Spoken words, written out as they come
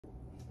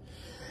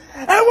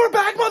And we're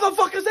back,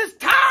 motherfuckers. It's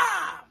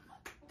time.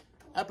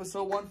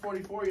 Episode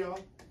 144, y'all.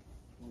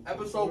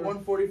 Episode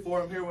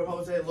 144. I'm here with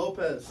Jose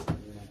Lopez.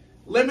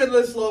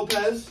 Limitless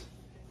Lopez.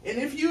 And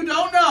if you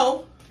don't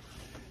know,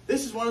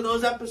 this is one of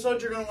those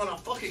episodes you're going to want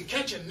to fucking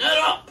catch and nut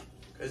up.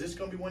 Because it's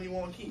going to be one you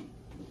want to keep.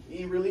 You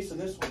ain't releasing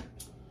this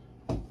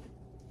one.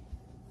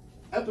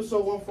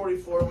 Episode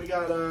 144. We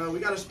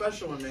got a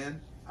special one,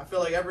 man. I feel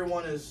like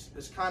everyone is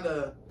kind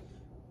of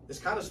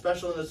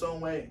special in its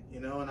own way, you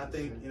know. And I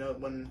think, you know,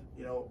 when,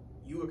 you know,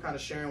 you were kind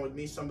of sharing with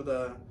me some of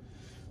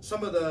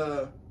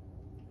the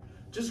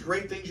just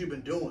great things you've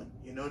been doing,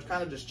 you know. It's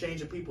kind of just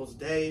changing people's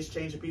days,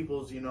 changing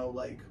people's, you know,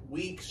 like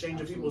weeks,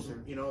 changing people's,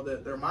 you know,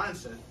 their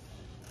mindset.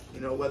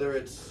 You know, whether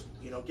it's,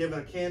 you know, giving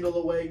a candle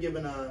away,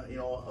 giving a, you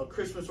know, a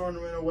Christmas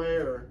ornament away,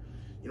 or,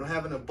 you know,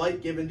 having a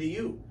bike given to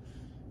you.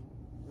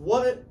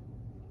 What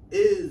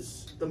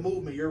is the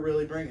movement you're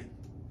really bringing?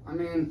 I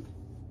mean,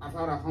 I've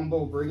had a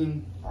humble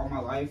bringing all my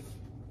life,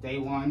 day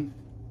one,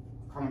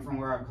 coming from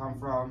where I've come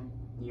from,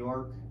 New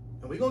York.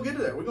 And we're going to get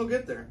there. We're going to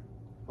get there.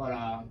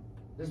 But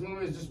this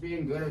movement is just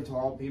being good to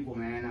all people,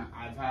 man.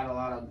 I've had a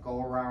lot of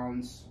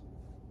go-arounds,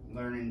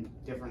 learning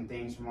different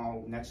things from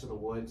all next to the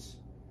woods.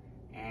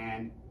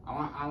 And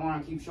I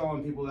want to keep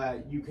showing people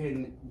that you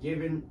can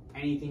give in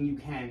anything you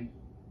can,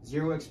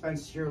 zero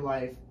expense to your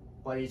life,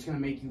 but it's going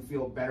to make you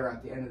feel better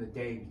at the end of the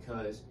day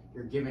because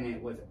you're giving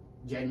it with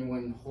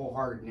genuine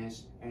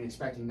wholeheartedness and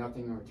expecting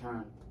nothing in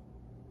return.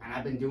 And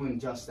I've been doing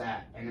just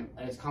that, and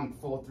it's come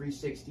full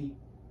 360.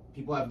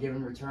 People have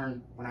given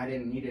return when I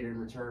didn't need it in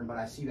return, but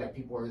I see that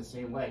people are the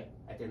same way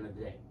at the end of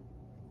the day.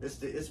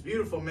 It's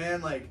beautiful,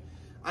 man. Like,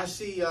 I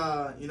see,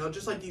 you know,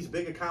 just like these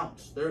big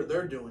accounts,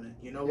 they're doing it.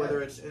 You know,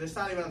 whether it's, and it's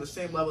not even on the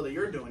same level that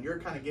you're doing. You're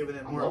kind of giving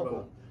it more of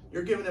a,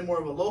 you're giving it more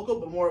of a local,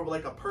 but more of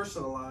like a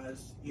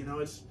personalized. You know,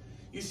 it's,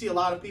 you see a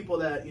lot of people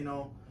that, you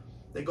know,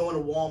 they go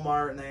into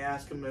Walmart and they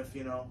ask them if,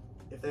 you know,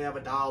 if they have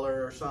 $1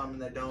 or something,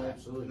 and they don't.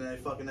 Absolutely. And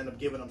they fucking end up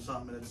giving them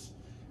something, and it's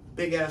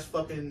big ass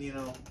fucking, you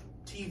know,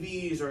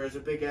 TVs, or is a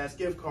big ass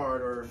gift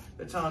card, or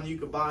they're telling you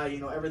could buy, you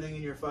know, everything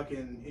in your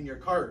fucking, in your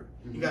cart.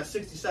 Mm-hmm. You got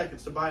 60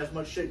 seconds to buy as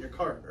much shit in your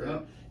cart.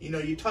 Or, you know,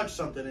 you touch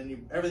something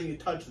and everything you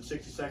touch in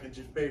 60 seconds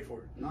you pay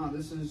for it. No,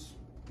 this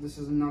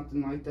is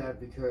nothing like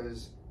that,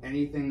 because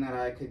anything that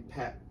I could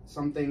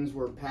some things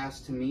were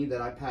passed to me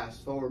that I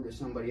passed forward to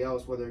somebody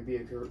else, whether it be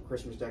a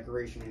Christmas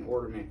decoration, an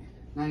ornament.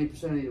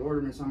 90% of the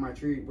ornaments on my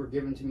tree were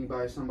given to me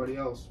by somebody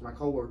else, my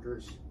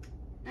coworkers,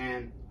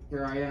 and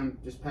here I am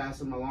just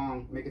passing them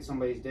along, making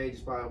somebody's day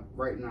just by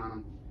writing on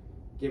them,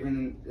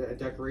 giving a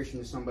decoration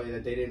to somebody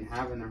that they didn't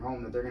have in their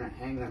home, that they're gonna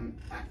hang them.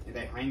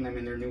 They hang them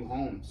in their new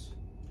homes.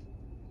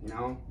 You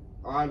know,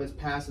 a lot of it's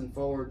passing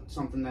forward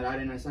something that I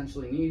didn't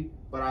essentially need,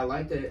 but I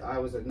liked it. I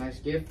was a nice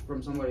gift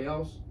from somebody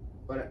else,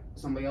 but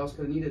somebody else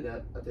could have needed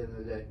that at the end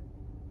of the day.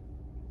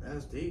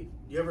 That's deep.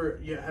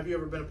 Have you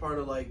ever been a part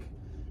of, like,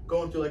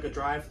 going through like a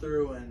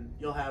drive-through and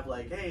you'll have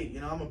like, hey, you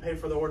know, I'm gonna pay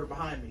for the order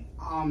behind me?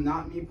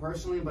 Not me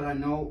personally, but I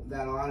know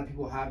that a lot of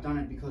people have done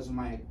it because of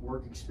my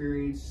work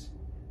experience,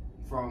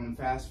 from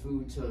fast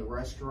food to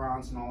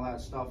restaurants and all that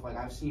stuff. Like,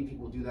 I've seen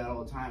people do that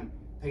all the time,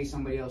 pay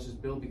somebody else's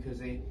bill because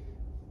they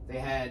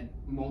had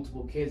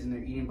multiple kids and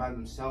they're eating by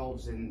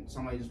themselves, and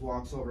somebody just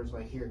walks over and is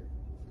like, here,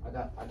 I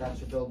got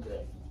your bill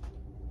today.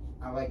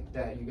 I like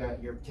that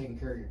you're taking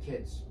care of your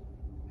kids.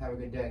 Have a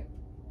good day.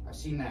 I've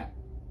seen that.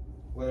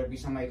 Whether it be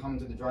somebody coming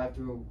to the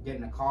drive-thru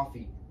getting a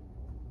coffee.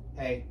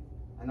 Hey,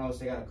 I noticed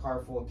they got a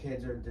car full of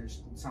kids, or they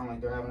sound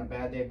like they're having a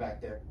bad day back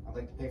there. I'd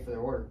like to pay for their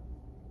order.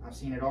 I've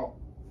seen it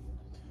all.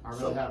 I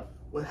really have.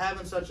 With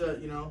having such a,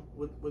 you know,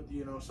 with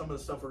you know, some of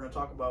the stuff we're gonna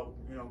talk about,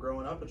 you know,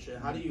 growing up and shit.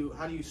 How do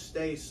you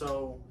stay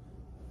so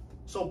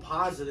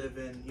positive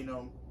and, you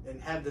know,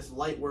 and have this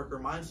light worker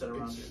mindset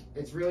around you?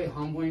 It's really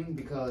humbling,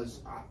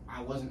 because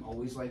I wasn't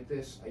always like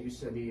this. I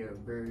used to be a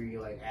very,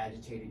 like,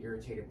 agitated,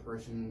 irritated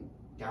person.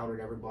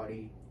 Doubted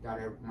everybody,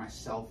 doubted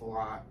myself a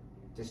lot,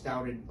 just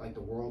doubted, like,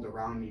 the world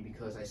around me,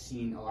 because I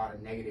seen a lot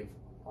of negative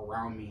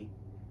around me,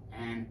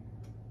 and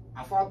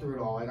I fought through it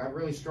all. Like, I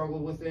really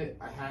struggled with it.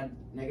 I had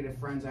negative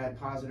friends, I had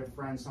positive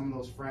friends. Some of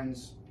those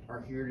friends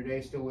are here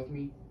today still with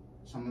me.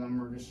 Some of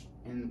them are just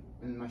in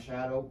my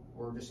shadow,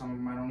 or just some of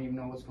them I don't even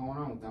know what's going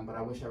on with them, but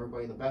I wish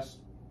everybody the best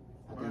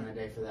at the end of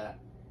the day for that.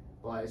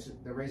 But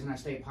the reason I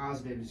stay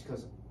positive is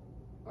because,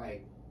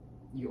 like,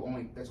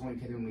 that's the only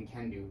thing we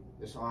can do.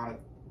 There's a lot of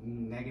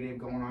negative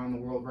going on in the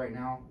world right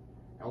now.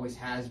 It always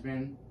has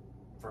been,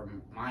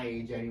 from my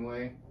age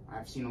anyway.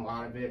 I've seen a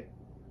lot of it.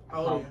 How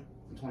old are you?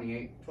 I'm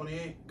 28.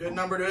 28. Good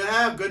number to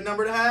have. Good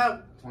number to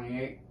have.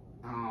 28.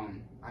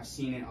 I've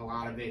seen it, a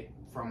lot of it,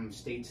 from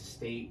state to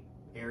state,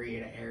 area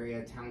to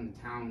area, town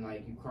to town.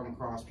 Like, you come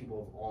across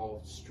people of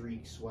all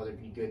streaks, whether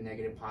it be good,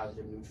 negative,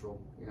 positive,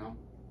 neutral, you know?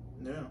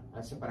 Yeah.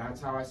 But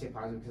that's how I say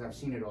positive, because I've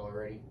seen it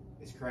already.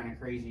 It's kind of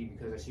crazy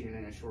because I've seen it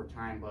in a short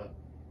time, but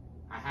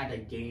I had to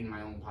gain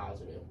my own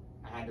positive.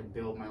 I had to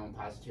build my own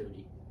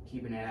positivity,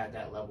 keeping it at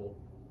that level.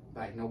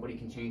 Like, nobody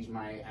can change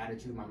my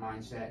attitude, my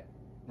mindset.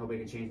 Nobody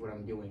can change what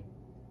I'm doing.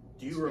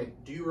 Do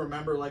you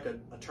remember, like, a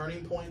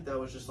turning point that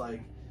was just like,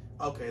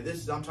 okay,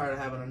 I'm tired of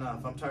having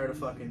enough. I'm tired of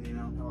fucking, you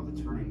know. Oh,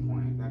 the turning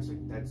point. That's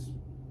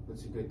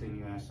a good thing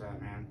you asked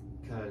that, man.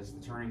 Because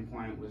the turning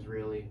point was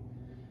really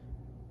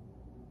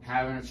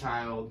having a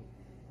child,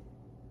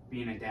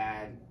 being a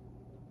dad,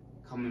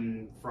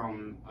 coming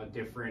from a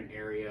different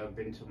area,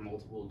 been to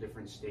multiple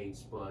different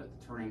states, but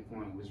the turning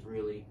point was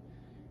really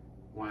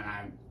when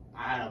I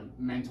had a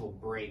mental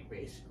break,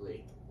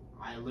 basically.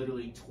 I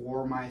literally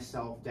tore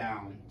myself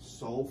down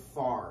so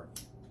far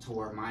to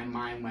where my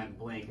mind went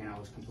blank and I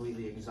was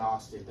completely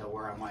exhausted, that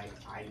where I'm like,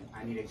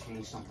 I need to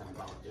change something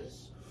about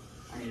this.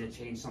 I need to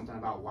change something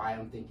about why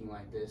I'm thinking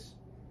like this.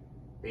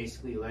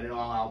 Basically let it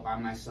all out by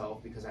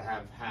myself, because I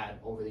have had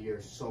over the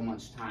years so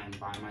much time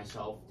by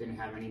myself. Didn't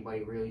have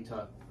anybody really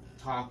to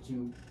talk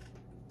to.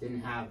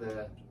 Didn't have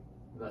the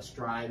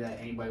stride that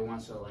anybody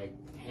wants to, like,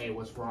 hey,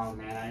 what's wrong,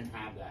 man? I didn't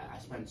have that. I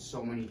spent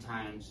so many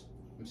times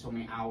and so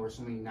many hours,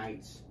 so many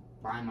nights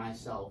by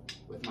myself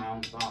with my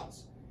own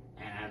thoughts,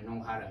 and I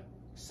know how to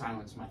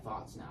silence my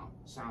thoughts now,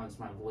 silence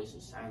my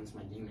voices, silence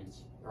my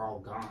demons. They're all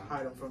gone.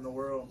 Hide them from the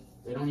world.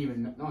 They don't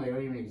even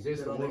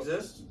exist. They don't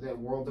exist? The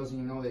world doesn't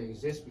even know they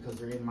exist because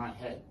they're in my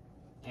head,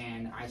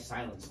 and I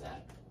silenced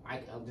that.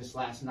 Just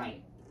last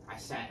night, I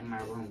sat in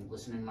my room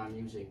listening to my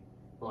music,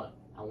 but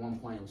at one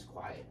point it was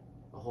quiet.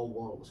 The whole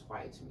world was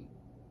quiet to me.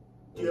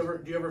 Do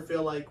you ever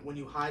feel like when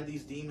you hide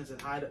these demons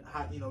and hide,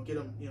 you know, get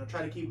them, you know,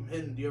 try to keep them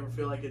hidden? Do you ever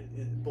feel like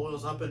it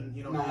boils up and,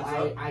 you know, no, adds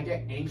up? I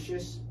get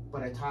anxious,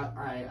 but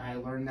I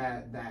learned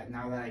that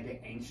now that I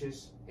get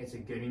anxious, it's a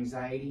good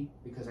anxiety,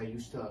 because I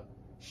used to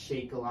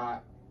shake a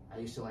lot. I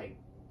used to, like,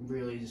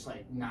 really just,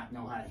 like, not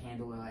know how to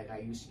handle it. Like, I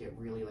used to get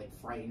really, like,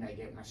 frightened.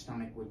 My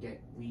stomach would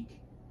get weak.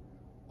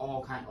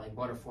 All kind of, like,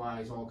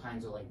 butterflies, all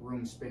kinds of, like,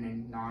 room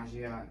spinning,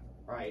 nausea,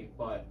 right?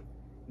 But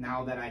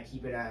now that I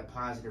keep it at a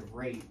positive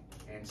rate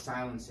and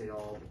silence it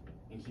all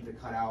and keep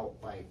it cut out,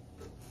 like,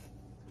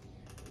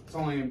 it's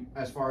only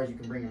as far as you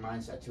can bring your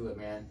mindset to it,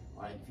 man.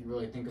 Like, if you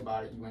really think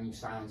about it, when you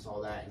silence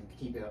all that and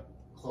keep it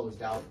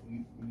closed out,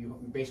 you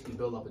basically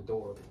build up a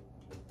door,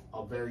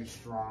 a very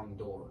strong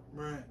door.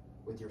 Right.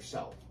 With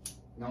yourself,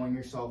 knowing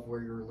yourself,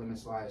 where your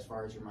limits lie as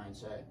far as your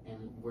mindset,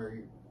 and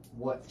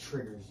what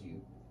triggers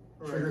you.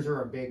 Right. Triggers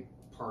are a big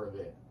part of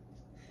it,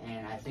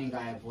 and I think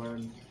I have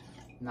learned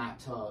not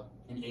to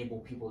enable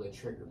people to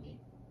trigger me.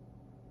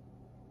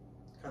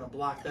 Kind of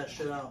block that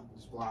shit out.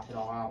 Just block it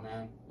all out,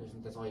 man.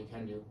 That's all you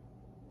can do.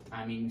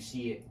 I mean, you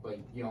see it, but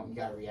you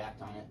gotta react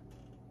on it.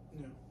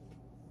 Yeah.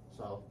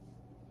 So,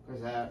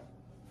 there's that,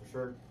 for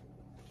sure.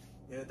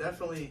 Yeah,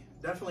 definitely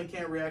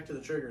can't react to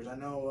the triggers. I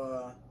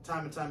know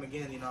time and time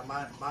again, you know,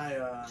 my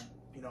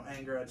you know,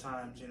 anger at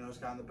times, you know, has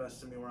gotten the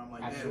best of me, where I'm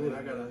like, absolutely,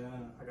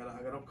 man, I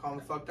gotta calm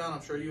the fuck down.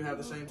 I'm sure you have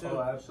the same too.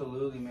 Oh,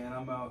 absolutely, man.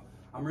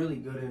 I'm really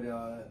good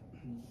at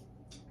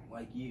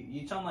like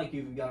you sound like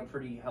you've got a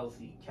pretty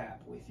healthy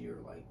cap with your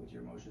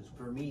emotions.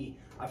 For me,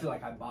 I feel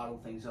like I bottle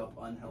things up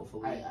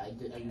unhealthily. I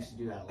used to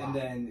do that a lot. And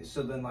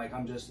then like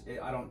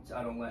I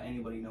don't let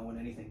anybody know when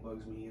anything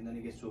bugs me, and then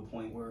it gets to a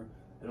point where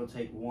it'll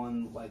take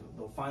one, like,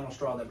 the final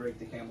straw that breaks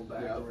the camel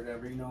back, or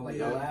whatever, you know, like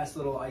the last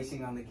little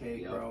icing on the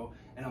cake, bro,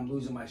 and I'm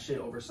losing my shit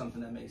over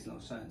something that makes no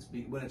sense,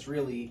 when it's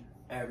really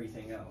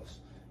everything else,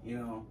 you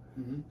know?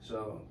 Mm-hmm.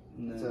 So,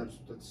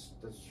 that's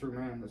true,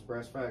 man. That's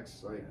brass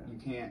facts. Like, you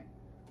can't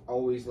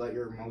always let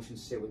your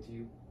emotions sit with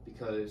you,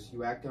 because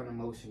you act on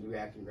emotion, you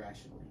act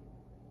irrationally.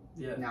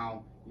 Yeah.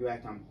 Now, you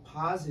act on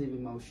positive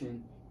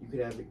emotion, you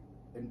could have a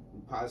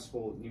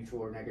possible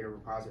neutral or negative or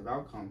positive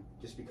outcome,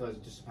 just because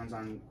it just depends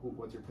on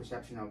what's your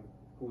perception of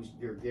who's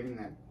you're giving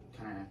that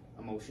kind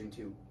of emotion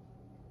to.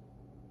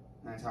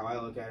 And that's how I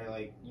look at it.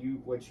 Like,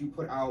 what you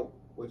put out,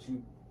 what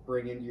you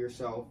bring into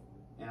yourself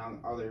and on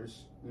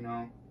others, you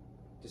know,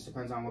 just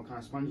depends on what kind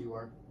of sponge you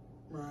are.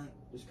 Right.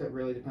 Just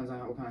really depends on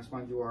what kind of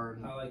sponge you are.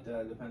 I like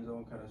that. It depends on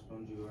what kind of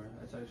sponge you are.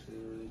 That's actually a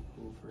really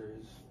cool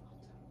phrase.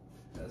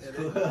 That's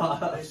cool.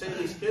 They say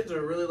these kids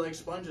are really like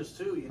sponges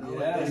too, you know?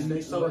 Yeah, like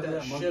they soak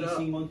that shit up.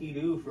 Monkey see, monkey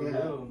do, for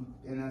real.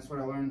 And that's what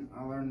I learned.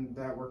 I learned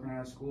that working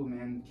out of school,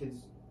 man.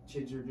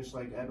 Kids are just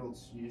like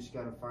adults. You just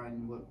gotta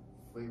find what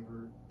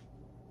flavor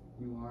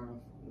you are,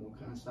 what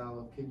kind of style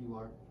of kid you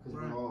are, because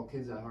we're all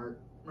kids at heart.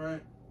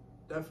 Right.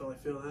 Definitely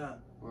feel that.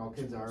 We're all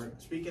kids at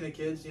heart. Speaking of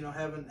kids, you know,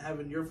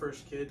 having your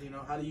first kid, you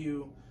know, how do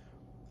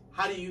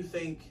you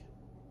think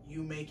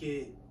you make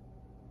it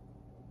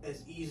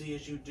as easy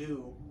as you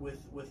do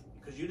with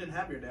because you didn't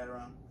have your dad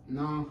around?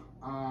 No,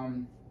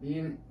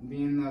 being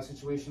in the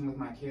situation with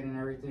my kid and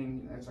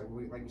everything, that's like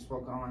we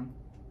spoke on.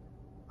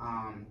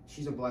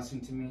 She's a blessing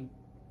to me.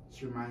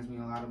 She reminds me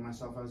a lot of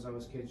myself as I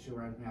was a kid. She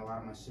reminds me a lot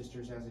of my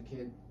sisters as a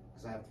kid,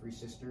 because I have 3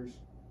 sisters,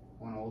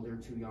 1 older,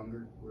 2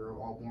 younger. We were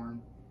all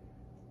born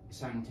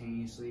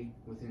simultaneously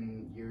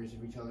within years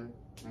of each other,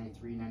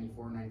 93,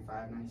 94,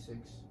 95,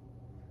 96.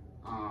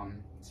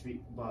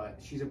 But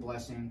she's a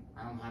blessing.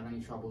 I don't have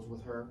any troubles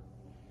with her.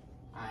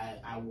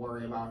 I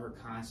worry about her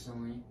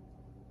constantly,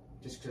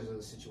 just because of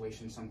the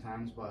situation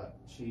sometimes. But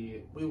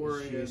she's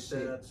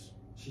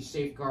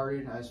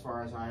safeguarded as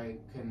far as I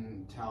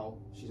can tell.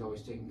 She's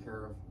always taken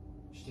care of.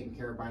 She's taken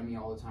care of by me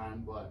all the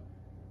time. But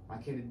My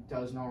kid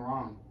does no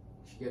wrong.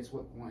 She gets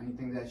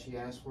anything that she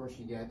asks for,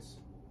 she gets.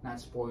 Not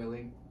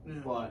spoiling,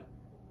 but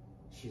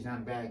she's not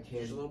a bad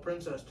kid. She's a little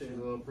princess too. She's a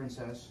little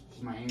princess.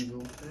 She's my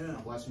angel. Yeah.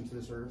 A blessing to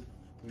this earth.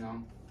 You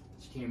know,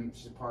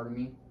 she's a part of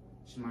me.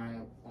 She's my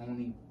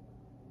only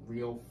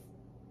real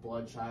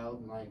blood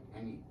child.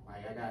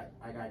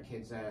 I got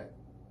kids that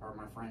are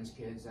my friends'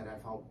 kids that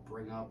I've helped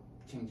bring up,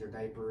 change their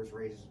diapers,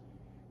 raise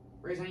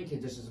any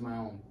kid just as my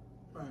own.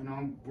 Right. You know,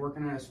 I'm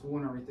working at a school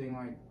and everything.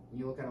 Like,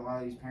 you look at a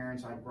lot of these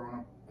parents, I've grown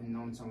up and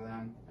known some of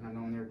them, and I've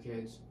known their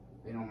kids.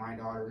 They know my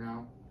daughter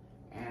now.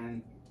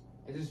 And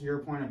it's just your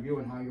point of view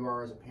and how you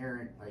are as a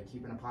parent, like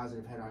keeping a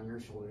positive head on your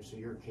shoulders so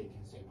your kid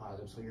can stay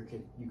positive. So your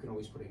kid, you can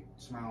always put a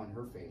smile on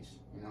her face,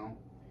 you know,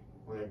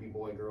 whether it be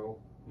boy, girl,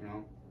 you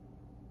know.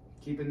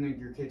 Keeping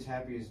your kids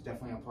happy is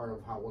definitely a part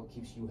of what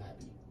keeps you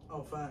happy.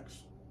 Oh, facts.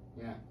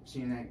 Yeah,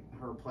 seeing that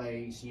her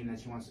play, seeing that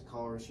she wants to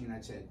color, seeing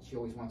that she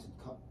always wants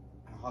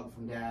a hug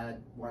from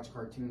dad, watch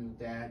cartoons with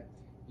dad.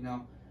 You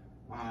know,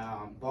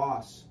 my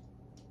boss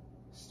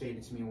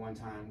stated to me one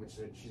time, which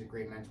she's a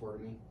great mentor to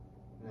me.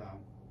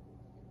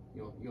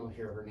 You'll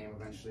hear her name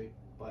eventually,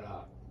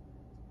 but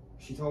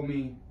she told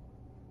me,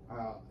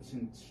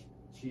 since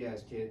she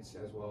has kids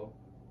as well,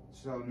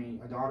 she told me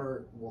a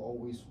daughter will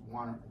always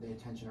want the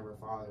attention of her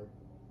father,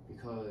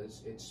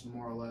 because it's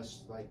more or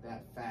less like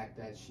that fact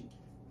that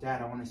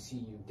Dad, I want to see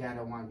you. Dad,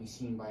 I want to be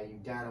seen by you.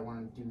 Dad, I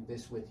want to do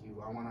this with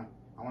you. I want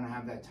to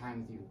have that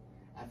time with you.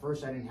 At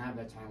first, I didn't have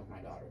that time with my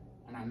daughter,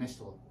 and I missed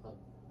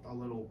a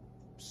little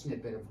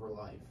snippet of her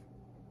life.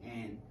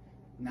 And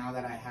now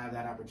that I have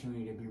that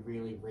opportunity to be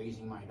really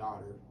raising my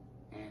daughter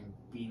and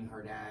being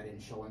her dad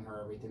and showing her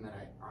everything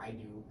that I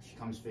do, she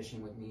comes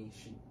fishing with me.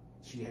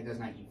 She does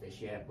not eat fish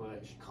yet,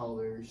 but she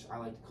colors. I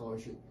like to color.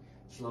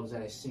 She loves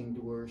that I sing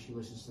to her. She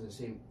listens to the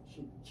same.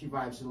 She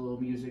vibes to the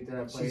little music that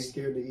I play. She's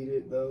scared to eat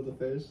it though, the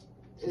fish.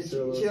 She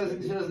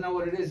doesn't know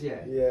what it is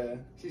yet. Yeah.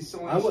 She's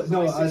so. I was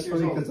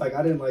funny because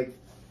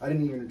I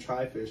didn't even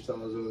try fish till I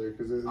was older,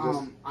 because it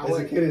was just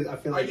a kid. I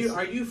feel like.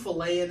 Are you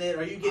filleting it?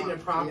 Are you getting it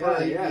proper?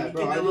 Yeah, you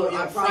getting a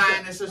little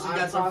frying it so you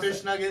got some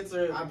fish nuggets?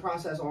 Or I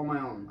process all my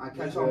own. I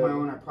catch all my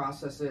own. I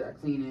process it. I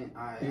clean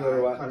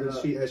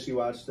it. Has she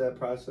watched that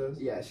process?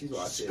 Yeah, she's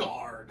watched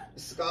Scarred.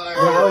 When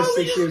I was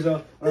 6 years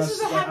old,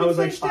 I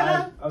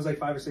was like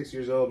 5 or 6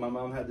 years old. My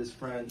mom had this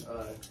friend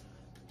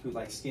who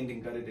like skinned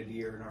and gutted a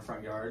deer in our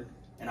front yard.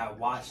 And I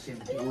watched him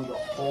do the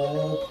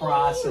whole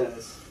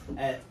process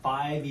at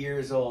 5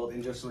 years old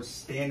and just was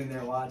standing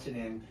there watching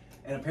him.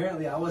 And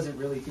apparently I wasn't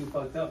really too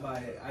fucked up by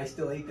it. I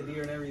still ate the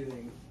deer and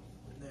everything.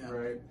 Yeah.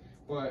 Right.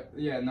 But,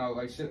 yeah, no,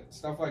 like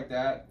stuff like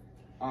that.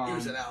 He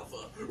was an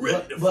alpha.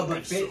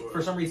 But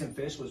for some reason,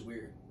 fish was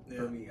weird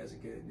for me as a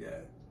kid, yeah.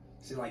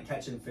 See, like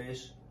catching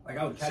fish. Like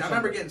I would catch. I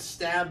remember getting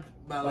stabbed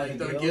by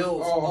their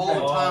gills all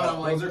the time. I'm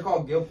like, those are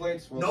called gill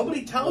plates.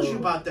 Nobody tells you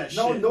about that shit.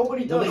 No,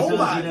 nobody does.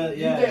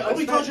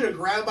 Nobody told you to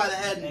grab by the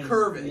head and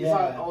curve it.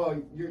 Yeah.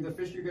 You're the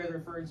fish you guys are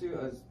referring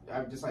to.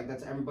 I'm just like,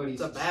 that's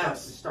everybody's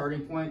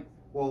starting point.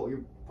 Well,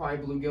 you're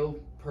probably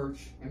bluegill,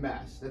 perch, and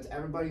bass. That's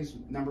everybody's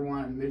number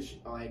one.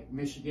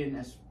 Michigan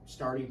as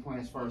starting point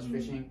as far as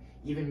fishing.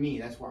 Even me,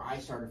 that's where I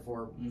started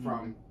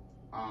from.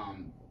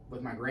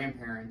 With my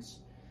grandparents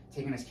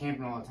taking us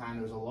camping all the time.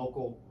 There was a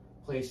local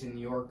place in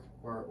New York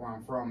where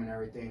I'm from and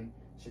everything,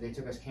 so they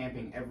took us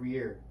camping every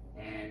year,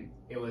 and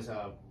it was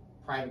a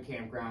private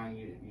campground.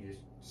 You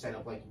just set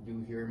up like you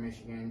do here in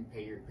Michigan,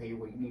 pay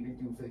what you need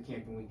to do for the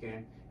camping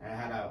weekend, and it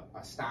had a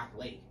stock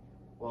lake.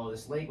 Well,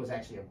 this lake was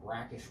actually a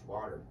brackish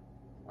water,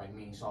 like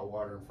meaning salt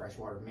water and fresh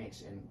water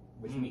mix, and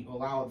which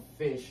allowed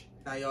fish.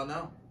 Now y'all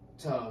know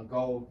to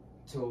go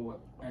to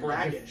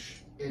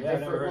brackish.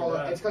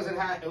 It's because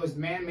it was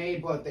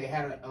man-made, but they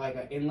had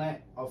an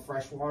inlet of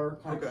fresh water,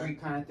 creek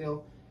kind of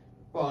deal.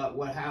 But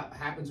what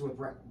happens with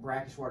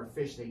brackish water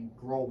fish, they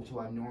grow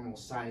to a normal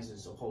size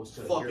as opposed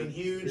to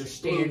huge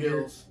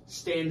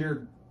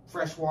standard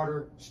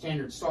freshwater,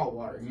 standard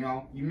saltwater. You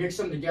know, you mix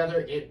them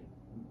together,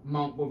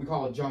 what we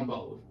call a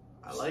jumbo.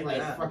 I like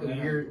that.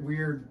 Fucking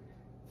weird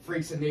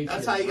freaks of nature.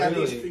 That's how you got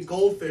these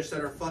goldfish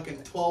that are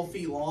fucking 12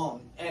 feet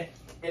long. And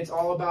it's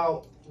all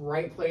about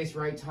right place,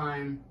 right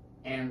time,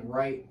 and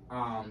right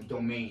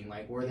domain,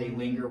 like where they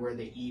linger, where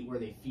they eat, where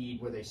they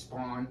feed, where they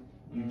spawn.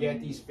 You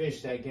get these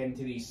fish that get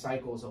into these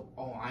cycles of,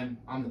 I'm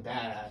the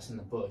badass in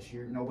the bush.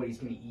 Nobody's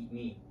gonna eat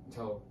me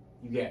until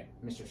you get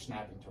Mr.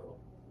 Snapping Turtle.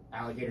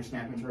 Alligator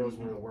snapping turtles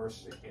were the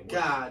worst.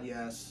 God,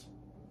 yes.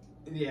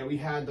 Yeah, we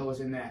had those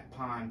in that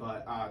pond,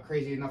 but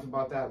crazy enough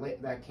about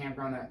that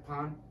campground, that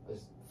pond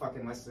was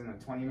fucking less than a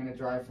 20-minute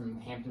drive from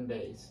Hampton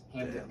Bays,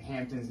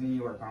 Hamptons, New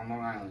York, on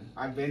Long Island.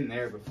 I've been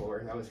there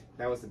before.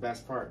 That was the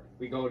best part.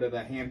 We go to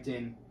the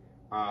Hampton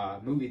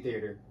movie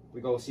theater. We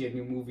go see a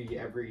new movie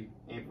every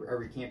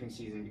camping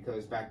season,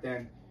 because back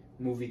then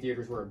movie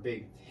theaters were a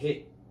big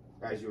hit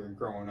as you were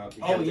growing up.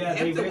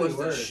 Hampton was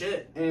the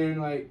shit.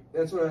 And like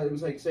that's what I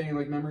was like saying,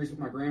 like memories with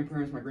my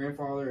grandparents, my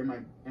grandfather,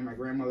 and my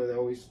grandmother. They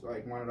always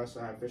like wanted us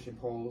to have fishing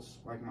poles.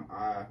 Like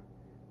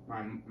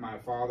my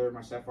father,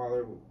 my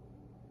stepfather,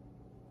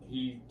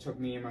 he took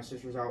me and my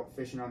sisters out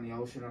fishing on the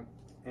ocean,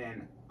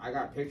 and I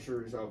got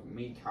pictures of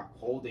me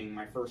holding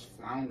my first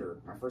flounder,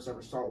 my first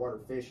ever saltwater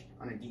fish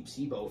on a deep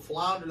sea boat.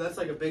 Flounder, that's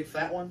like a big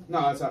fat one?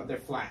 No, they're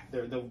flat.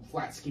 They're the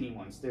flat, skinny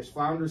ones. There's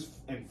flounders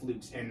and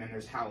flukes, and then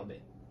there's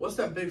halibut. What's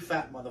that big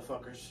fat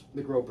motherfuckers?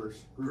 The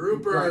gropers.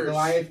 Groupers.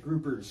 Goliath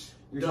groupers.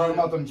 You're talking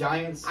about them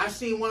giants? I've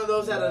seen one of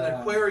those at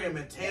an aquarium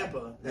in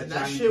Tampa, and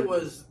that shit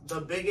was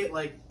the biggest.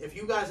 Like, if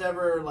you guys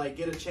ever like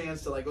get a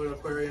chance to like go to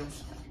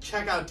aquariums,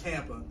 check out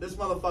Tampa. This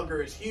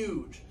motherfucker is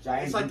huge.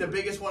 Giant it's like the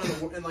biggest one in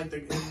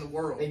the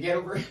world. They get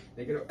over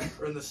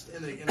or in the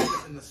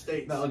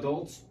states. The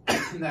adults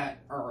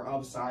that are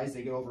of size,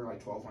 they get over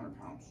like 1,200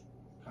 pounds.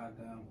 God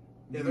damn.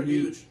 Yeah, they're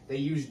huge. They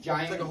use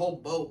giant. It's like a whole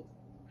boat.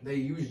 They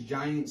use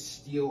giant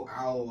steel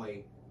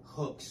alloy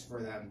hooks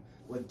for them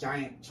with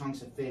giant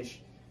chunks of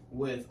fish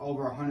with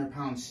over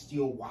 100-pound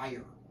steel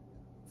wire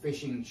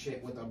fishing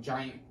shit with a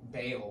giant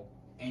bail,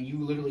 and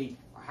you literally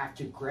have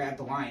to grab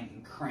the line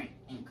and crank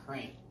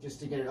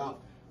just to get it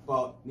up.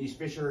 But these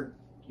fish are,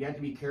 you have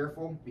to be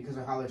careful because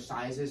of how their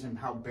size is and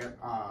how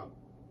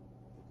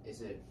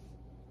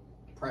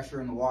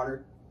pressure in the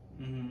water.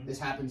 Mm-hmm. This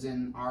happens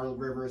in our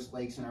rivers,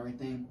 lakes, and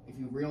everything. If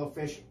you reel a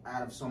fish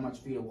out of so much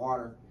feet of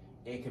water,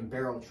 it can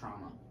barrel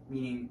trauma,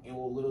 meaning it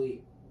will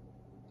literally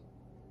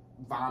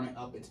vomit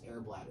up its air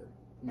bladder.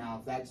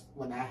 Now,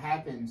 when that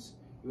happens,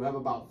 you have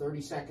about 30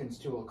 seconds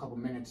to a couple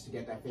minutes to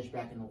get that fish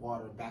back in the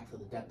water, back to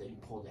the depth that you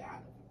pulled it out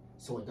of,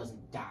 so it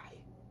doesn't die.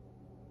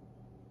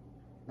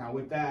 Now,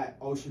 with that,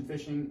 ocean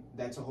fishing,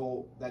 that's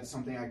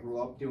something I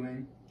grew up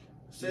doing.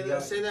 Say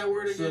that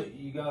word again. So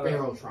you got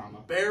barrel trauma.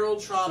 Barrel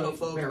trauma,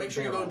 folks. Make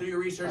sure you go do your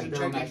research and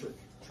check it.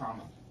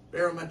 Trauma.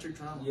 Barometric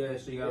trauma. Yeah,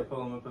 so you gotta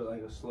pull them up at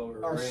like a slower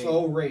rate. Or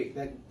slow rate.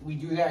 That we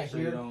do that so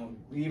here.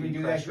 We even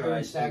do that here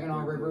in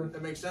Saginaw River.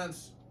 That makes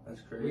sense. That's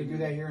crazy. We do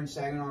that here in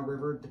Saginaw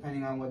River,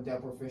 depending on what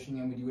depth we're fishing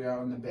in. We do it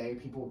out in the bay.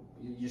 People,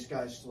 you just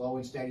gotta slow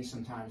and steady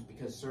sometimes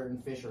because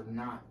certain fish are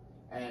not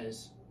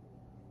as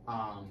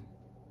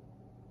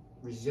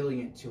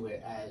resilient to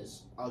it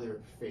as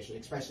other fish,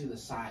 especially the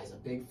size. A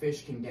big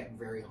fish can get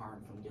very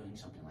harmed from doing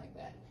something like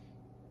that.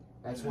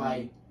 That's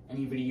why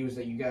any videos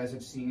that you guys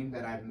have seen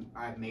that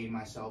I've made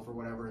myself or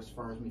whatever, as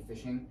far as me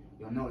fishing,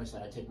 you'll notice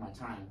that I take my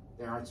time.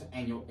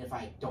 If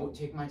I don't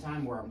take my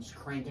time, where I'm just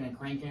cranking and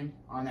cranking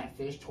on that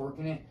fish,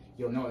 torquing it,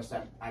 you'll notice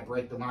that I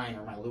break the line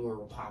or my lure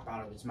will pop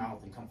out of its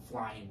mouth and come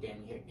flying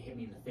and hit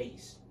me in the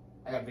face.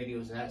 I got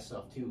videos of that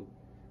stuff too,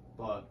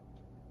 but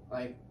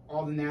like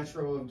all the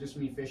natural of just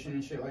me fishing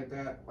and shit like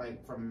that,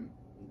 like from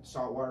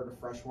saltwater to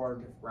freshwater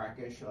to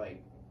brackish,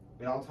 like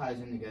it all ties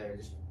in together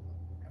just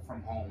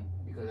from home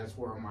because that's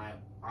where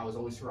I was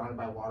always surrounded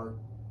by water.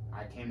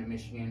 I came to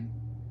Michigan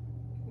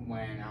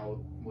when I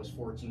was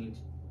 14,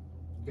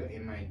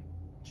 in my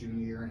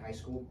junior year in high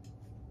school,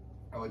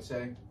 I would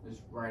say. It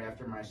was right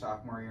after my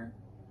sophomore year.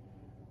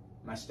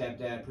 My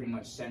stepdad pretty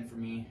much sent for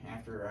me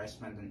after I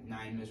spent the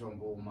 9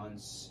 miserable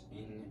months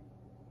in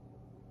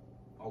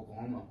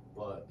Oklahoma.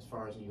 But as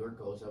far as New York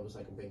goes, that was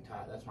like a big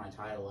tie. That's my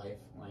tie to life.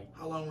 Like,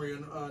 how long were you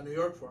in New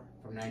York for?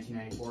 From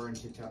 1994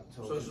 until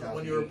so this is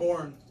when you were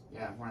born?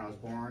 Yeah, when I was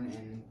born.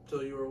 And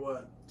till you were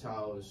what? Till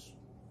I was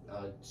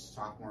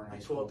sophomore in high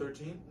school. 12,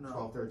 13? No.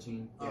 12,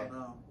 13. Yeah. Oh,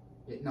 no.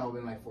 No, it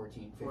been like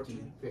 14,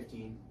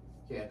 15.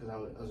 Yeah, because I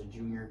was a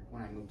junior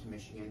when I moved to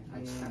Michigan.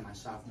 I spent my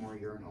sophomore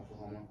year in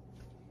Oklahoma.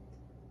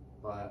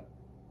 But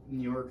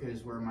New York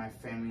is where my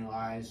family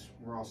lies.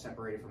 We're all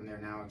separated from there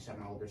now, except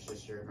my older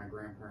sister. My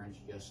grandparents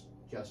just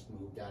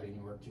moved out of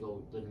New York to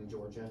go live in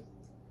Georgia.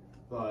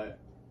 But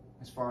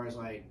as far as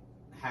like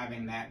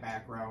having that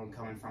background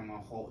coming from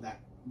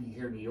you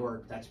hear New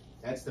York,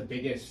 that's the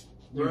biggest.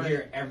 You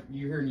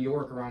hear New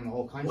York around the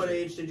whole country. What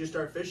age did you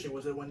start fishing?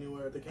 Was it when you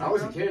were at the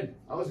campground?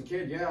 I was a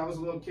kid. Yeah, I was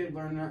a little kid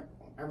learning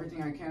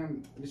everything I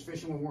can. Just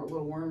fishing with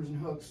little worms and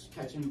hooks,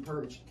 catching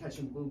perch,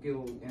 catching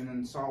bluegill, and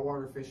then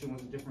saltwater fishing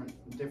was a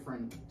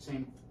different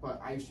same. But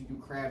I used to do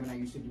crab and I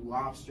used to do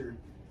lobster.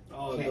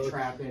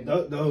 Trapping.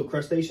 The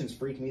crustaceans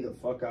freak me the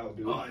fuck out,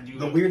 dude. Dude.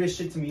 The weirdest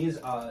shit to me is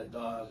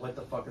what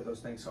the fuck are those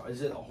things?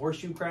 Is it a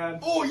horseshoe crab?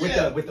 Oh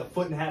yeah, with the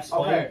foot and a half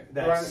spine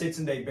that sits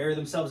and they bury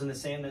themselves in the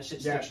sand. That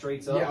shit sticks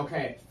straight up. Yeah,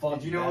 okay.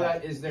 Did you know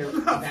that is their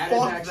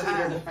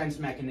their defense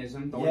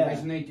mechanism? The only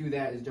reason they do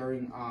that is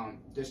during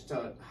just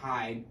to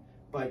hide.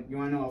 But you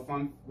want to know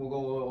we'll go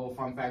a little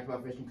fun fact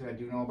about fishing because I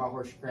do know about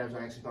horseshoe crabs.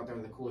 I actually thought they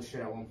were the coolest shit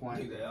at one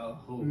point.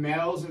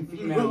 Males and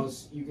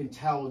females, you can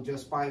tell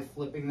just by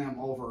flipping them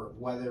over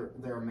whether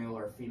they're a male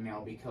or a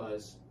female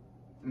because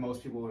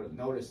most people would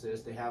notice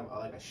this. They have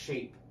like a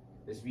shape,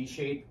 this V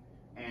shape,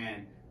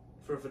 and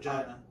for a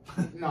vagina.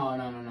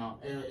 No.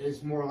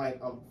 It's more like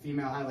a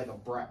female had like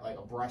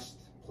a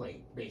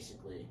breastplate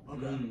basically.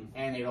 Okay.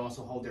 And they'd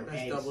also hold their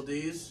eggs. Double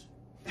D's.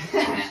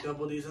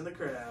 Double D's in the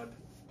crab.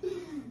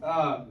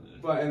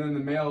 And then the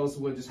males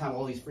would just have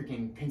all these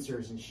freaking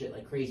pincers and shit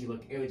like crazy.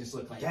 It would just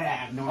look like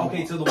abnormal.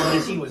 Okay, so the one I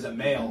seen was a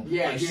male.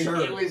 Yeah, like, dude,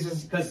 it was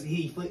just because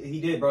he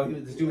did, bro.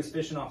 This dude was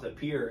fishing off the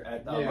pier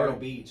at Myrtle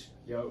Beach.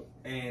 Yep.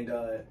 And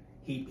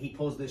he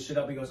pulls this shit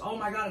up. He goes, "Oh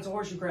my god, it's a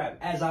horseshoe crab!"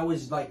 As I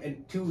was like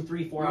in 2,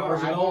 3, 4 Our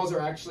hours ago. eyeballs are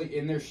actually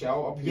in their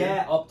shell up here.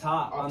 Yeah, up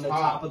top, on the top.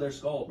 top of their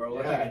skull, bro.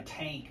 Like, Yeah. like a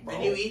tank, bro.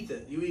 And you eat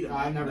it. You eat it.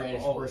 I've never ate a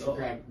horseshoe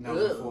crab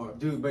before.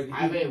 Dude, but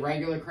I've ate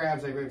regular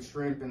crabs. I've ate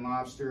shrimp and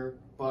lobster,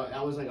 but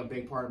that was like a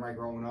big part of my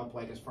growing up.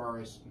 Like as far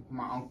as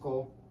my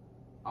uncle,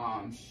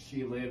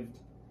 she lived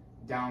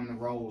down the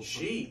road.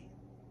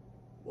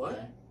 What?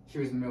 Yeah. She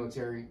was in the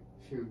military.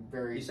 She was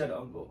very. You said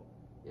uncle.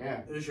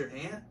 Yeah. It was your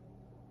aunt?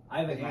 I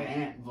have an My aunt.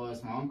 aunt, but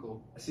it's my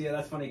uncle. See, yeah,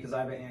 that's funny because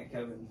I have an aunt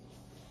Kevin.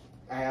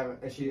 I have.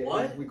 She.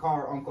 What? We call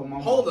her Uncle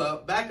Momo. Hold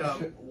up. Back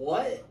up.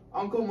 What?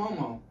 Uncle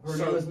Momo. Her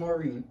So- name is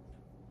Maureen.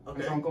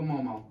 Okay. It's Uncle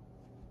Momo.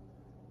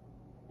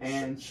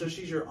 And so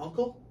she's your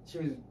uncle? she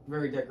was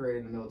very decorated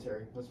in the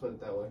military. Let's put it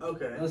that way.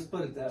 Okay. Let's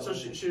put it that So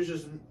way. she was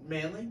just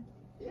manly?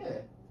 Yeah.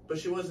 But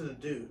she wasn't a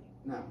dude.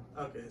 No.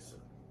 Okay, so.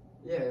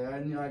 Yeah, I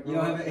knew. I grew You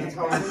don't up. have an That's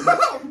aunt.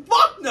 how.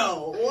 Fuck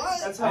no!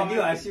 What? That's how I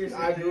do. I seriously.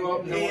 I grew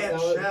up. knowing Aunt that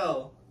was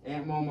Shell.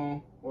 Aunt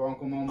Momo or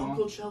Uncle Momo.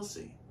 Uncle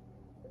Chelsea.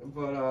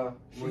 But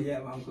Well, yeah,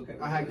 my uncle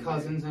Kevin. I had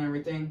cousins and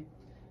everything.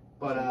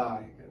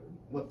 But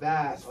with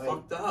that, That's like,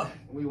 fucked up.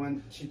 we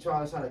went. She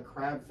taught us how to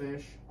crab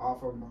fish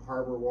off of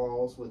harbor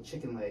walls with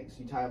chicken legs.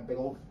 You tie a big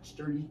old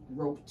sturdy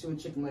rope to a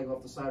chicken leg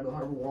off the side of the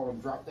harbor wall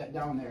and drop that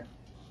down there.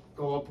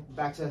 Go up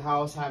back to the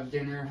house, have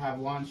dinner, have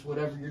lunch,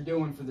 whatever you're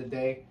doing for the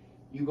day.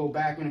 You go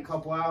back in a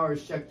couple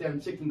hours, check them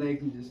chicken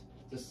legs, and just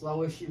the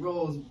slowest she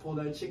rolls, pull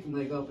that chicken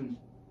leg up, and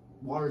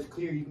water's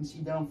clear. You can see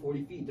down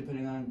 40 feet,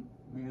 depending on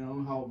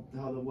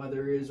how the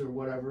weather is or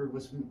whatever.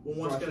 What's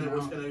What's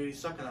gonna be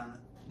sucking on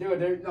it?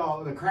 Dude,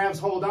 no, the crabs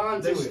hold on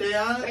to They it. stay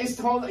on They it?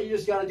 hold it. You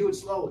just gotta do it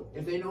slow.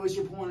 If they notice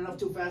you're pulling it up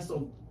too fast,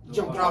 they'll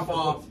jump Drop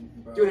off.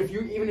 off. Dude,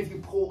 even if you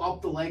pull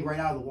up the leg right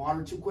out of the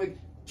water too quick,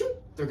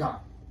 they're gone.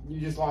 You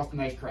just lost a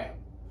nice crab.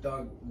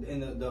 Dog, in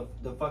the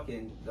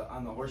fucking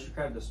on the horseshoe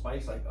crab, the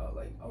spikes like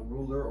a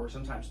ruler or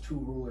sometimes 2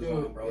 rulers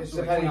Dude, on, bro. it's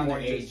like depending on their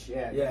 24 inches. age.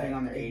 Yeah, depending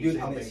on their age. Dude,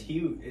 how and it's big.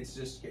 huge.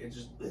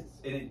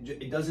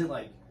 It doesn't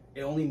like,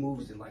 it only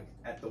moves in like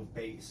at the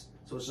base.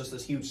 So it's just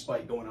this huge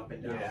spike going up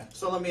and down. Yeah.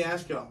 So let me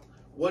ask y'all,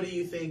 what do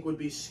you think would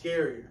be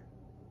scarier?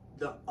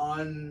 The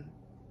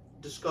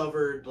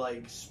undiscovered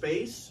like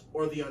space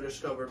or the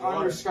undiscovered water?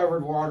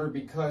 Undiscovered water,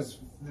 because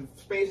the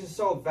space is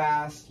so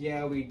vast.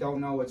 Yeah, we don't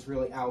know what's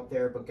really out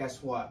there, but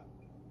guess what?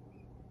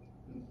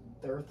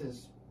 The Earth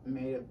is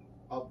made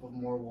up of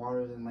more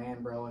water than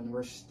land, bro, and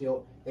we're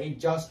still.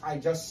 I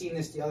just seen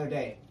this the other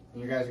day,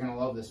 and you guys are gonna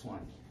love this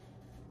one.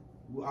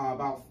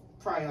 About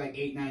probably like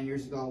 8-9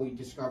 years ago, we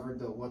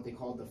discovered what they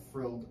called the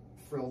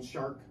frilled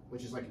shark,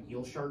 which is like an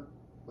eel shark.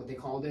 What they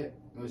called it.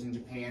 It was in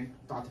Japan,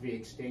 thought to be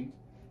extinct.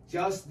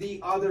 Just the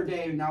other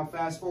day, now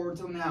fast forward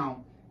till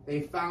now,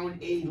 they found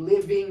a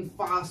living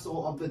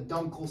fossil of the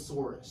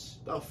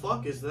Dunkelsaurus. The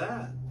fuck is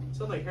that?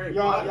 Sounds like Harry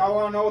Y'all Potter.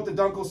 want to know what the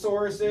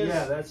Dunkelsaurus is?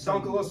 Yeah, that's Harry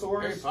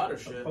Dunkelosaurus. Potter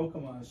shit.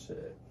 Pokemon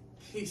shit.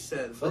 He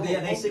said, But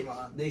yeah,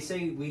 Pokemon. they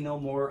say we know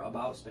more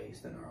about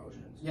space than our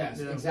oceans. Yes,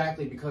 Yeah.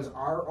 exactly, because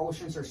our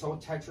oceans are so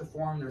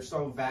tetraform, they're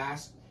so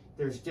vast,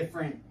 there's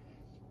different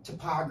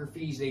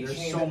topographies, There's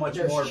change, so much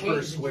there's more per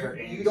change- square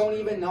you inch, don't bro.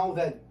 even know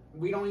that,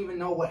 we don't even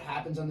know what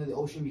happens under the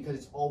ocean because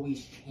it's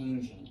always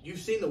changing. You've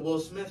seen the Will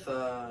Smith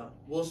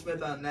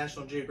on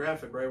National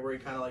Geographic, right? Where he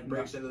kind of like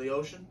breaks into the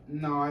ocean.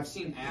 No, I've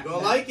seen... You go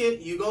like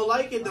it. You go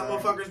like it. The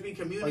Alright. motherfuckers be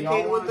But communicating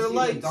y'all with want their to see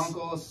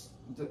lights.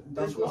 the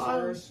That's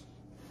Dunkelosaurus?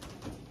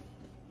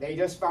 They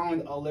just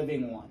found a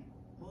living one.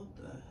 What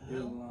the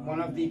hell? One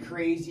of the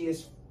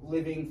craziest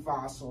living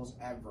fossils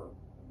ever.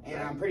 And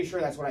I'm pretty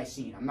sure that's what I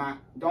seen. I'm not...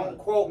 Don't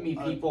quote me,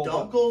 people. A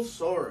but-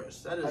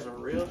 Dunkelsaurus. That is a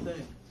real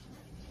thing.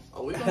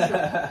 Oh, we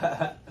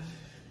gonna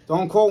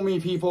Don't quote me,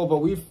 people,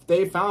 but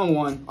they found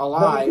one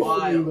alive.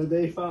 Wild. But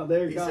they found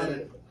He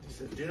said,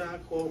 do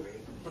not quote me.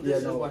 But Yeah,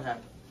 this no. is what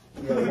happened.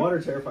 Yeah, the water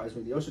terrifies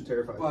me. The ocean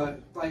terrifies me.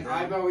 But like,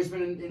 I've always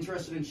been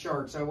interested in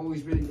sharks. I've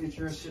always been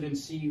interested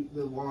in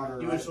the water.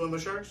 You would swim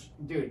with sharks?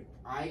 Dude,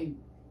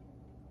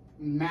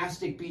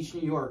 Mastic Beach,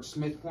 New York,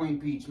 Smith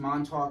Point Beach,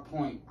 Montauk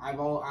Point.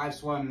 I've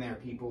swum there,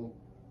 people.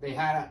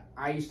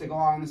 I used to go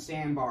out on the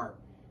sandbar,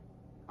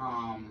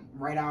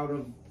 right out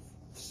of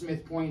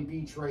Smith Point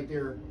Beach, right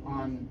there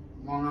on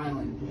Long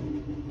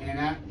Island, and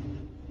that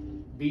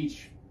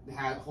beach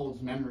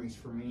holds memories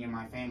for me and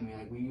my family.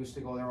 Like, we used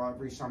to go there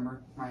every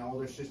summer. My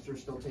older sister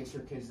still takes her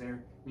kids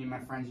there. Me and my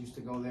friends used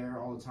to go there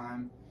all the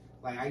time.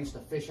 Like, I used to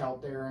fish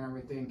out there and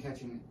everything,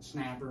 catching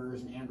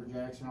snappers and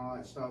amberjacks and all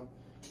that stuff.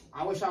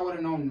 I wish I would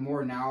have known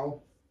more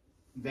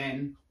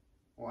then,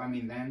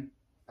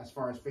 as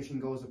far as fishing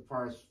goes, as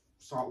far as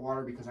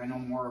saltwater, because I know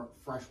more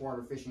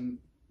freshwater fishing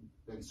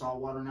than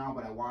saltwater now,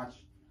 but I watch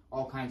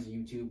all kinds of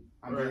YouTube.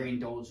 I'm very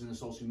indulged in the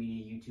social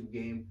media YouTube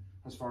game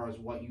as far as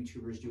what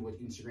YouTubers do,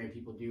 what Instagram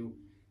people do,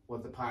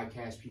 what the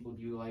podcast people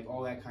do, like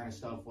all that kind of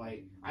stuff.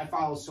 Like, I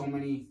follow so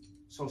many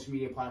social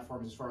media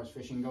platforms as far as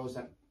fishing goes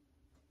that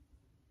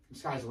the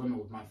sky's the limit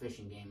with my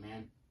fishing game,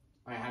 man.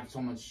 I have so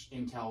much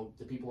intel,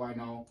 the people I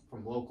know,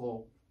 from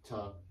local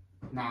to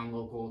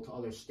non-local to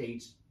other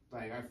states,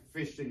 Like, I've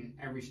fished in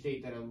every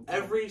state that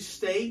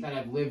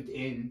I've lived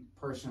in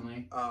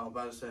personally. Oh, I'm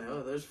about to say,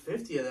 there's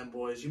 50 of them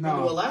boys. You've No.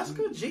 been to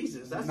Alaska?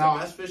 Jesus, that's No.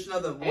 the best fishing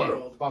of the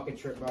world. Bucket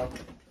trip, bro.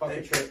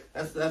 Bucket trip.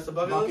 That's the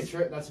bucket Bucket list?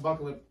 trip. That's a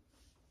bucket list.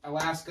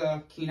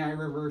 Alaska, Kenai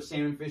River,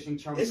 salmon fishing,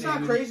 chunk It's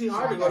salmon. not crazy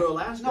hard to go to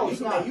Alaska. No, you it's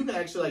can not. You can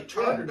actually like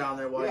charter Yeah. down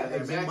there while you're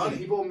there, exactly.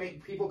 make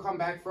money. People come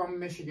back from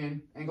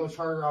Michigan and go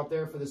charter out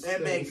there for the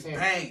And make salmon.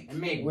 bank.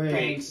 And make Wait,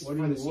 banks what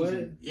for do the you- what?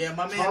 season. Yeah,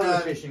 my man.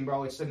 Charter fishing,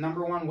 bro. It's the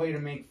 #1 way to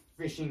make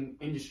fishing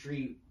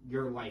industry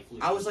your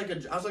livelihood. I was like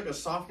a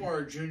sophomore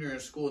or junior in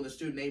school, and this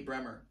dude Nate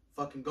Bremer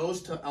fucking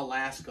goes to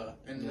Alaska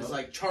and is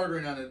like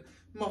chartering on it.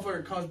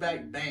 Motherfucker comes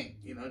back bank,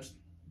 just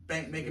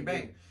make it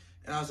bank.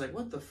 And I was like,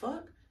 what the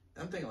fuck?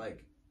 And I'm thinking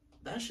like,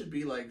 that should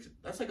be like,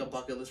 that's like a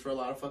bucket list for a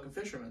lot of fucking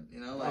fishermen,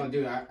 like, oh,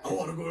 dude, I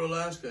want to go to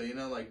Alaska,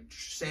 like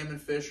salmon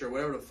fish or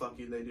whatever the fuck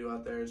they do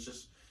out there. It's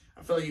just,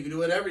 I feel like you can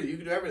do everything. You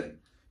can do everything.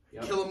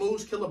 Yep. Kill a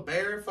moose, kill a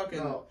bear, fucking.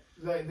 No,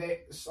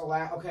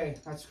 okay,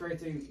 that's great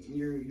thing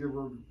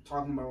you're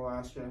talking about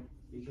Alaska,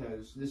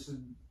 because this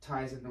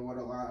ties into what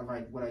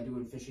I do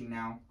in fishing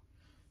now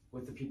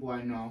with the people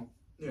I know.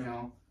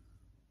 Yeah.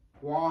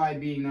 Walleye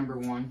being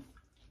 #1.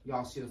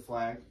 Y'all see the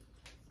flag.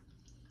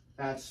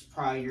 That's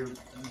probably your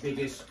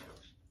biggest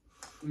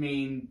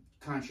main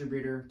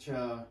contributor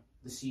to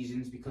the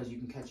seasons, because you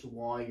can catch a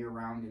walleye year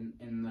round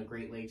in the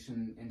Great Lakes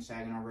and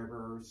Saginaw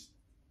Rivers,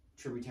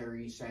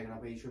 tributaries,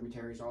 Saginaw Bay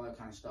tributaries, all that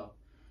kind of stuff.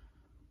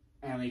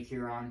 And Lake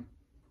Huron,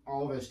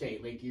 all over the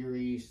state, Lake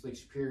Erie, Lake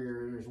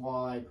Superior, there's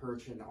walleye,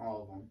 perch, and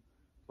all of them.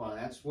 But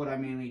that's what I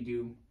mainly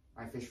do.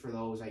 I fish for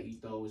those, I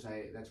eat those,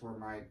 that's where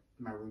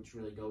my roots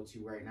really go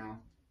to right now.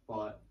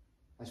 But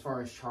as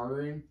far as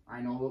chartering,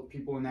 I know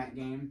people in that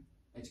game.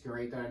 It's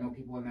great that I know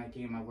people in that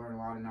game. I've learned a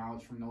lot of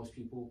knowledge from those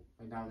people.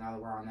 Like now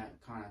that we're on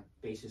that kind of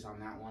basis on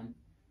that one.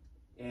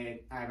 And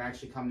I've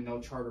actually come to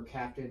know charter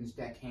captains,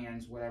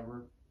 deckhands,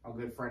 whatever. A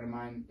good friend of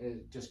mine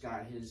just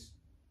got his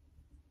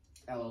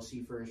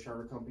LLC for his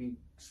charter company.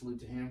 Salute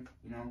to him,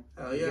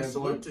 Hell yeah,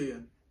 salute to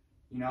you.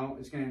 We're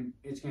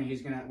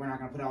not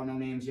gonna put out no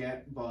names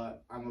yet,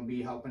 but I'm gonna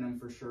be helping him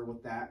for sure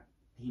with that.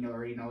 He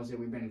already knows that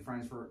we've been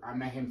friends I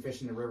met him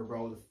fishing the river,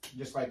 bro.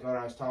 Just like what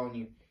I was telling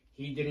you.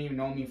 He didn't even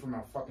know me from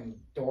a fucking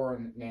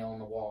door nail in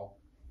the wall.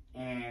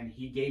 And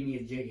he gave me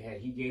a jig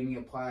head. He gave me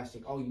a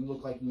plastic. Oh, you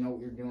look like you know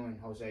what you're doing,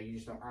 Jose.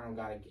 I don't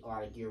got a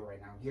lot of gear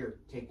right now. Here,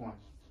 take one.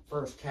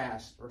 First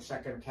cast or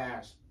second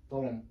cast.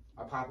 Boom.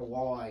 I pop a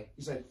walleye.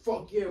 He's like,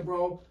 fuck yeah,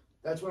 bro.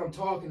 That's what I'm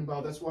talking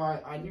about. That's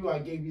why I knew I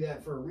gave you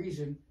that for a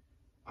reason.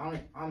 I'm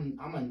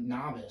a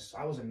novice.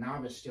 I was a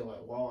novice still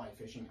at walleye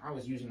fishing. I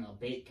was using a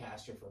bait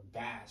caster for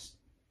bass.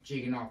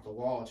 Jigging off the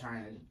wall,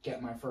 trying to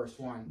get my first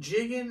one.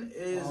 Jigging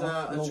is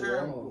a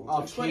term.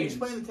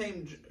 Explain the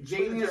term.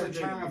 Jigging is a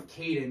term of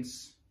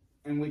cadence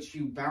in which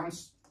you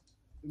bounce.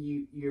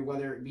 You're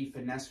whether it be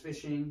finesse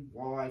fishing,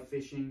 walleye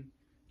fishing.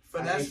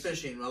 Finesse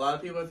fishing. A lot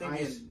of people are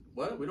thinking,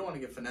 what? We don't want to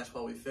get finesse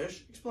while we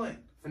fish. Explain.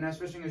 Finesse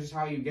fishing is just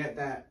how you get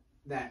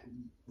that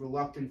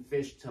reluctant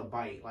fish to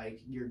bite.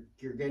 Like you're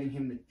getting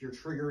him. You're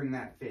triggering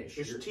that fish.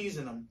 You're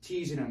teasing him.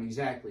 Teasing him.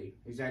 Exactly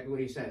what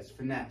he says.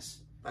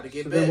 Finesse. About to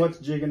get bit. Then what's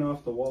jigging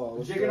off the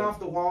wall? Jigging off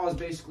the wall is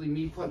basically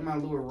me putting my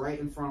lure right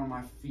in front of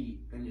my feet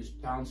and just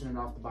bouncing it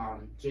off the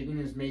bottom. Jigging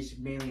is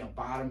mainly a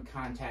bottom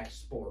contact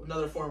sport.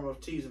 Another form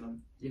of teasing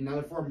them.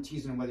 Another form of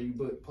teasing them, whether you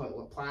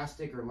put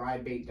plastic or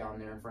live bait down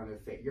there in front of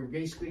the fish. You're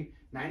basically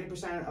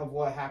 90% of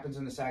what happens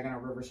in the Saginaw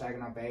River,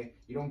 Saginaw Bay.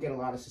 You don't get a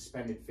lot of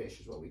suspended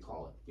fish, is what we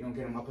call it. You don't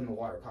get them up in the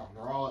water column.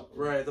 They're all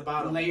right at the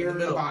bottom. Layer at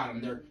the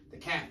bottom. They're the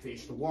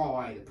catfish, the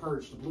walleye, the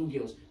perch, the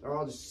bluegills. They're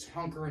all just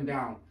hunkering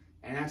down.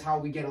 And that's how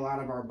we get a lot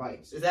of our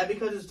bites. Is that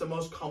because it's the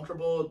most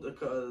comfortable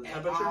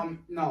temperature?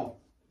 No.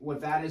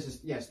 What that is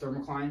yes,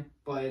 thermocline,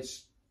 but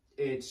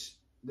it's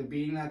the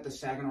being that the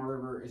Saginaw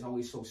River is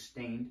always so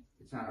stained.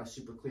 It's not a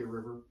super clear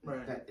river.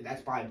 Right.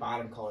 That's by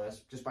bottom color. That's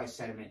just by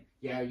sediment.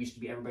 Yeah, it used to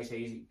be. Everybody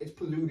say it's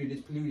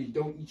polluted.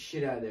 Don't eat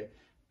shit out of there.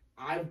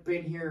 I've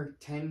been here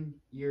 10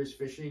 years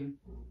fishing.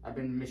 I've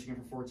been in Michigan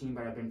for 14,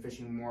 but I've been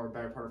fishing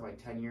better part of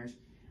like 10 years.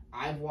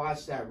 I've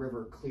watched that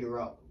river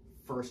clear up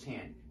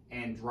firsthand.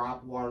 And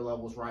drop water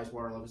levels, rise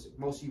water levels.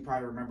 Most of you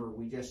probably remember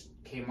we just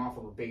came off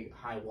of a big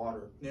high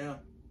water. Yeah.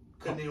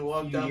 Couldn't even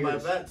walk down by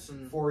vets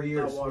in 4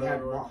 years. We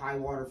had high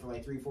water for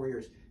like 3-4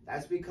 years.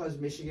 That's because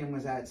Michigan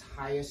was at its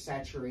highest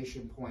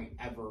saturation point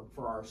ever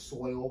for our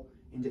soil.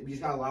 And we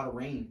just got a lot of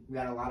rain. We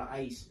got a lot of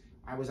ice.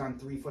 I was on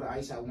 3 foot of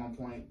ice at one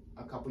point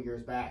a couple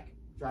years back,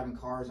 driving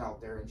cars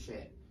out there and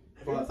shit.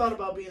 Have you ever thought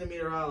about being a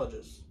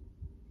meteorologist?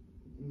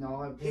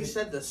 No. He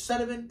said the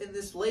sediment in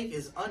this lake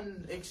is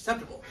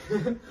unacceptable.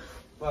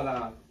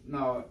 But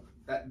no,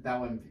 that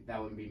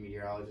wouldn't be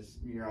meteorologists.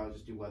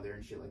 Meteorologists do weather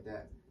and shit like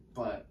that.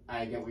 But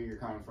I get where you're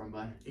coming from,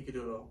 bud. You could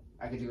do it all.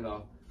 I could do it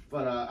all.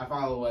 But I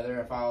follow the weather.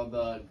 I follow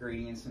the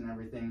gradients and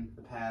everything.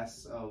 The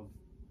paths of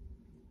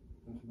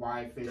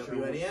why fish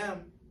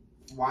WNEM.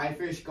 Why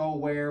fish go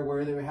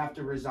where they have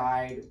to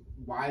reside.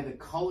 Why the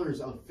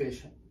colors of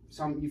fish.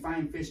 You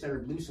find fish that are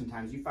blue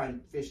sometimes. You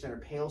find fish that are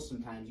pale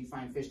sometimes. You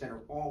find fish that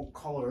are all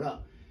colored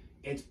up.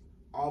 It's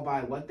all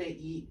by what they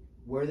eat,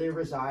 where they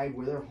reside,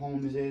 where their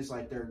homes is,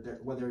 like their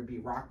whether it be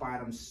rock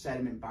bottom,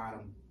 sediment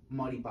bottom,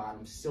 muddy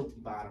bottom,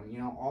 silty bottom, you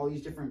know, all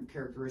these different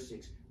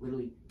characteristics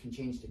literally can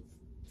change the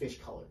fish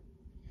color.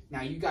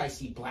 Now you guys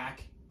see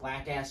black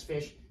ass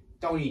fish,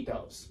 don't eat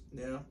those.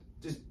 Yeah.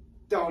 Just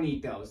don't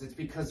eat those. It's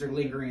because they're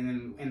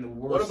lingering in the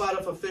worst. What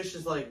about if a fish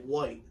is like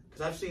white?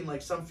 Because I've seen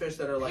like some fish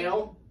that are like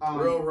pale,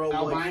 real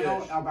albino, white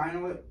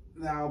fish.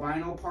 the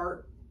albino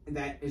part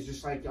that is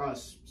just like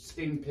us,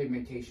 skin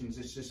pigmentations.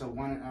 It's just a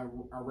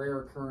rare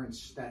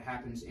occurrence that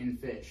happens in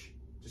fish,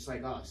 just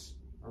like us,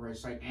 or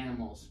it's like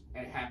animals.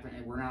 It happen,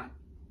 and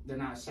they're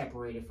not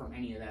separated from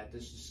any of that.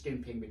 This is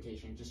skin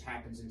pigmentation. It just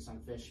happens in some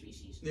fish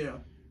species. Yeah.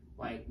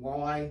 Like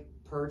walleye,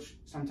 perch.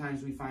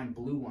 Sometimes we find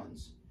blue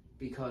ones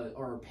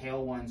or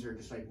pale ones, or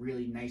just like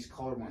really nice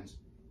colored ones,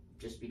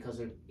 just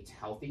because it's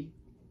healthy,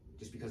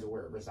 just because of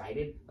where it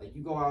resided. Like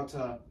you go out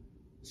to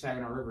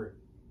Saginaw River.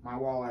 My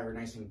walleye are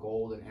nice and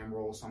gold and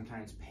emerald,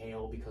 sometimes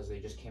pale because they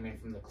just came in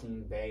from the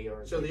clean bay.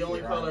 Or so the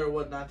only color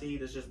what not to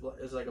eat is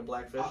like a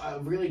black fish. A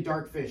really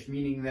dark fish,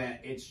 meaning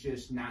that it's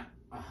just not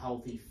a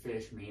healthy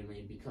fish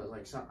mainly because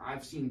like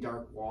I've seen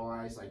dark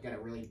walleyes like get a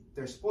really.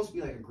 They're supposed to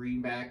be like a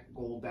greenback,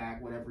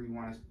 goldback, whatever you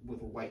want,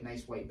 with a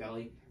nice white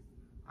belly.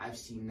 I've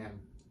seen them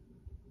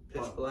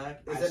pitch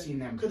black. I've seen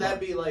them. Could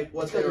that be like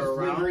what they were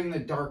around?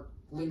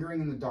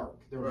 Lingering in the dark.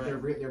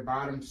 Their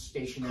bottom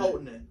stationary.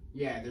 Coating it.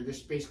 Yeah, they're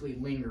just basically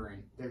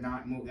lingering. They're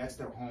not moving. That's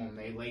their home.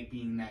 They like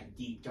being in that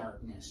deep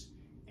darkness.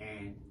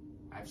 And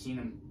I've seen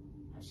them.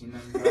 I've seen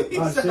them.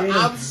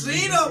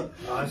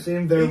 I've seen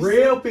them. They're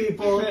real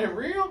people. They're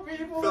real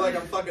people. I feel like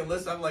I'm fucking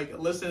listening. I'm like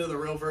listening to the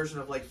real version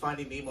of like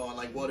Finding Nemo and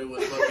like what it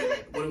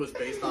was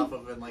based off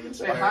of and like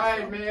inspired. They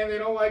hide, man. They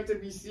don't like to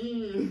be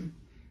seen.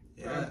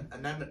 Yeah,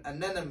 anemone.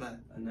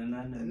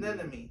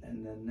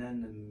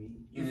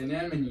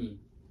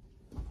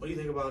 What do you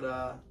think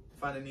about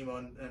Finding Nemo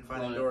and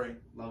Finding Dory?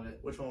 Love it.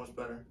 Which one was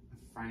better?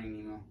 Finding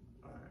Nemo.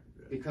 All right,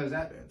 good. Because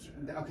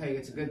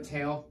it's a good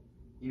tale.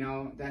 You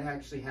know, that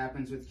actually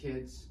happens with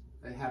kids.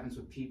 That happens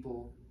with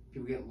people.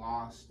 People get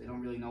lost. They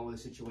don't really know the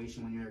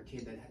situation when you're a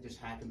kid that just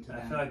happened to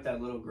them. I feel like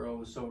that little girl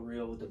was so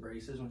real with the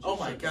braces when she oh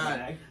my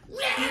god.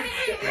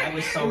 That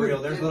was so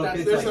real. There's little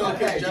kids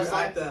just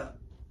like that.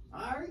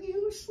 Are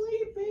you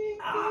sleeping?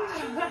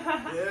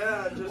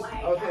 Yeah, just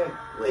okay.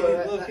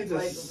 Little kids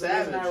are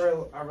savage.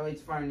 I relate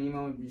to Finding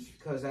Nemo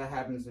because that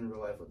happens in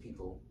real life with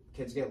people.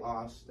 Kids get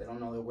lost. They don't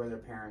know where their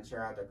parents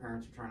are at. Their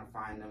parents are trying to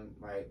find them.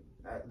 Like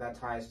that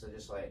ties to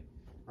just like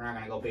we're not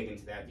gonna go big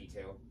into that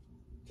detail.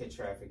 Kid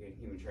trafficking,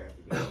 human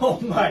trafficking.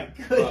 Oh my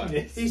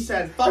goodness! He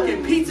said,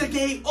 "Fucking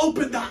Pizzagate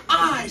opened the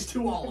eyes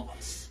to all of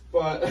us."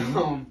 But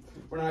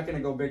we're not going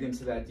to go big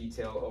into that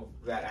detail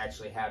of that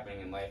actually happening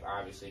in life,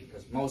 obviously,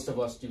 because most of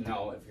us do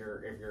know if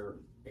you're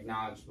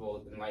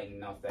acknowledgeable, enlightened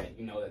enough that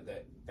you know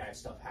that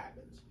stuff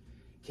happens.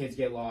 Kids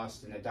get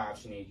lost in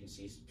adoption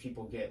agencies.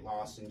 People get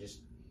lost in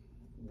just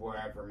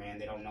wherever, man.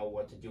 They don't know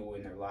what to do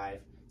in their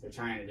life. They're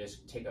trying to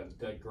just take a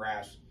good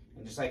grasp.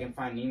 And just like in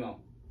Finding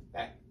Nemo,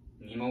 that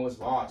Nemo was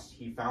lost.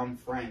 He found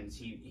friends.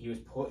 He was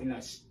put in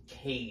a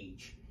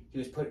cage. He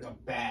was put in a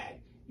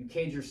bag. You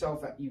cage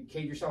yourself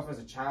as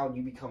a child,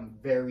 you become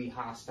very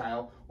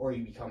hostile, or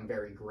you become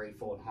very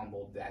grateful and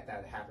humbled that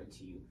happened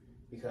to you.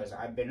 Because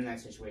I've been in that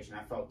situation.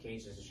 I felt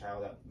caged as a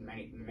child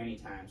many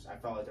times. I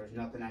felt like there was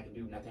nothing I could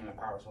do, nothing in my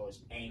power, so I was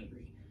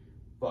angry.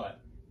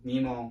 But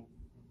Nemo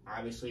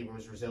obviously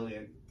was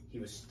resilient. He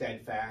was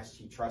steadfast.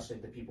 He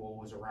trusted the people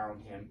who was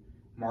around him.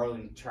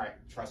 Marlin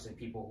trusted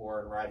people who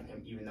were around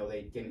him, even though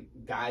they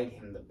didn't guide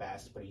him the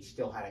best, but he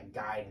still had a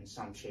guide in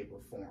some shape or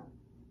form.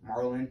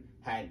 Marlin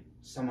had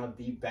some of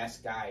the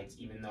best guides,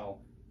 even though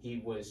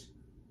he was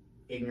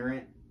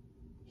ignorant,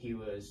 he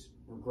was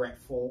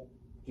regretful,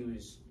 he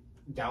was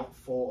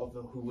doubtful of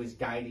who was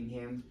guiding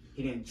him.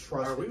 He didn't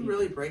trust. Are we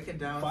really breaking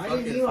down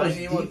Finding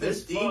Nemo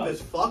this deep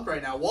as fuck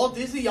right now? Walt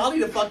Disney, y'all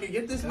need to fucking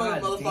get this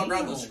motherfucker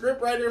on the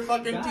scriptwriter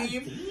fucking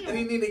team, and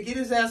he need to get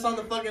his ass on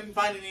the fucking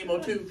Finding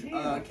Nemo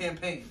 2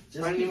 campaign.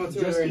 Finding Nemo 2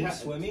 just keep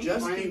swimming.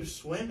 Just keep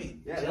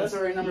swimming. Yeah, that's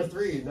already number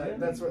 3.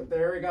 That's what they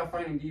already got.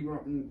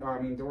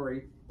 Finding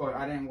Dory. But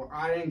I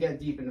didn't get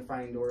deep into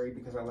Finding Dory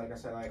because I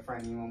like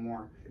Finding Nemo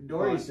more.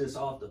 Dory's just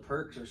off the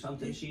perks or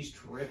something. She's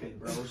tripping,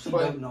 bro. She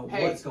don't know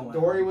what's going on.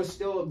 Dory was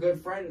still a good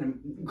friend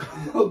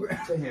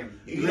to him.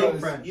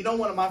 You know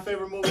one of my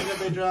favorite movies that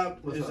they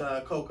dropped is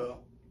Coco.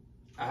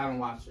 I haven't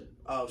watched it.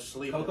 Oh,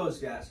 sleeping. Coco's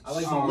gas. I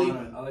like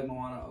Moana. I like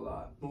Moana a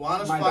lot.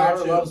 Moana's my fire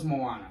daughter too. loves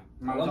Moana.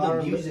 I love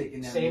the music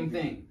in that same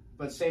movie. thing,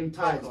 but same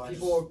ties.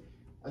 Coco,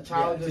 A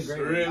child Yeah, just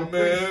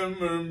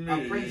remember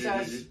me. a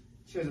princess.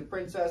 She was a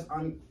princess.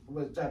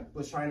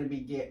 Was trying to be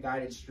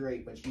guided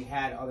straight, but she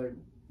had other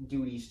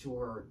duties to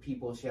her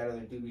people. She had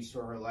other duties to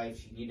her life.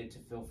 She needed to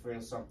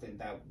fulfill something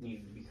that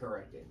needed to be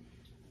corrected.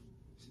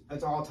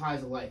 It's all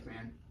ties of life,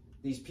 man.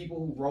 These people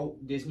who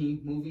wrote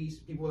Disney movies,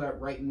 people that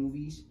write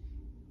movies,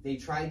 they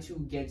try to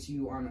get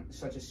you on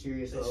such a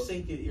serious level.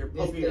 You're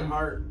poking your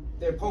heart.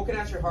 They're poking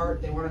at your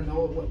heart. They want to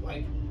know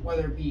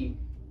whether it be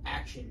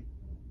action,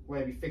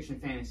 whether it be fiction,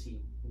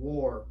 fantasy,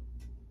 war,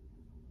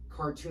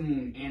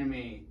 cartoon,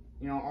 anime.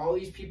 You know, all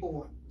these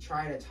people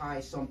try to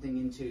tie something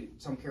into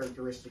some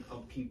characteristic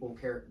of people,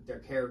 their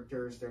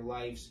characters, their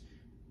life's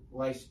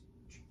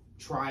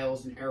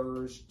trials and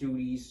errors,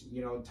 duties,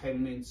 you know,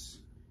 entitlements,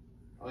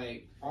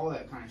 like all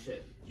that kind of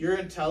shit. Your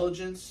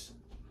intelligence,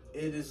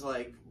 it is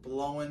like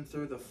blowing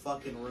through the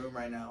fucking room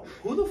right now.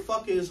 Who the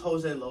fuck is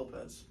Jose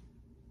Lopez?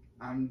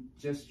 I'm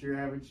just your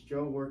average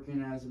Joe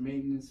working as a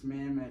maintenance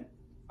man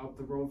up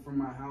the road from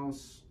my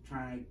house,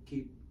 trying to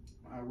keep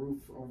a roof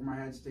over my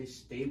head, stay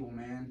stable,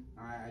 man.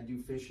 I do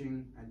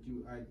fishing.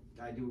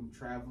 I do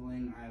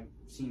traveling. I've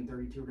seen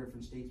 32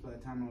 different states by the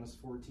time I was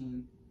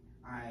 14.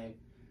 I've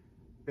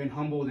been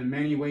humbled in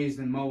many ways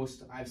than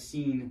most. I've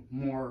seen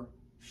more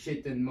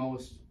shit than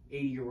most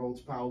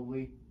 80-year-olds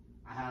probably.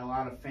 I had a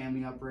lot of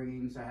family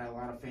upbringings. I had a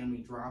lot of family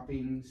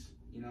droppings,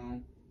 you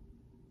know.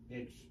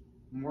 It's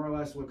more or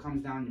less what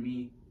comes down to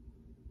me.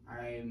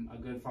 I'm a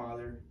good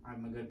father.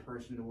 I'm a good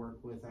person to work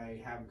with.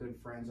 I have good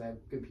friends. I have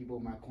good people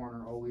in my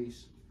corner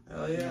always.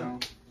 Hell yeah. You know,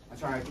 I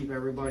try to keep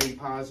everybody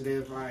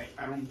positive. I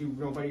don't do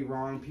nobody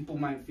wrong. People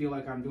might feel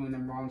like I'm doing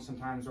them wrong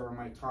sometimes, or I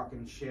might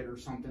talking shit or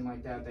something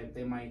like that. That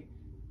they might.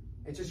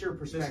 It's just your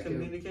perspective.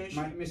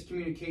 Miscommunication.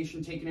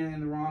 Miscommunication, taking it in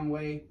the wrong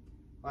way.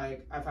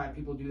 Like I've had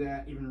people do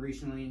that even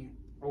recently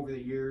over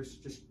the years.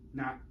 Just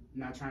not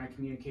trying to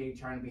communicate,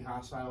 trying to be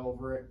hostile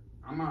over it.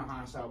 I'm not a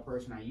hostile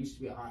person. I used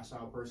to be a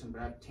hostile person,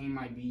 but I've tamed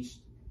my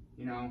beast.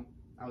 You know,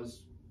 I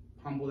was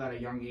humbled at a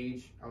young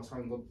age. I was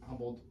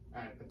humbled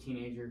at a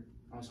teenager.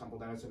 I was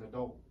humbled as an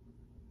adult.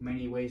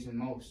 Many ways than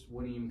most.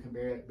 Wouldn't even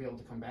be able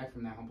to come back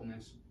from that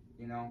humbleness.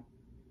 You know,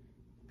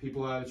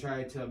 people have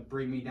tried to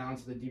bring me down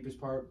to the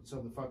deepest parts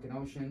of the fucking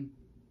ocean,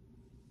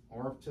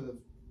 or to the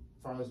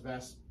farthest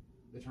vast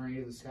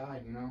eternity of the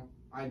sky. You know,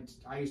 I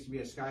used to be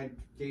a sky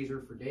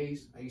gazer for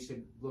days. I used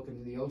to look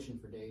into the ocean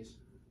for days.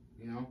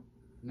 You know.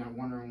 Not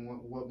wondering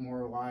what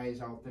more lies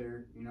out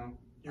there, you know.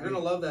 You're gonna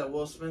love that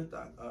Will Smith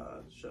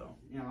show.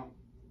 You know,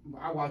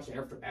 I watched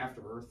After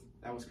Earth.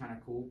 That was kind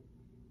of cool.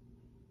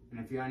 And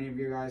if any of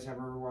you guys have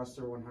ever watched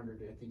Sir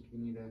 100, I think you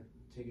need to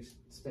take a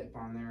step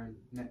on there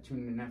and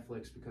tune into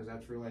Netflix, because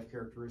that's real life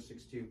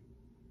characteristics too.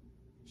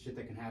 Shit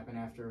that can happen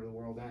after the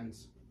world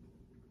ends.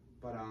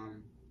 But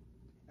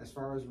as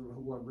far as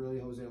what really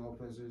Jose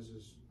Lopez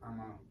is I'm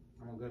a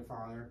good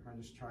father. I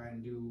just try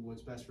and do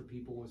what's best for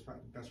people, what's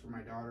best for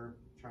my daughter.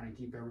 Trying to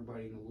keep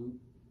everybody in the loop.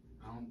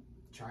 I don't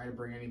try to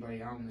bring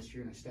anybody out unless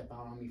you're gonna step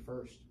out on me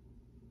first.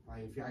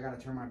 Like if I gotta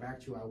turn my back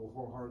to you, I will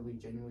wholeheartedly,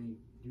 genuinely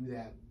do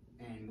that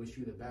and wish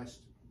you the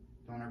best.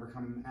 Don't ever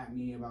come at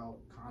me about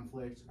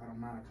conflict. I'm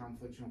not a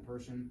conflictual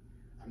person.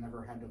 I've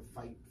never had to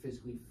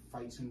physically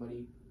fight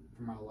somebody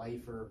for my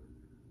life or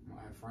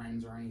my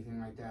friends or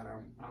anything like that.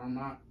 I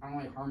don't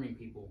like harming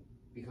people,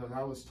 because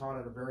I was taught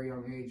at a very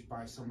young age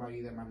by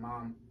somebody that my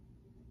mom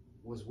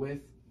was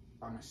with,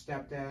 by my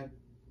stepdad.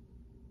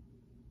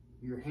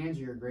 Your hands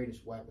are your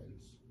greatest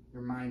weapons.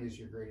 Your mind is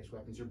your greatest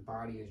weapons. Your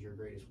body is your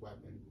greatest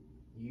weapon.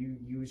 You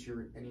use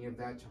any of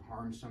that to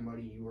harm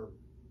somebody, you are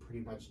pretty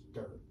much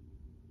dirt.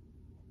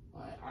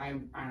 I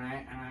have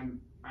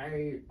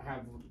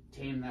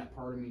tamed that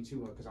part of me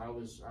too, because I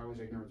was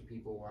ignorant to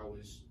people. I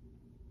was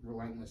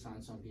relentless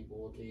on some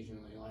people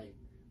occasionally. Like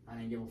I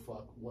didn't give a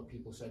fuck what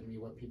people said to me,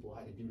 what people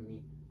had to do to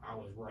me. I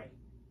was right.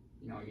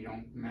 You know, you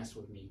don't mess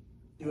with me.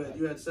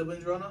 You had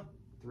siblings growing up?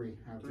 Three.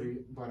 I have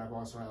three, but I've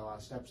also had a lot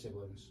of step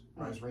siblings.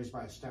 I was raised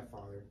by a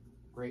stepfather.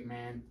 Great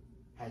man,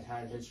 has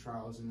had his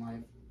trials in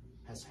life,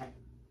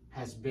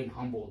 has been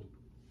humbled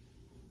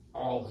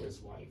all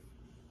his life,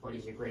 but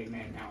he's a great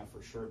man now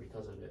for sure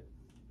because of it.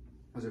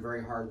 Was a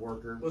very hard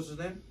worker. What's his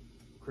name?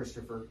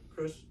 Christopher.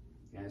 Chris.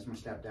 Yeah, it's my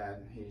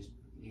stepdad.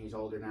 He's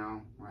older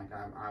now. Like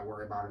I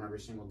worry about him every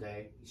single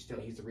day.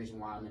 He's the reason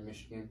why I'm in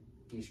Michigan.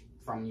 He's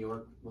from New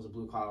York. Was a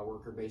blue collar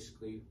worker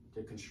basically.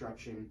 Did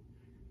construction.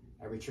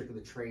 Every trick of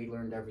the trade,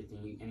 learned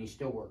everything, and he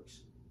still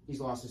works. He's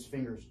lost his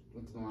fingers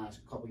within the last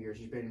couple years.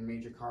 He's been in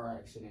major car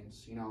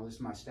accidents. You know, this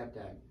is my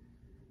stepdad.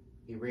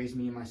 He raised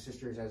me and my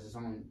sisters as his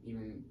own,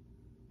 even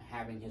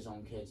having his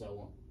own kids.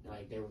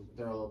 Like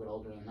they're a little bit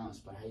older than us,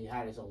 but he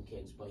had his own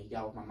kids. But he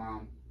got with my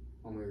mom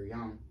when we were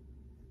young.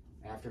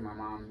 After my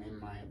mom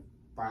and my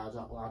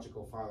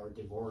biological father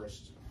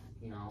divorced,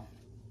 you know,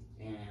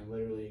 and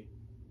literally.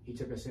 He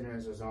took us in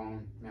as his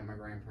own, met my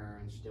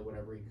grandparents, did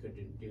whatever he could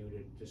to do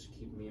to just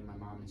keep me and my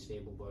mom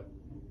stable. But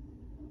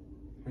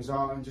there's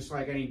all, just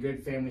like any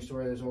good family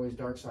story, there's always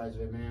dark sides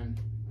of it, man.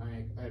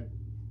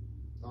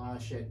 A lot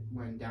of shit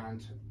went down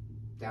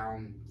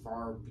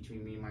far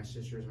between me and my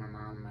sisters, my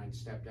mom and my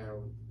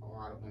stepdad. A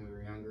lot of when we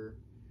were younger.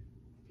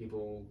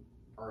 People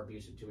are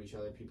abusive to each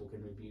other. People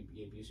can be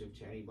abusive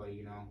to anybody,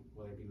 you know,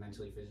 whether it be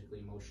mentally, physically,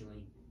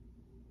 emotionally.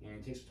 And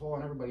it takes a toll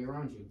on everybody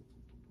around you.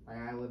 Like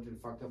I lived in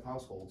fucked up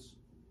households.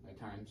 At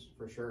times,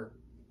 for sure.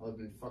 I lived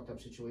in fucked up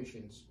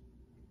situations.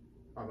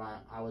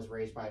 I was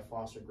raised by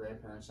foster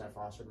grandparents that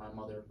fostered my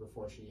mother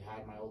before she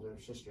had my older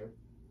sister.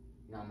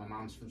 You know, my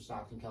mom's from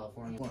Stockton,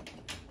 California.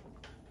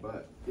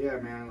 But yeah,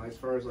 man, as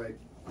far as like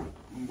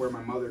where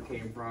my mother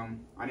came from,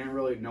 I didn't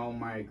really know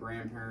my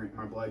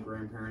blood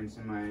grandparents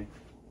and my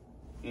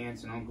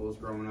aunts and uncles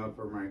growing up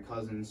or my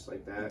cousins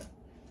like that.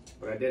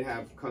 But I did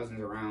have cousins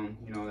around,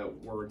 you know,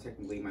 that were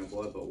technically my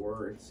blood, but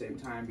were at the same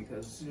time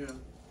because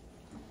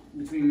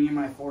between me and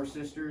my 4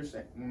 sisters,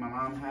 when my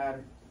mom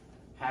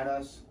had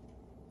us,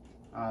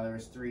 there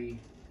was three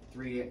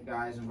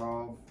guys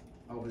involved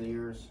over the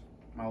years.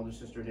 My older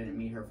sister didn't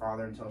meet her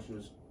father until she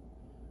was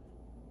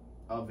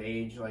of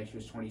age, like she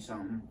was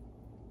 20-something.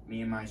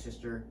 Me and my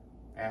sister,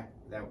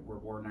 that were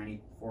born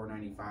 94,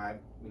 95,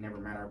 we never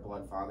met our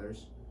blood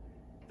fathers.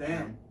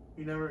 Damn,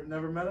 you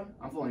never met him?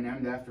 I'm fully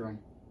named after him.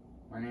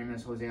 My name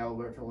is Jose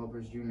Alberto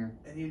Lopez Jr.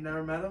 And you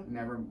never met him?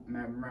 Never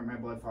met my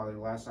blood father. The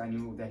last I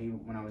knew that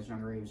when I was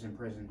younger, he was in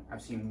prison.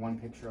 I've seen one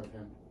picture of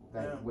him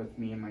with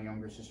me and my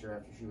younger sister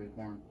after she was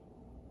born.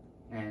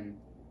 And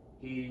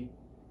when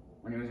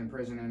he was in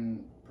prison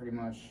and pretty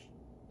much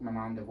my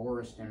mom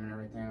divorced him and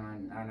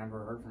everything, I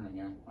never heard from him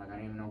again. Like, I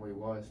didn't even know where he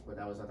was, but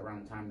that was at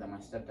around the time that my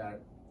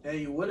stepdad... Yeah,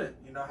 you wouldn't.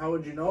 You know, how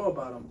would you know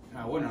about him?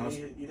 I wouldn't. I was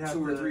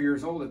 2 or 3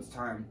 years old at the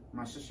time.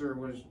 My sister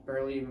was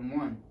barely even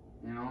 1,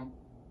 you know?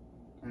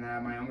 And I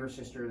had my younger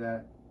sister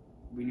that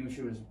we knew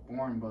she was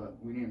born,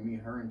 but we didn't meet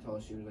her until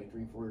she was like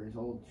 3, 4 years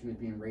old. She was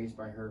being raised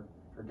by her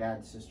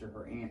dad's sister,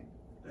 her aunt.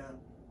 Yeah.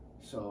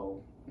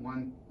 So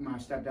my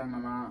stepdad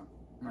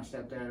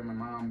and my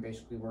mom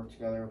basically worked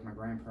together with my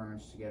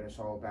grandparents to get us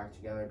all back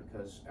together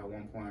because at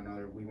one point or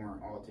another we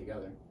weren't all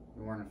together.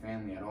 We weren't a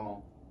family at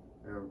all.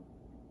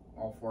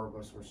 All 4 of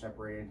us were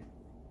separated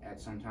at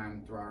some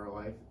time throughout our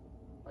life,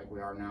 like we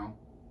are now,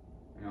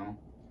 you know.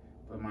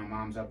 But my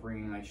mom's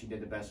upbringing, like, she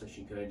did the best that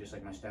she could, just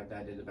like my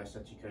stepdad did the best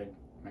that she could.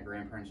 My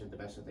grandparents did the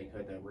best that they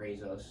could to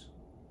raise us.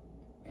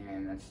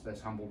 And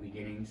that's humble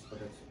beginnings, but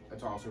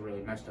that's also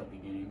really messed up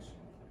beginnings.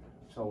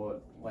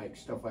 So, like,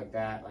 stuff like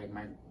that, like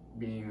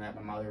being that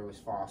my mother was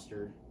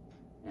fostered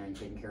and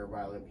taken care of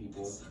by other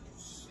people,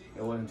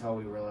 it wasn't until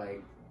we were,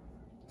 like,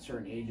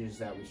 certain ages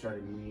that we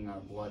started meeting our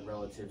blood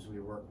relatives. We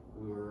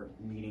were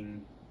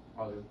meeting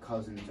other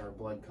cousins, our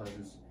blood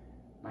cousins,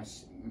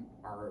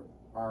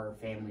 our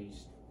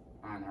families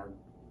on our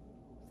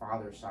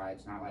father's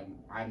sides. Not like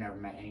I've never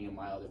met any of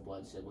my other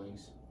blood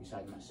siblings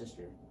besides my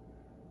sister,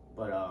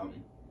 but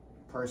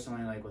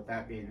personally, like, with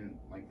that being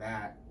like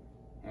that,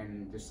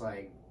 and just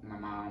like my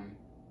mom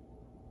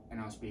and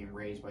us being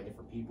raised by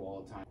different people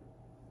all the time.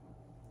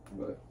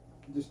 But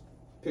just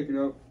picking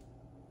up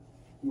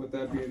with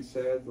that being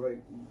said,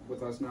 like,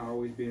 with us not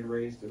always being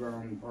raised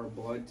around our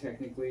blood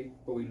technically,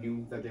 but we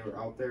knew that they were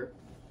out there.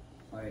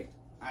 Like,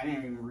 I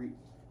didn't even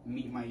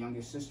meet my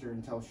youngest sister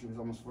until she was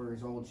almost 4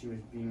 years old. She was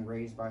being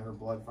raised by her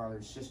blood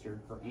father's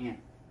sister, her aunt.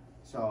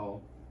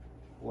 So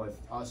with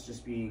us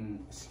just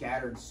being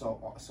scattered so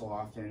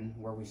often,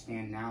 where we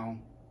stand now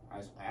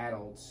as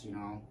adults, you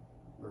know,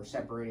 we're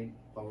separated,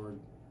 but we're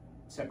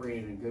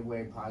separated in a good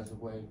way,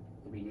 positive way.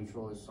 To be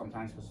neutral is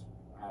sometimes because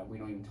we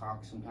don't even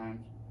talk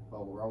sometimes,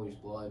 but we're always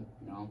blood,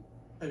 you know.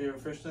 Have you ever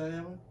fished with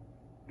anyone?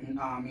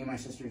 Me and my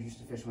sisters used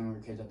to fish when we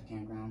were kids at the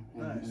campground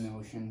in the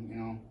ocean, you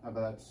know. But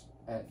that's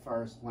at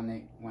first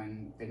only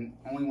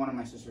one of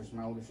my sisters,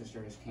 my older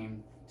sister, just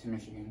came to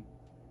Michigan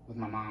with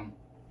my mom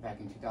back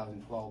in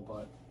 2012.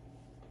 But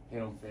they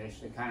don't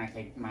fish.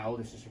 My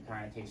older sister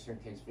kind of takes her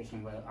kids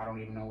fishing, but I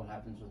don't even know what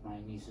happens with my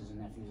nieces and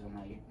nephews on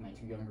my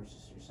 2 younger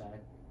sisters' side.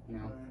 You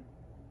know,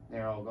 we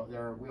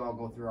all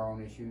go through our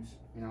own issues,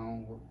 you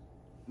know.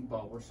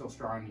 But we're still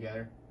strong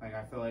together. Like,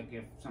 I feel like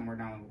if somewhere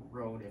down the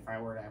road, if I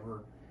were to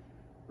ever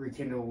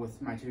rekindle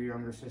with my 2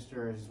 younger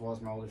sisters as well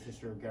as my older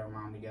sister, get our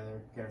mom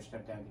together, get our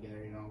stepdad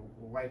together, you know,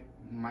 life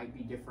might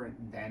be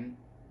different then,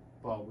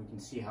 but we can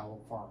see how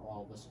far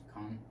all of us have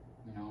come,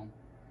 you know.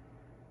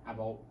 I've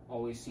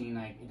always seen,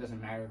 like, it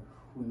doesn't matter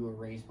who you were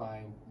raised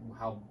by,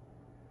 how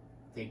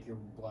thick your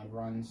blood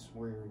runs,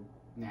 where your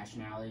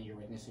nationality, your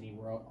ethnicity,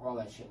 where all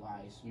that shit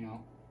lies, you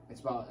know.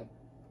 It's about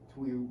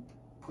who you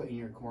put in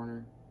your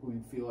corner, who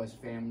you feel as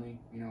family,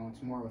 you know.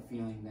 It's more of a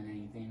feeling than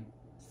anything.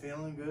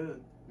 Feeling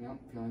good. Yep,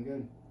 feeling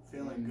good.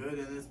 Feeling good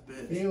in this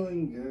bitch.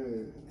 Feeling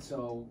good.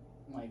 So,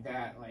 like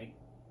that, like,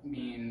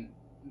 meeting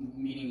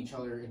each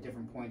other at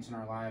different points in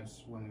our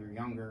lives when we were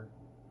younger,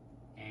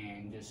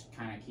 and just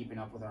kind of keeping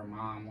up with our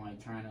mom,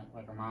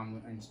 like our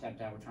mom and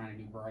stepdad were trying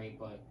to do right,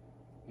 but,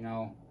 you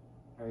know,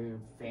 every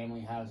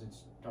family has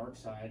its dark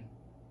side,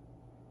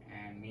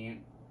 and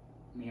me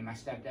and my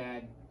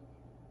stepdad,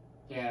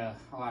 he had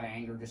a lot of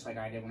anger just like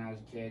I did when I was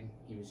a kid.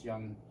 He was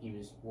young, he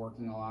was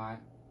working a lot,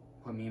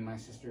 put me and my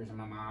sisters and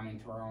my mom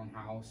into our own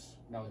house.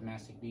 That was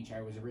Mastic Beach.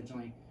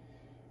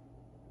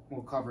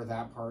 We'll cover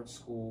that part,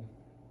 school.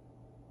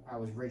 I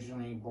was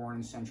originally born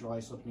in Central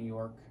Islip, New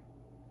York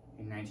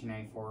in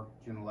 1994,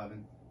 June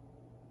 11th.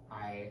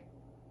 I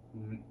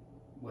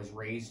was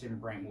raised in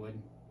Brentwood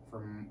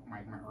from my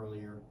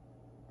earlier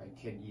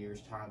kid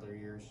years, toddler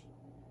years.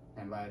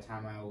 And by the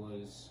time I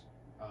was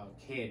a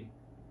kid,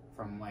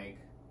 from like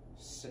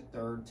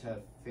 3rd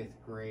to 5th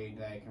grade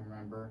that I can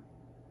remember,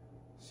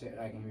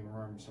 I can even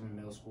remember some in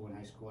middle school and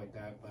high school like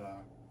that,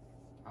 but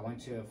I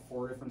went to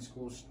 4 different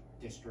school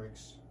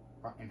districts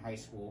in high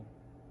school.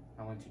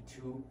 I went to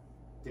 2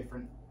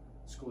 different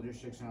school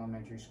districts in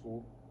elementary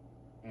school.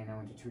 and I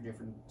went to 2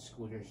 different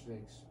school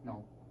districts.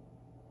 No,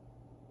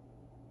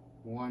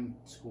 1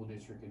 school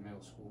district in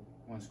middle school,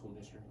 1 school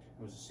district.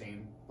 It was the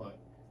same, but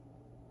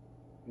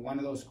one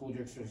of those school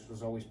districts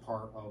was always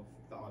part of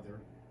the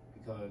other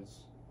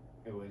because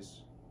it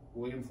was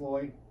William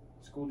Floyd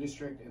School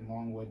District and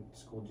Longwood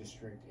School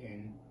District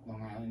in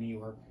Long Island, New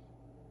York.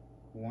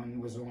 One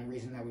was the only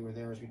reason that we were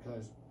there was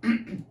because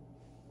when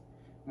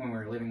we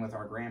were living with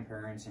our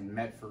grandparents in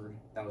Medford,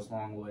 that was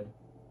Longwood,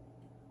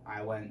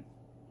 I went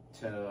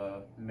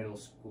to middle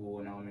school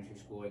and elementary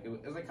school. Like it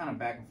was like kind of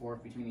back and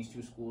forth between these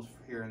 2 schools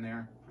here and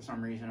there for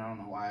some reason. I don't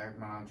know why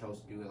my mom chose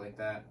to do it like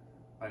that.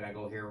 Like I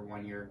go here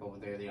one year, go over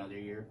there the other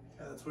year.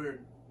 Yeah, that's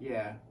weird.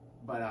 Yeah,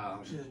 but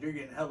She says you're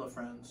getting hella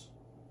friends.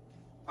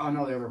 oh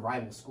no, they were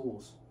rival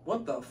schools.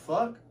 What the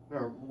fuck?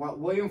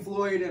 William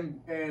Floyd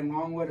and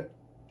Longwood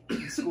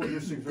school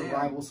districts were Damn.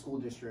 rival school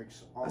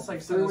districts. That's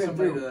like sending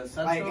somebody to the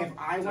central Like if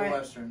I to went,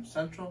 western.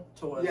 Central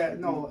to western. yeah,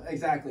 no,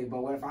 exactly.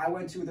 But what if I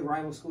went to the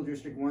rival school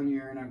district one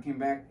year and I came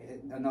back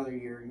another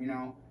year? You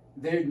know,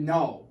 they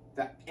know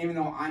that even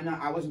though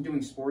I wasn't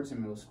doing sports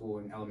in middle school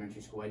and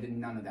elementary school. I did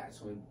none of that,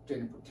 so it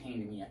didn't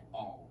pertain to me at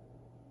all.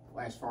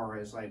 As far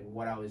as like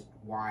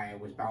why I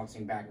was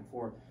bouncing back and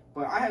forth.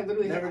 But I had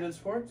literally Never did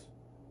sports?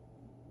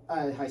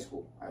 high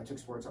school. I took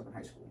sports up in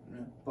high school.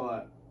 Yeah.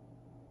 But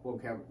we'll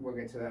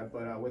get to that.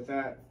 But with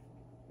that,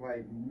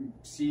 like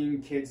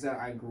seeing kids that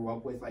I grew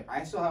up with, like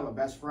I still have a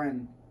best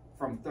friend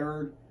from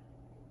 3rd,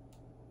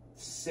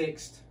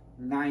 6th,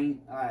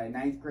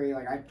 9th grade.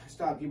 Like I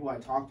still have people I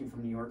talk to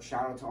from New York.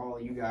 Shout out to all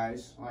of you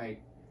guys.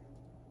 Like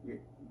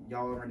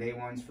y'all are day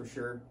ones for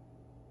sure.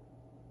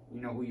 You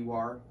know who you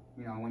are.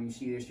 You know, when you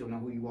see this, you'll know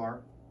who you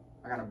are.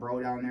 I got a bro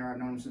down there. I've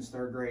known him since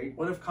 3rd grade.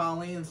 What if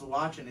Colleen's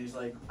watching? He's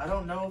like, I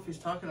don't know if he's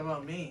talking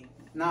about me.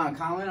 Nah,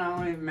 Colin, I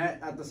only met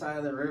at the side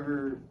of the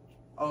river.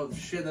 Oh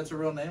shit, that's a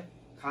real name?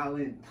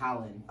 Colin.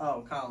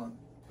 Oh, Colin.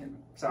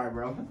 Sorry,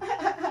 bro.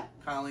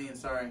 Colleen,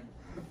 sorry.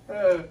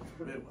 He'll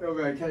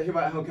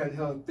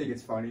think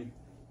it's funny,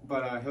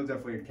 but he'll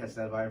definitely catch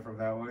that vibe from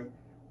that one.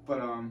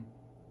 But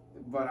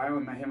I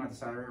only met him at the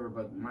side of the river.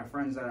 But my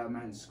friends that I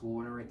met in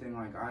school and everything,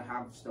 like I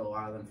have still a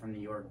lot of them from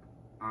New York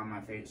on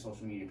my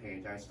social media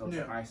page. I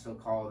still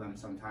call them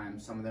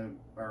sometimes. Some of them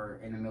are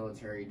in the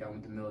military, done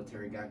with the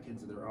military, got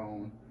kids of their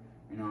own,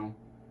 you know,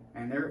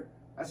 and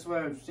that's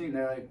what I've seen.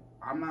 They're like,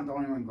 I'm not the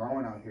only one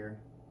growing out here.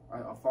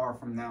 Far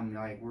from them,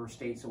 like we're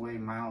states away,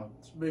 miles.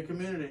 It's a big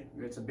community.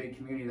 It's a big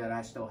community that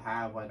I still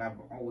have. Like I've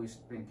always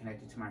been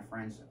connected to my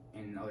friends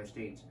in other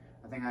states.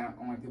 I think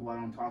only people I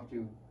don't talk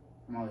to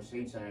from other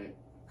states that I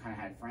kind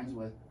of had friends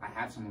with. I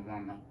have some of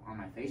them on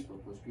my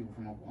Facebook. Was people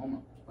from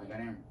Oklahoma. Like I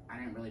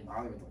didn't really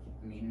bother with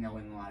me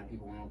knowing a lot of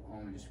people in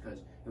Oklahoma just because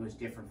it was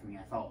different for me.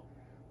 I felt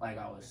like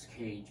I was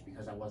caged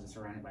because I wasn't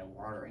surrounded by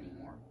water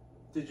anymore.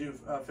 Did you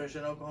fish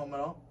in Oklahoma at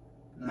all?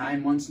 No.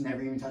 9 months,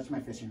 never even touched my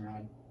fishing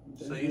rod.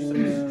 So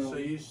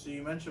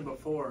you mentioned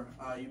before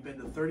you've been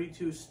to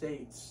 32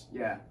 states.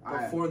 Yeah.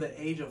 Before the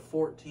age of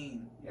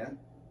 14. Yeah.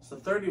 So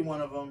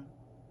 31 of them.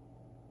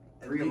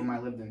 3 of them I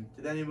lived in.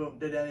 Did any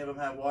of them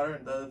have water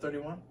in the other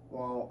 31?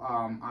 Well,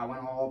 I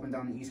went all up and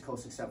down the East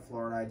Coast except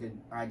Florida.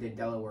 I did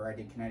Delaware. I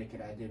did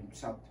Connecticut. I did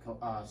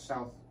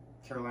South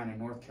Carolina,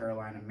 North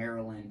Carolina,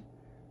 Maryland,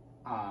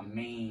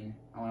 Maine.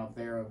 I went up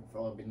there.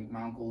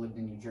 My uncle lived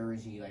in New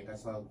Jersey. Like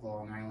that's the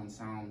Long Island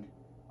Sound.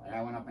 Like,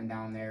 I went up and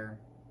down there.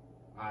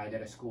 I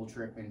did a school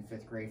trip in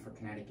 5th grade for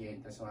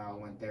Connecticut. That's why I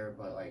went there.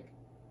 But like,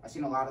 I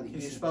seen a lot of the. Can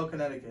you spell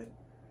Connecticut?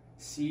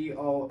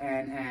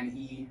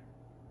 Connei.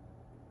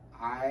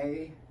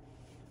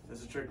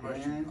 That's a trick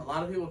question. A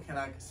lot of people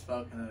cannot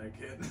spell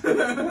Connecticut.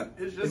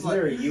 It's just Is like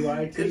there a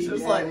UIT? it's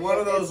just like one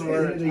of those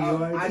words.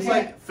 It's It's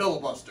like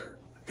filibuster.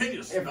 Can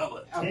you spell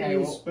it? Okay, you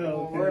well,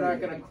 spell we're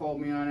not gonna quote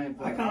me on it,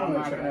 but I kinda I'm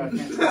not wanna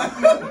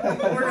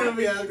gonna. We're gonna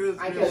be asking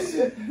I this.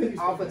 guess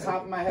off the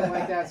top of my head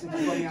like that, since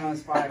you put me on the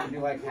spot, I can do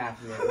like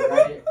half of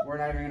it. We're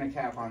not even gonna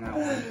cap on that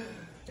one.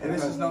 And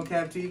this is no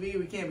cap TV.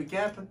 We can't be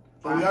capping,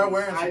 but we are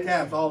wearing some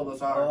caps. All of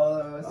us are.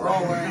 We're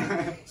all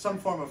wearing some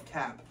form of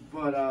cap.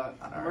 But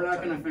we're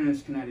not gonna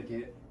finish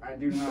Connecticut. I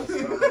do not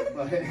spell it,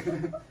 but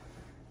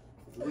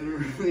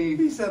literally.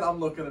 He said, "I'm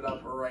looking it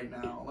up right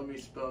now. Let me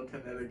spell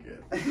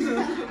Connecticut."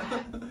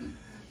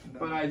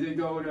 But I did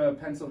go to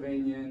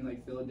Pennsylvania and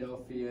like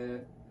Philadelphia.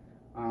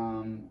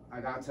 I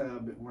got to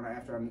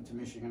after I moved to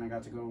Michigan, I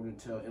got to go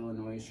to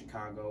Illinois,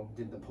 Chicago.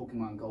 Did the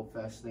Pokemon Go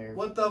Fest there.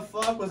 What the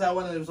fuck was that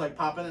when it was like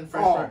popping in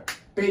fresh? Oh,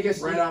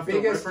 biggest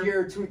biggest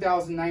year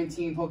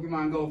 2019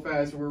 Pokemon Go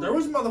Fest. There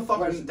was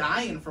motherfuckers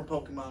dying from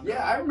Pokemon Go.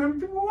 Yeah, I remember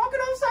people walking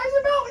outside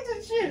the mountains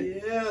and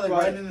shit. Yeah, like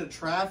right into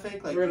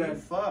traffic. Like, dude,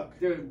 fuck.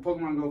 Dude,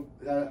 Pokemon Go,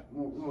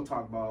 we'll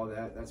talk about all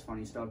that. That's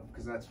funny stuff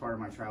because that's part of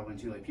my traveling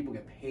too. Like, people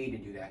get paid to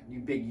do that. You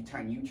big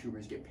time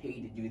YouTubers get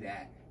paid to do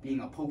that.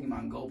 Being a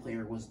Pokemon Go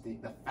player was the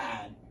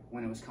fad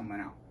when it was coming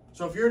out.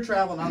 So if you're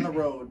traveling on the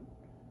road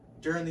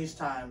during these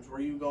times,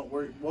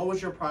 what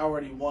was your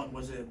priority one?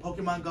 Was it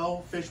Pokemon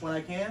Go, fish when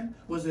I can?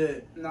 Was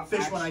it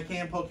when I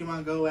can,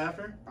 Pokemon Go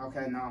after?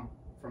 Okay, no.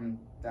 From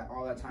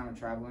all that time of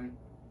traveling,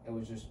 it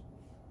was just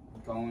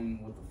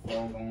going with the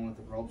flow, going with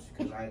the ropes,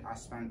 because I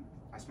spent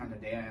the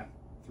day,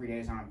 3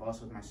 days on a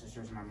bus with my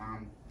sisters and my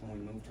mom when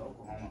we moved to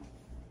Oklahoma.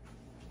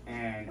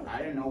 And I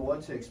didn't know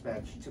what to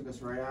expect. She took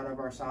us right out of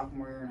our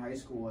sophomore year in high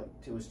school.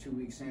 It was 2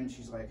 weeks in.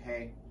 She's like,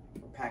 hey,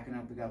 we're packing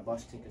up. We got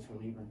bus tickets. We're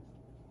leaving.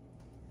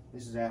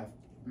 This is after.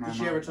 Did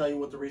she ever tell you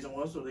what the reason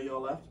was, or they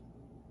all left?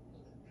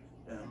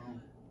 Yeah.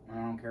 I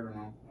don't care to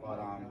know. But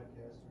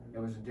it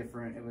was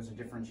a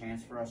different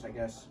chance for us, I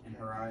guess, in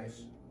her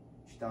eyes.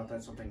 She thought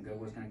that something good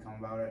was going to come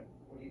about it.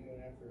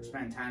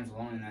 Spent times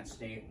alone in that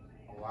state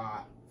a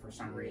lot for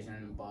some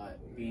reason, but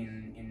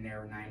being in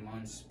there 9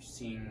 months,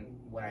 seeing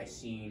what I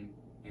seen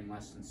in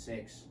less than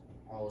 6,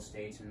 all the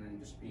states, and then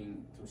just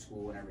being through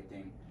school and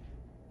everything.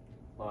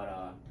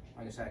 But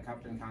like I said, I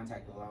kept in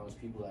contact with a lot of those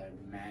people that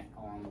I met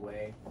along the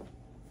way,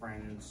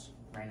 friends,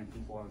 random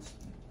people.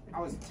 I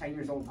was 10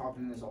 years old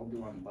talking to this old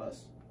dude on the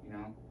bus, you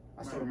know?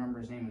 I still remember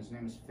his name. His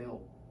name is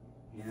Phil.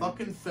 You know?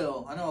 Fucking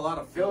Phil. I know a lot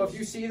of Phil, Phils. if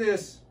you see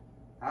this,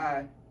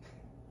 hi.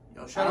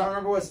 Yo, I don't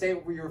remember what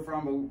state you were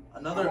from,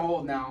 but I'm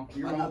old now.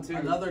 You're old too.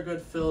 Another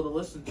good Phil to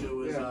listen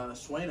to is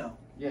Sueno.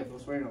 Yeah, Phil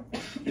Sueno.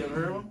 You ever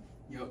heard of him?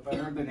 Yep, I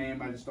heard the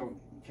name. I just don't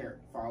care.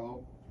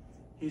 Follow.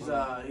 He's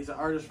an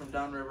artist from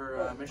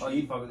downriver Michigan. Oh,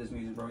 you fuck with this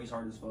music, bro. He's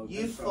hard as fuck.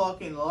 You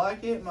fucking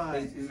like it,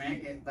 man.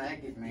 Make it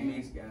back it, man.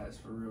 These guys,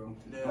 for real.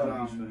 Yeah. But,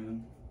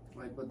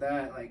 like with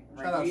that, like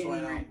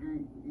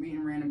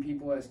meeting random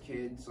people as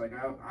kids. Like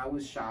I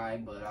was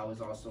shy, but I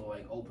was also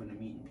like open to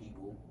meeting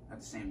people at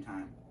the same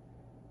time.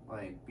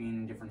 Like being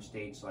in different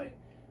states. Like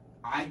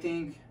I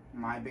think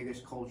my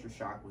biggest culture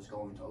shock was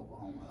going to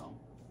Oklahoma though.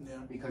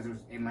 Yeah. Because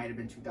it might have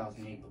been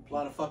 2008. But a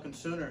lot of fucking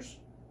Sooners.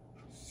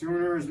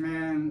 Sooners,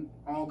 man,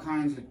 all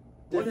kinds of.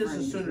 What is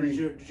a Sooner?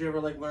 Did you ever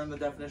like learn the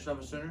definition of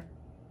a Sooner?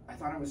 I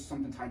thought it was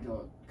something tied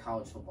to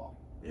college football.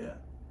 Yeah.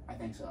 I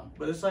think so.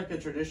 But it's like a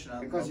tradition.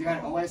 Because you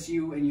had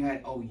OSU and you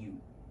had OU.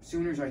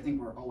 Sooners, I think,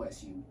 were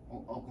OSU,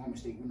 Oklahoma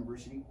State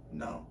University.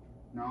 No.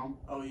 No?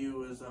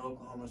 OU is the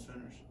Oklahoma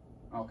Sooners.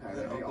 Okay.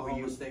 The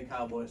Oklahoma State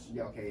Cowboys.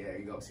 Yeah, okay, there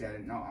you go. See, I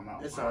didn't know.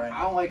 It's alright.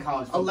 I don't like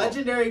college football. A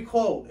legendary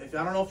quote, I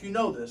don't know if you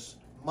know this,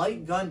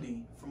 Mike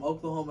Gundy from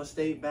Oklahoma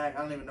State back,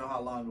 I don't even know how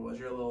long it was.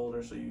 You're a little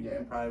older, so you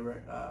probably...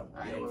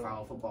 I didn't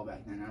follow football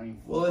back then. I don't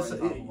even follow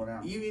football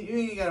now. You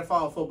ain't got to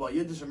follow football.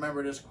 You just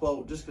remember this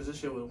quote just because this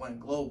shit went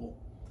global.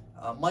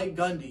 Mike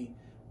Gundy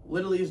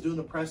literally is doing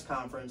a press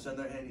conference, and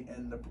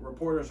the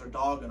reporters are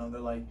dogging him. They're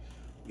like,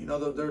 you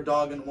know, they're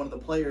dogging one of the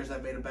players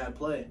that made a bad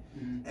play.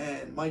 Mm-hmm.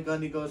 And Mike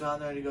Gundy goes on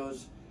there and he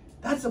goes,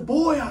 "That's a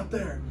boy out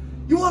there.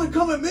 You want to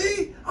come at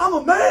me? I'm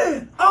a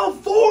man. I'm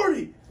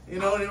 40. You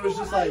know, and it was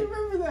just like, I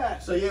remember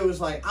that. So yeah, it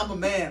was like, I'm a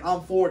man.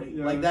 I'm 40.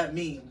 Yeah. Like that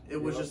meme.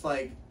 It was just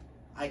like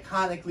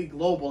iconically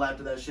global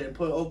after that shit.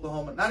 Put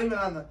Oklahoma not even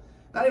on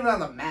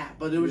the map,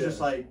 but it was just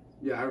like,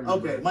 yeah, I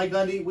remember. Okay, Mike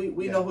Gundy,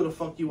 we know who the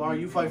fuck you are.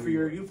 You fight for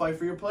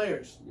your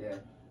players. Yeah.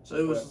 So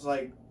it was just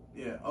like,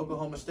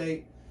 Oklahoma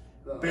State.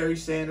 Barry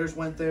Sanders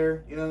went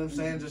there. You know what I'm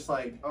saying? Just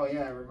like, oh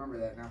yeah, I remember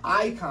that now.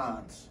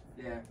 Icons.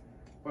 Yeah,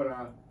 but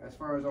as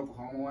far as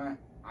Oklahoma went,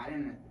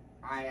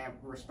 I have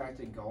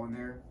respected going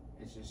there.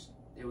 It's just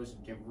it was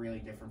really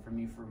different for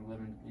me from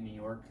living in New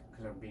York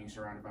because of being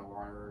surrounded by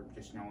water,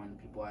 just knowing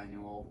people I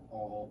knew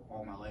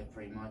all my life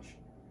pretty much.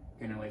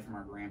 Getting away from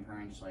our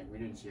grandparents, like we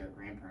didn't see our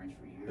grandparents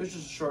for years. It was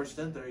just a short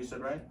stint there, you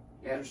said, right?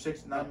 Yeah.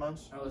 6 to 9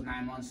 months? I was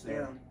 9 months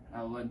there.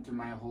 Yeah. I went through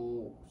my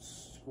whole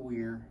school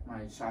year,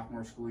 my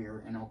sophomore school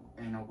year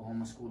in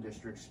Oklahoma School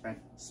District.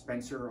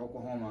 Spencer,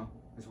 Oklahoma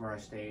is where I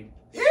stayed.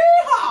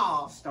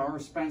 Yeehaw! Star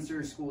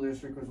Spencer School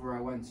District was where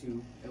I went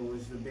to. It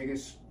was the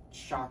biggest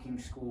shocking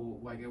school.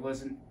 Like it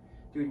wasn't,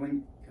 dude,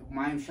 when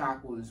my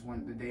shock was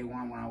when the day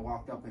one when I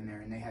walked up in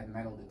there and they had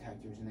metal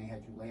detectors and they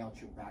had to lay out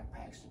your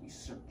backpacks to be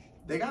searched.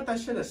 They got that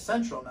shit at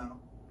Central now.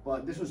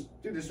 But this was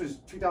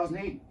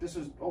 2008. This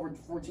was over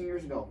 14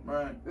 years ago.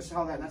 Right. That's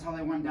how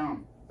they went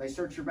down. They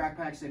search your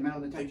backpacks, they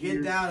metal detect to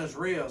get down is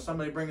real.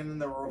 Somebody bringing in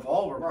the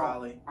revolver,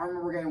 probably. I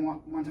remember getting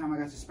one time I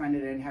got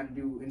suspended and had to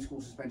do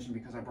in-school suspension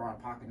because I brought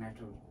a pocket knife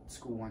to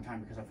school one time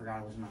because I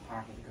forgot it was in my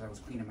pocket because I was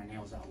cleaning my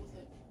nails out with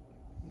it.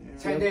 Yeah.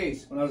 10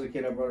 days. When I was a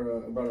kid, I brought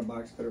a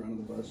box cutter onto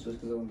the bus just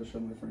because I wanted to show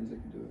my friends they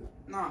could do it.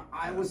 No,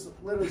 I was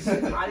literally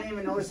sitting. I didn't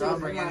even notice it was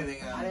in my. I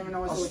didn't even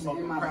notice it was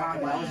in my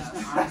pocket. I was just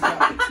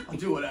gonna, I'll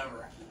do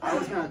whatever. I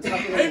was gonna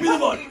tuck it. Pay me the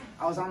money.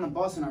 I was on the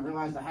bus and I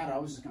realized I had it. I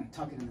was just gonna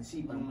tuck it in the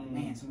seat, but I'm like,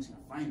 man, someone's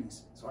gonna find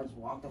this. So I just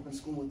walked up in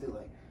school with it,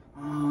 like,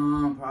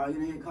 I'm probably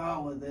gonna get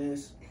caught with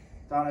this.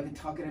 Thought I could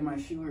tuck it in my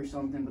shoe or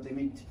something, but they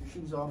made you take your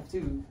shoes off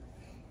too.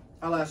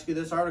 I'll ask you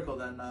this article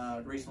then.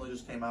 Recently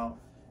just came out.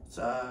 It's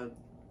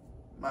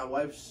my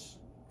wife's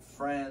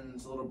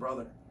friend's little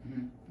brother.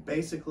 Mm-hmm.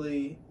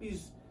 Basically,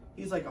 he's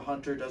like a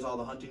hunter, does all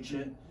the hunting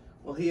shit.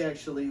 Well, he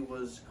actually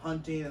was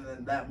hunting, and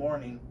then that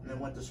morning, and then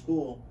went to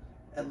school,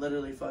 and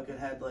literally fucking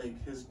had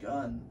like his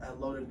gun, a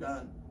loaded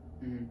gun,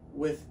 in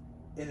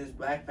his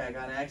backpack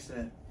on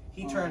accident.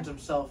 He turns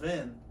himself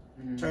in,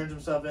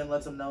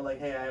 lets him know like,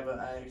 hey, I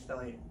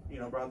accidentally,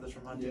 brought this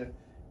from hunting. Yeah.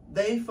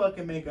 They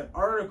fucking make an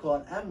article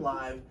on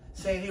MLive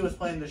saying he was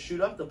planning to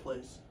shoot up the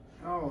place.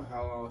 Oh,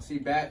 hello. See,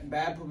 bad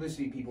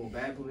publicity, people.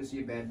 Bad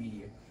publicity, bad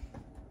media.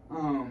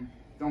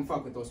 Don't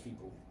fuck with those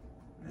people.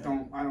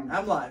 Yeah.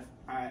 I'm live.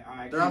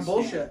 They're on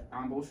bullshit.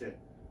 On bullshit.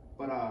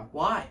 But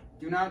why?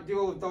 Do not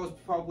deal with those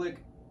public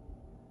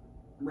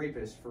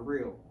rapists, for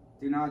real.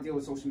 Do not deal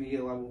with social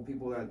media level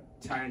people that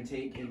try and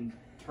take and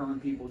turn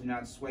people. Do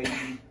not sway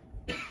me.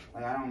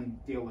 Like, I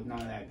don't deal with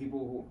none of that. People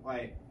who,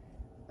 like,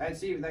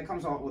 that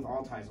comes out with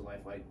all ties of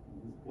life. Like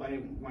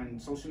when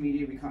social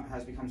media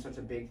has become such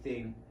a big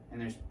thing,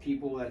 and there's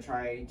people that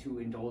try to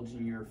indulge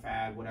in your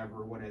fad,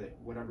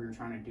 whatever you're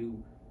trying to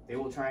do, they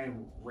will try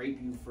and rape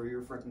you for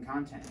your freaking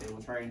content. They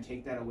will try and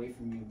take that away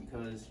from you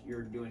because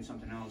you're doing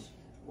something else.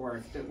 Or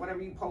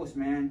whatever you post,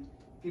 man.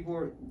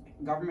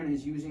 Government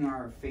is using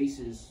our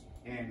faces,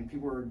 and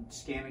people are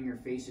scamming your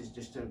faces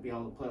just to be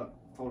able to put up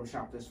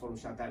Photoshop this,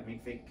 Photoshop that,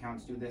 make fake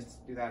accounts, do this,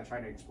 do that,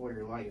 try to explore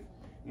your life,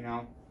 you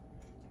know?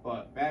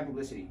 But bad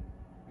publicity.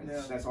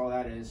 That's all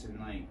that is, and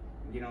like,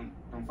 you don't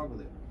fuck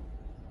with it.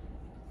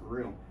 For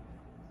real.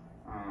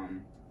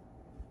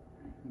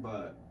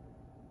 But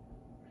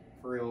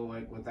for real,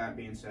 like, with that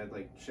being said,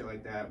 like, shit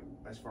like that,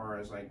 as far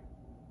as like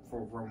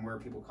from where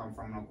people come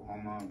from in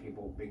Oklahoma and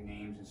people big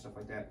names and stuff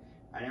like that,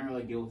 I didn't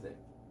really deal with it.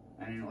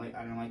 I didn't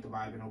like the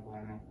vibe in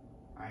Oklahoma.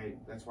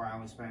 That's why I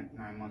only spent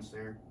 9 months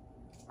there.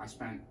 I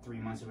spent 3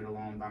 months of it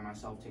alone by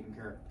myself, taking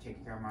care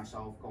of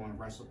myself, going to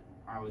wrestle.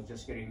 I was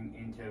just getting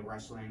into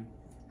wrestling,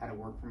 had to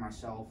work for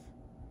myself.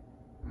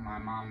 My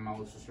mom and my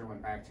older sister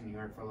went back to New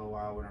York for a little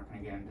while. We're not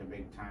going to get into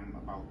big time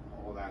about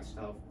all that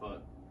stuff,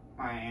 but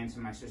my aunts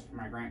and my sister,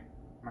 my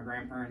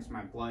grandparents,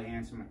 my blood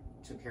aunts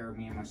took care of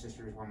me and my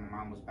sisters when my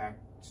mom was back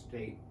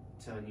state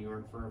to New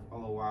York for a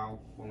little while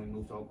when we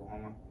moved to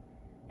Oklahoma.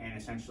 And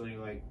essentially,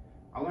 like,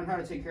 I learned how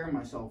to take care of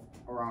myself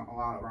around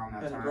that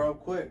time. Had to grow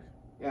up quick.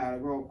 Yeah, I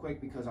grew up quick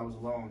because I was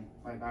alone.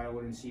 Like, I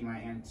wouldn't see my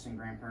aunts and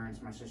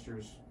grandparents, my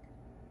sisters,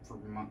 for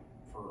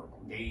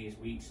days,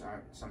 weeks.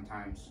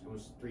 Sometimes it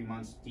was 3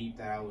 months deep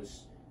that I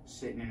was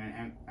sitting in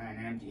an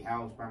empty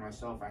house by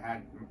myself. I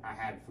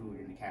had food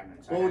in the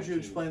cabinets. What would you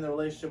explain the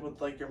relationship with,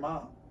 like, your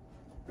mom?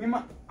 I'm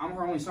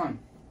her only son.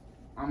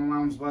 I'm my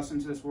mom's blessing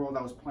to this world.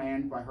 I was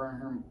planned by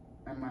her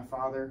and my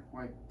father.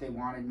 Like, they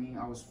wanted me.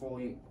 I was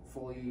fully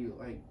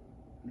like,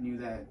 knew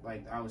that,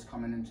 like, I was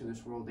coming into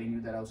this world. They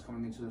knew that I was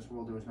coming into this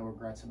world. There was no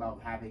regrets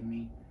about having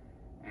me.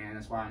 And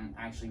that's why I'm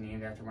actually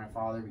named after my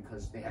father,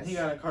 because they had... He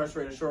got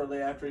incarcerated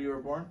shortly after you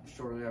were born?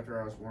 Shortly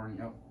after I was born,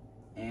 yep.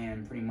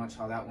 And pretty much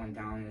how that went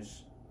down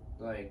is,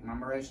 like, my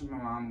relationship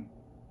with my mom,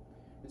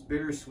 it's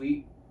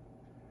bittersweet,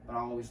 but I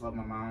always love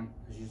my mom,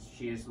 because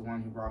she is the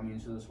one who brought me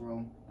into this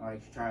world.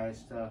 Like,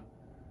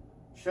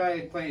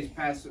 she plays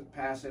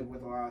passive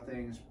with a lot of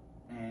things,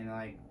 and,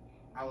 like,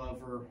 I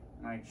love her.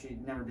 Like, she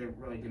never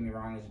really did me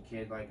wrong as a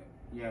kid. Like,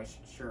 yeah,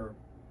 sure,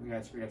 we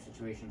had screwed up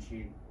situations.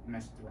 She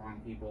messed with the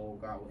wrong people,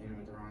 got in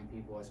with the wrong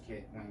people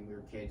when we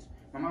were kids.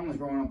 My mom was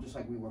growing up just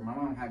like we were. My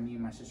mom had me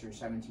and my sister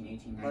 17,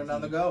 18, 19, right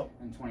on the go,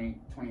 and 20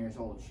 years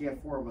old. She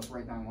had 4 of us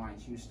right down the line.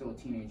 She was still a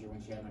teenager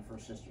when she had my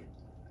first sister,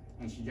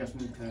 and she just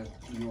moved to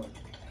New York.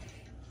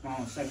 My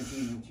mom was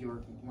 17, moved to New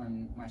York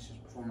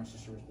before my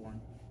sister was born,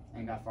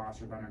 and got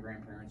fostered by my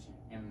grandparents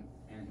and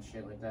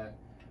shit like that.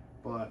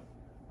 But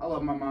I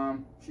love my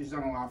mom. She's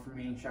done a lot for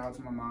me. Shout out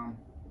to my mom.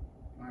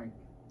 Like,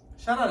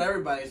 shout out to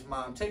everybody's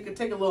mom. Take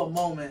a little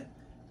moment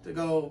to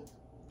go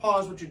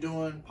pause what you're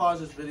doing, pause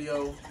this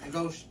video, and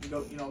go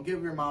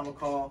give your mom a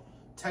call.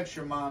 Text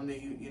your mom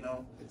that you're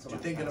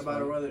thinking about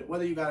her,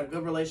 whether you got a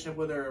good relationship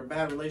with her or a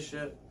bad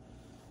relationship.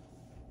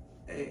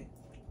 Hey,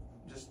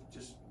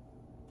 just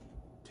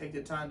take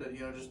the time to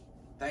just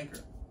thank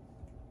her.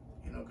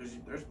 Because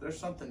there's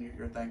something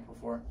you're thankful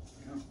for.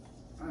 Yeah.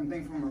 I'm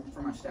thankful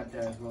for my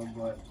stepdad as well,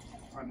 but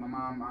like my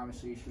mom,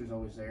 obviously, she was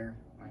always there.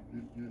 Like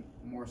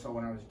more so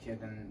when I was a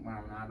kid than when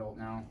I'm an adult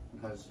now,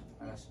 because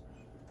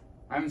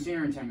I haven't seen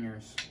her in 10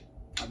 years.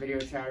 I video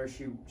chat her.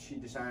 She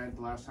decided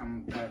the last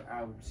time that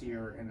I would see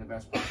her in the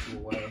best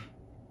possible way,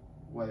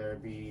 whether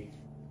it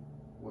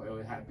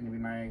would happen to be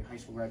my high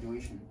school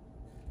graduation.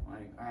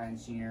 Like, I hadn't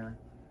seen her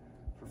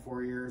for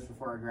 4 years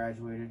before I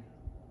graduated.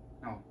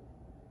 No.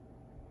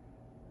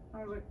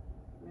 I was like,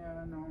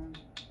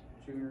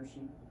 junior,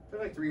 for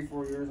like 3 or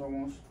 4 years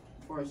almost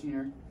before I seen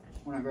her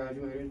when I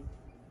graduated.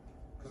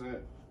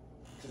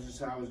 Because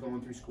just how I was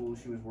going through school,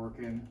 she was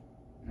working,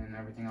 and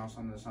everything else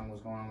under the sun was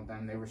going on with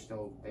them.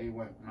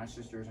 My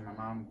sisters and my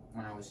mom,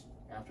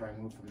 after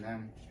I moved from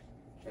them,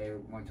 they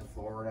went to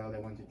Florida, they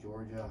went to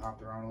Georgia,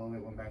 hopped around a little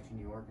bit, went back to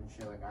New York and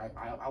shit. Like,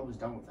 I was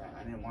done with that.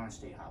 I didn't want to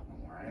stay hot no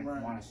more. I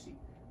didn't want to see.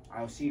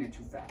 I was seeing it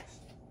too fast.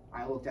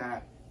 I looked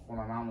at what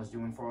my mom was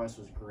doing for us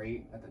was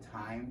great at the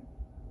time,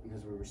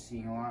 because we were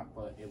seeing a lot,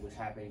 but it was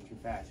happening too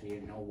fast. We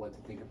didn't know what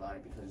to think about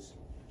it, because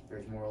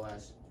there's more or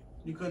less...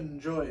 You couldn't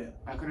enjoy it.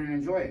 I couldn't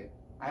enjoy it.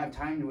 I have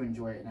time to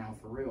enjoy it now,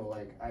 for real.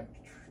 Like, I've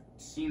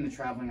seen the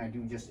traveling I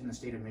do just in the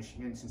state of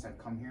Michigan since I've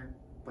come here,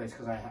 but it's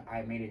because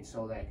I made it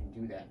so that I can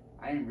do that.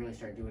 I didn't really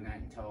start doing that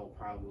until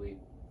probably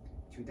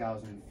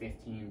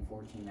 2015,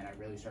 14, that I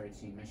really started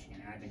seeing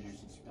Michigan, and I've been here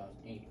since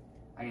 2008.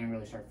 I didn't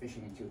really start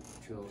fishing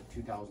until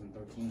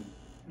 2013.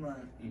 Right.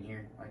 In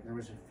here, like there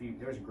was a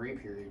gray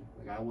period.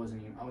 Like I was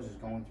just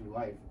going through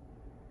life,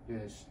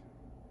 just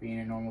being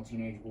a normal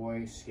teenage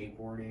boy,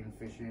 skateboarding,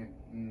 fishing,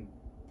 and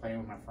playing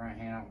with my friend,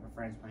 hanging out with my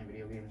friends, playing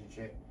video games and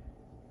shit.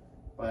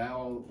 But that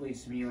all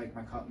leads to me, like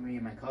me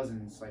and my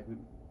cousins, like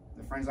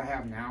the friends I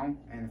have now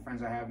and the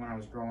friends I had when I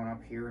was growing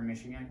up here in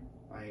Michigan,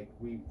 like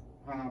we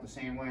hung out the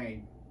same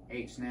way,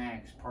 ate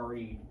snacks,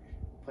 partied,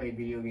 played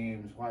video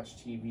games, watched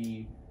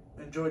TV.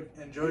 Enjoyed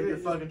your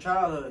fucking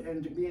childhood.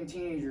 And being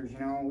teenagers, you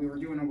know, we were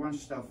doing a bunch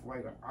of stuff.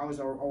 Like I was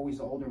always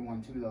the older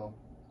one too, though.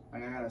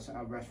 Like I got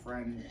a best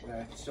friend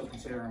that I still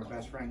consider him a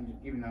best friend,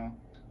 even though,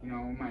 you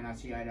know, we might not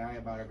see eye to eye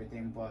about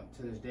everything, but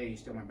to this day, he's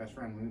still my best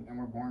friend. And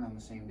we're born on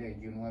the same day,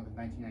 June 11th,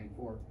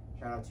 1994.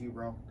 Shout out to you,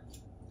 bro.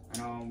 I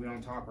know we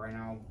don't talk right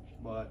now,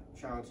 but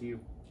shout out to you.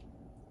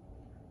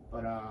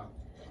 But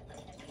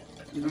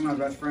he's been my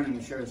best friend, and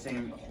we share a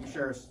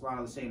lot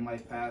of the same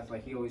life paths.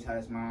 Like he always had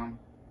his mom.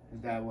 His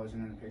dad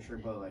wasn't in the picture,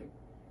 but like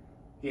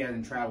he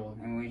hasn't traveled.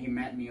 And when he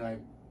met me, like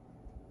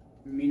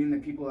meeting the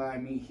people that I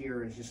meet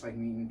here is just like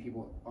meeting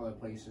people other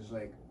places.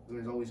 Like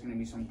there's always going to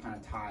be some kind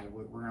of tie.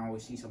 We're going to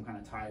always see some kind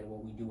of tie to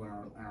what we do in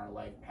our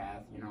life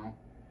path, you know.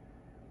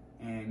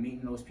 And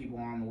meeting those people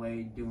along the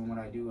way, doing what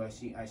I do, I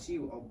see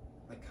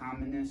the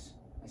commonness.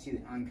 I see the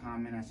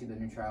uncommon. I see the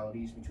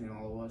neutralities between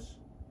all of us.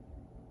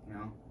 You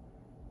know,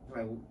 it's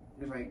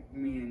like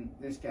me and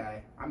this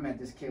guy. I met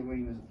this kid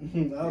when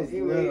he was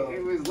little.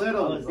 He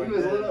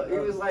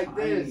was like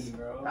this.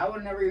 Bro. I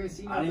would never even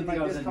see nothing like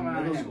this coming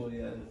out of him.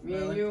 Yet. Me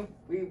and you,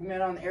 we met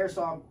on the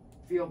airsoft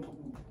field,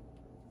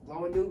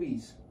 blowing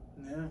doobies.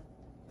 Yeah.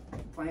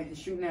 Playing,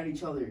 shooting at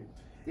each other.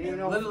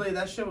 Literally,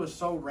 that shit was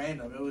so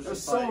random. It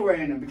was so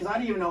random because I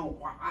didn't even know.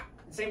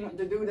 Same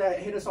the dude that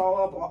hit us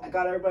all up,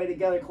 got everybody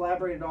together,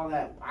 collaborated, all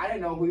that. I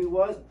didn't know who he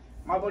was.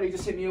 My buddy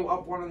just hit me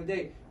up one of the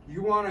day.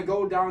 You want to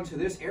go down to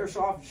this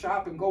airsoft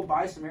shop and go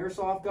buy some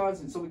airsoft guns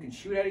and so we can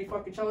shoot at each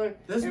other?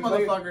 This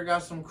motherfucker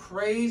got some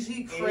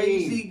crazy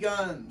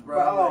guns, bro.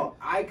 Bro,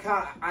 I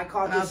caught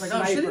and this I was like,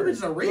 sniper. Oh shit, if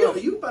it's a real,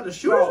 you about to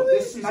shoot bro,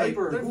 this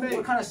sniper. Like,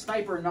 what kind of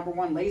sniper, number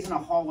one, lays in a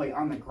hallway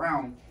on the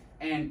ground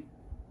and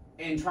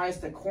tries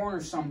to corner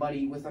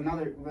somebody with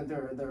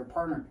their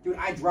partner? Dude,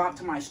 I dropped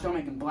to my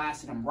stomach and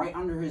blasted him right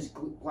under his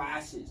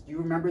glasses. Do you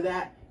remember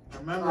that? I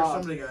remember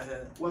somebody got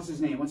hit. What's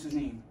his name?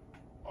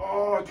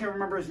 Oh, I can't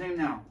remember his name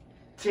now.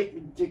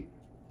 Jacob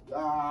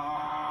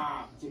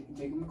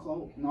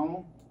McClough?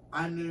 No.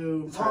 I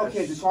knew. The tall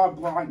kid, the tall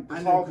blonde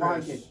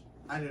kid.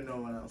 I knew no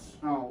one else.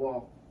 Oh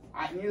well,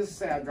 needless to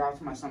say, I dropped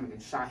to my stomach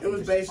and shot him. It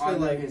was basically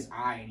like his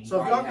eye. And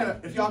so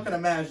if y'all can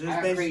imagine,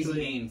 it's basically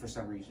crazy aim for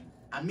some reason.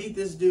 I meet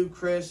this dude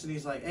Chris, and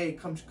he's like, "Hey,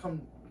 come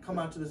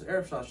out to this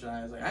airsoft shit."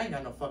 I was like, "I ain't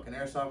got no fucking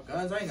airsoft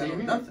guns. I ain't got no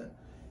nothing."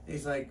 And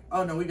he's like,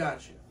 "Oh no, we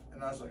got you."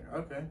 And I was like,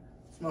 "Okay."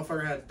 This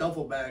motherfucker had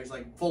duffel bags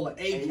like full of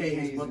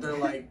AKs,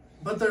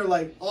 but they're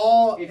like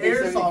all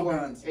airsoft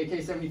guns.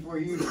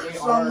 AK-74 used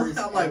ARs.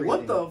 So I'm like,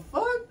 what the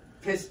fuck?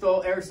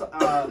 Pistol, airsoft,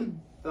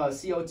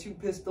 CO2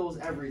 pistols,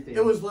 everything.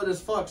 It was lit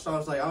as fuck. So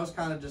I was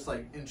kind of just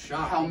like in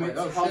shock. Helmets,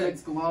 like,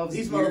 helmets, gloves.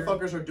 These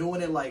motherfuckers are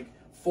doing it like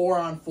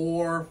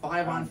 4-on-4,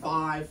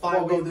 5-on-5,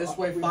 5 go this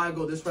way, 5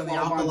 go this way. The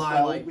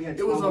alkali, like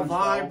it was a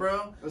vibe,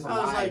 bro. It was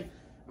live.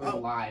 It was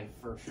live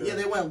for sure. Yeah,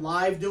 they went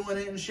live doing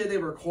it and shit. They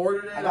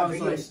recorded it. I got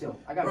video still.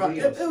 I got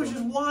video. It was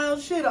just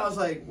wild shit. I was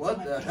like,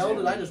 what the hell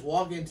did I just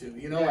walk into?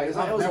 You know, yeah, like,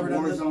 it was a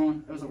war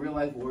zone. It was a real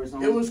life war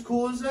zone. It was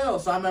cool as hell.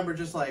 So I remember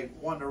just like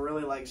wanting to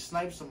really like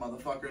snipe some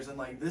motherfuckers, and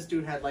like this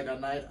dude had like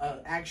an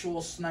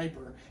actual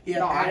sniper. He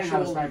had I didn't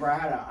have a sniper. I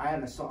had an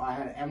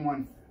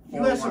M1.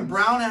 You had some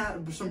brown.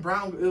 It was the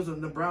brown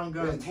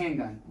gun. It was a tan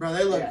gun. Bro,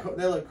 they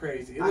look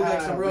crazy. It looked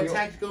like some real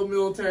tactical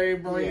military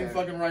marine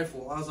fucking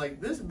rifle. I was like,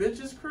 this bitch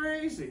is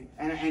crazy.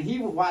 And he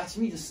would watch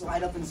me just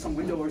slide up in some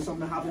window or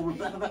something, hop over,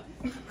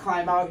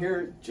 climb out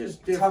here,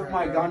 just tuck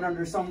my gun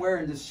under somewhere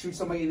and just shoot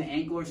somebody in the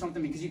ankle or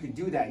something, because you could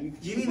do that.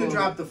 You need to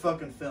drop the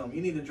fucking film.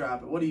 You need to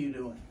drop it. What are you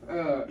doing?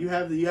 You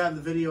have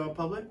the video up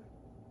public?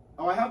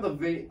 Oh, I have the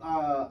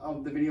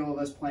video of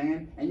us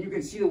playing, and you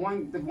can see the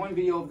one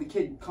video of the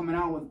kid coming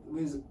out with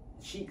his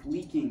cheek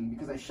leaking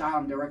because I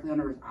shot him directly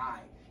under his eye.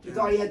 He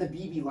thought he had the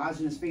BB lodged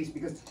in his face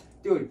because,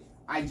 dude,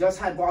 I just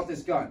had bought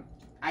this gun.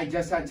 I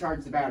just had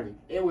charged the battery.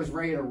 It was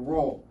ready to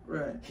roll.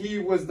 Right. He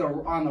was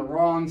on the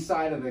wrong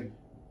side of the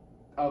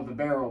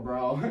barrel,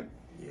 bro.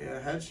 Yeah,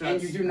 headshots.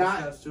 And you do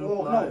not.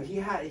 Well, no, he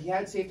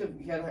had safety.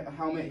 He had a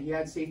helmet. He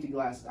had safety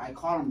glasses. I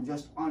caught him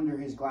just under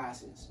his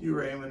glasses. You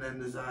were aiming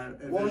and design.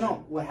 Well,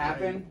 no. What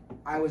happened?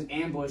 I was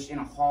ambushed in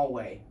a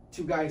hallway.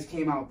 2 guys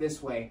came out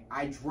this way.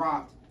 I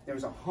dropped. There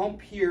was a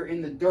hump here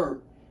in the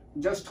dirt,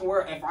 just to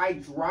where if I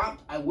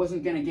dropped, I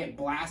wasn't gonna get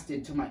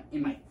blasted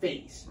in my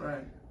face.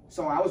 Right.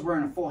 So I was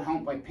wearing a full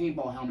helmet, like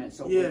paintball helmet,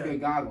 so with good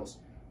goggles.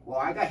 Well,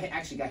 I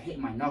actually got hit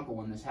in my knuckle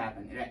when this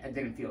happened. It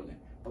didn't feel good.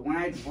 But when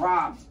I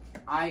dropped,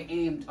 I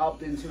aimed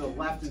up and to the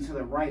left and to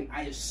the right.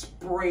 I just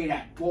sprayed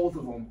at both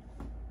of them.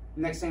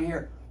 Next thing I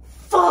hear,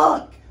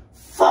 fuck!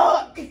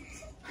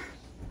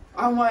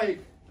 I'm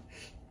like,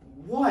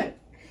 what?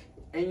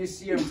 And you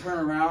see him turn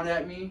around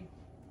at me,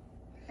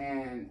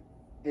 and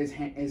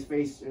his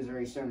face is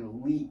already starting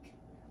to leak.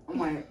 I'm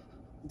like,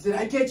 did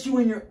I get you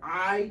in your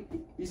eye?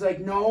 He's like,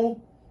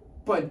 no,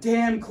 but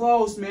damn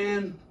close,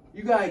 man.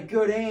 You got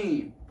good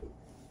aim.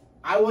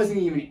 I wasn't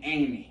even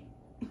aiming.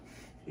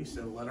 He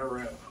said, let her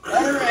rip.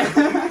 Let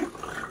her rip.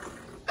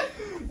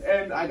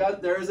 And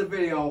there is a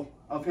video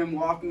of him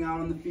walking out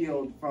on the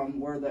field from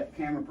where that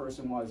camera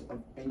person was,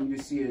 and you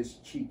just see his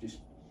cheek just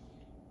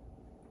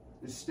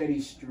this steady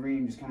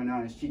stream just coming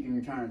down his cheek, and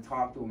you're trying to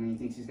talk to him, and he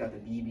thinks he's got the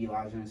BB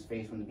lodged in his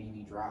face when the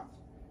BB dropped.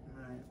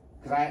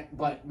 Right.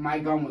 But my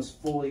gun was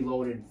fully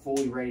loaded,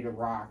 fully ready to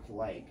rock.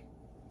 Like,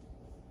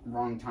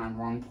 wrong time,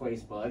 wrong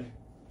place, bud.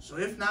 So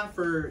if not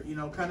for, you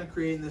know, kind of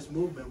creating this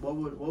movement, what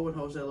would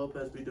Jose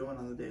Lopez be doing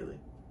on the daily?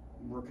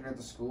 Working at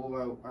the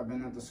school. I've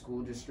been at the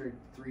school district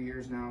 3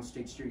 years now,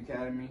 State Street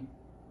Academy.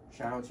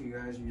 Shout out to you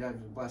guys. You guys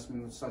have blessed me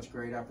with such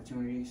great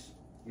opportunities.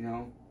 You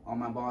know, all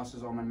my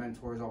bosses, all my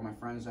mentors, all my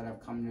friends that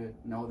I've come to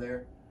know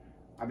there.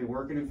 I've been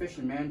working and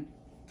fishing, man.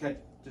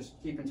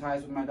 Just keeping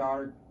ties with my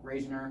daughter,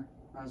 raising her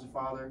as a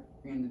father,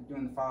 doing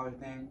the father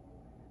thing.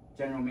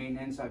 General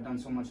maintenance. I've done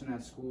so much in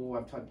that school.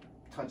 I've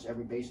touched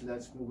every base of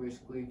that school,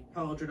 basically.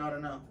 How old's your daughter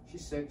now?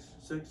 She's 6.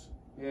 6?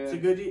 Yeah. It's a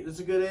good age. It's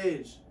a good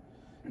age.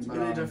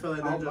 I feel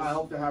like I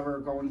hope to have her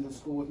going to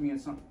school with me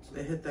at some.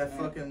 They hit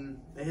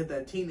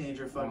that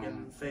teenager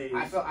phase.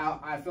 I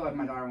feel like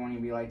my daughter won't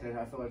even be like that.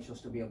 I feel like she'll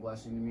still be a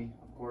blessing to me,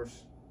 of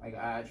course. Like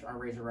I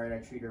raise her right, I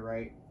treat her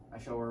right, I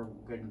show her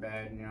good and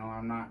bad. You know,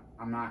 I'm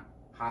not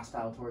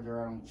hostile towards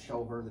her. I don't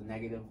show her the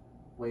negative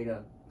way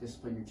to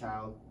discipline your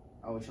child.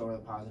 I always show her the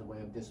positive way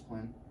of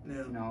discipline.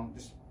 Yeah. You know,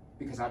 just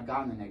because I've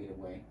gotten the negative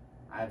way,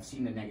 I've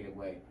seen the negative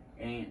way.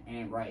 It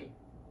ain't right.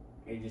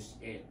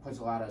 It puts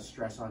a lot of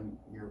stress on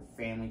your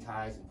family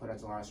ties. It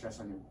puts a lot of stress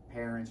on your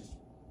parents, just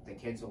the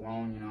kids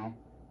alone, you know.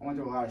 I went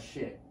through a lot of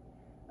shit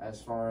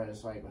as far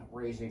as like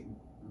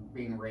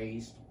being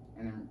raised,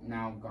 and then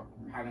now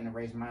having to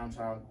raise my own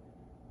child.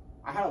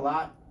 I had a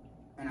lot,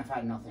 and I've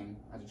had nothing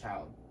as a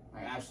child.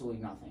 Like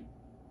absolutely nothing.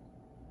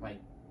 Like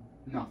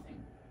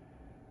nothing.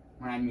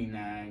 When I mean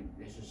that,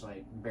 it's just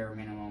like bare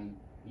minimum.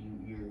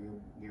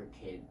 You're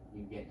a kid.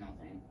 You get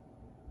nothing.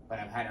 But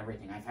I've had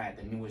everything. I've had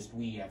the newest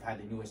Wii. I've had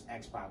the newest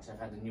Xbox. I've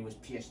had the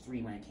newest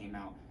PS3 when it came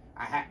out.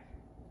 I had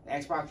the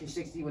Xbox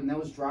 360 when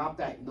those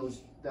dropped.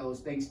 Those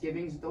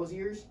Thanksgivings, those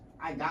years,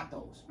 I got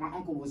those. My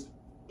uncle was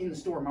in the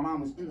store. My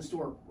mom was in the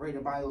store ready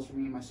to buy those for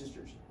me and my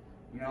sisters.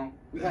 You know,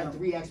 we had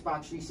 3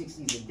 Xbox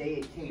 360s the day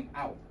it came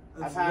out.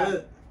 I've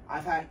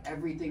had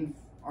everything,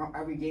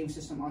 every game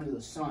system under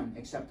the sun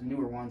except the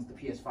newer ones, the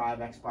PS5,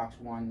 Xbox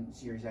One,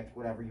 Series X,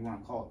 whatever you want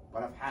to call it.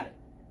 But I've had it.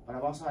 But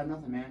I've also had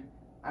nothing, man.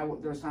 There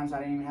was times I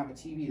didn't even have a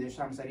TV. There's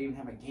times I didn't even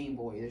have a Game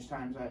Boy. There's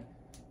times I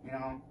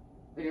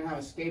didn't have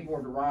a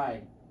skateboard to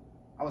ride.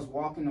 I was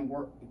walking to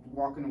work,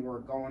 walking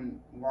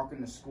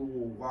to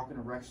school, walking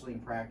to wrestling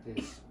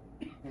practice.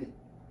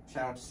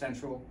 Shout out to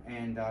Central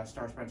and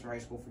Star Spencer High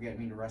School for getting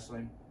me to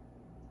wrestling.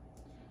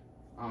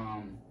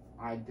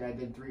 I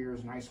did 3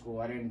 years in high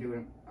school. I didn't do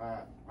it.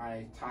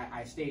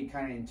 I stayed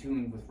kind of in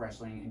tune with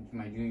wrestling into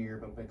my junior year,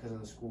 but because of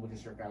the school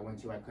district I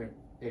went to,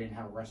 they didn't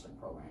have a wrestling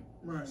program.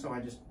 Right. So I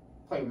just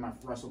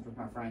wrestled with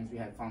my friends. We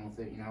had fun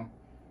with it, you know.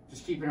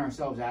 Just keeping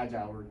ourselves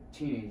agile. We're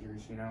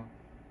teenagers, you know,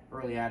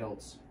 early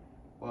adults.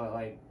 But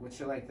like with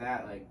shit like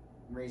that, like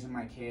raising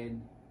my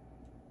kid,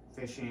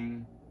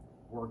 fishing,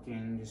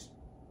 working, just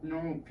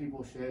normal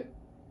people shit.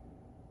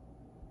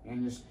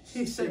 And just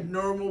he said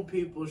normal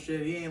people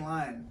shit. He ain't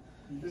lying.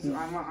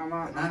 I'm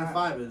not 9 to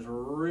 5 is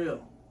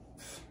real.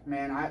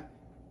 Man,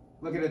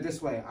 look at it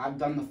this way. I've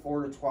done the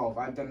 4 to 12.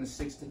 I've done the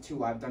 6 to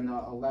 2. I've done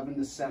the 11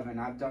 to 7.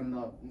 I've done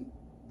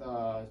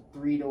the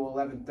 3 to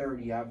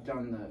 11:30. I've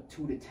done the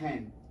 2 to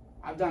 10.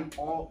 I've done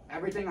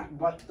everything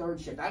but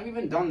third shift. I've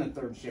even done the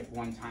third shift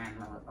one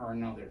time or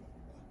another.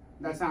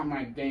 That's not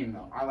my game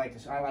though. I like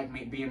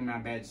being in my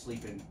bed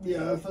sleeping.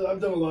 Yeah,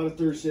 I've done a lot of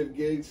third shift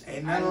gigs.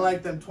 Ain't nothing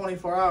like them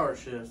 24-hour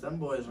shifts. Them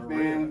boys are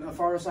man, real. the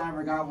farthest I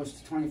ever got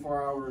was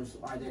 24 hours.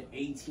 I did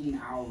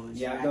 18 hours.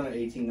 Yeah, I've done an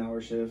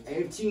 18-hour shift.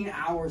 18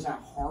 hours at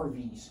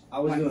Harvey's. I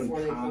was doing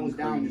before they closed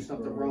down just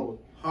up the road.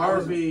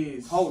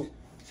 Harvey's.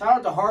 Shout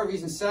out to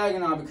Harvey's in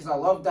Saginaw because I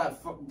love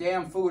that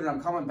damn food and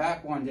I'm coming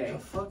back one day. The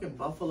fucking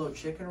buffalo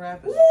chicken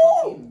wrap is Woo!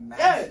 fucking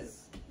massive.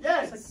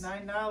 Yes. It's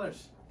like $9.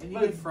 And you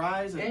get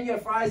fries. And you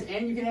get fries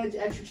and you can add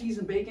extra cheese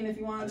and bacon if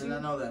you want to. I did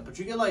not know that. But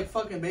you get like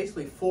fucking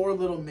basically 4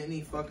 little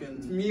mini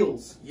fucking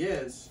meals. Yeah,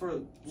 it's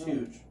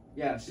huge.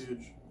 Yes.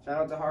 Huge.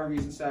 Shout out to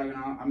Harvey's in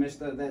Saginaw. I missed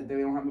that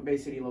they don't have a Bay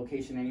City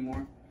location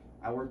anymore.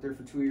 I worked there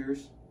for 2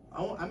 years.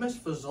 I miss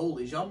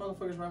Fazoli's. Y'all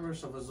motherfuckers remember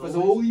some Fazoli's?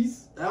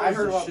 Fazoli's? That was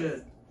the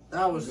shit.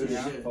 That was the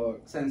shit.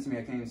 Send it to me.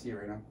 I can't even see it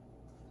right now.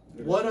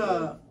 What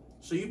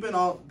so you've been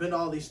to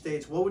all these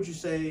states. What would you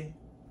say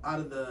out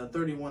of the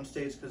 31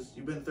 states, because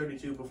you've been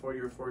 32 before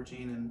you were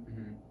 14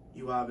 and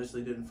you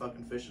obviously didn't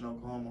fucking fish in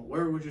Oklahoma,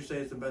 where would you say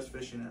is the best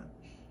fishing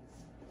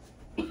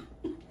at?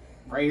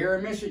 Right here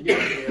in Michigan.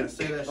 Yeah,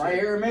 say that Right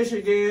shit. here in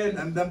Michigan.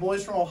 And them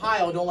boys from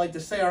Ohio don't like to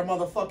say our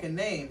motherfucking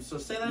names, so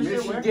say that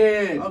shit.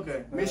 Michigan.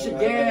 Okay. Michigan.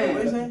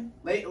 What do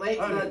you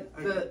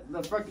say?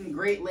 The fucking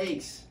Great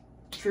Lakes,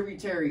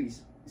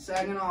 tributaries,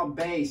 Saginaw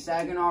Bay,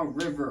 Saginaw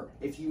River.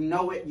 If you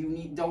know it,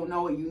 don't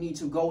know it, you need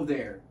to go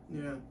there.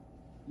 Yeah.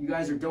 You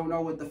guys don't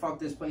know what the fuck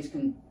this place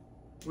can.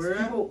 Where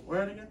at?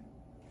 Where at again?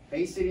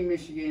 Bay City,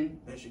 Michigan.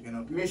 Michigan.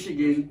 Okay.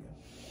 Michigan.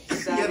 Yeah,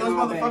 those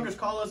Saginaw Bay. motherfuckers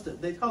call us.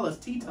 They call us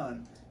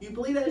Teton. You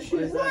believe that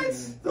shit? What? The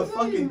What's that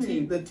fucking even team.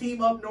 mean? The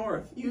team up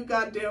north. You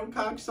goddamn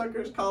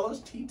cocksuckers call us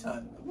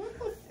Teton. What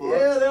the fuck?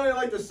 Yeah, they don't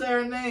like to say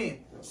our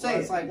name. Say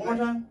it's it like one more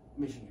time.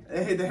 Michigan.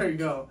 Hey, there you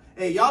go.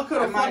 Hey, y'all could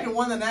have I might- fucking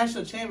won the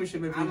national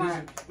championship if you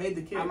I just made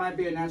the kick. I might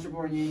be a natural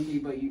born Yankee,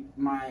 but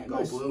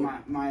Go blue.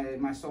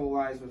 my soul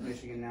lies with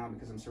Michigan now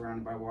because I'm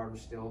surrounded by water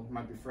still.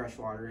 Might be fresh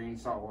water, ain't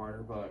salt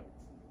water, but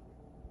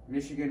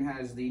Michigan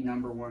has the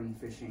 #1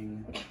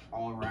 fishing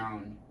all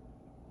around.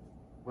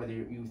 Whether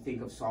you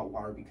think of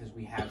saltwater, because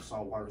we have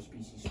saltwater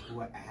species who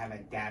have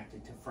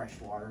adapted to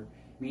freshwater,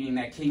 meaning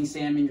that king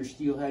salmon, your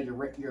steelhead,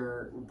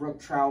 your brook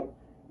trout,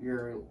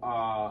 your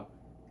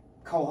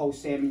coho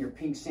salmon, your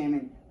pink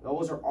salmon,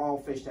 those are all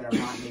fish that are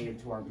not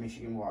native to our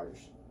Michigan waters.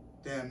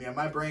 Damn, yeah,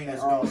 my brain is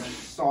They're all going.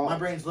 salt. My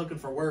brain's looking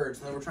for words,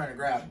 and then we're trying to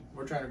grab them.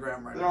 We're trying to grab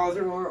them right now. Those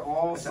are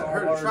all I said, I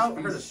heard of saltwater trout,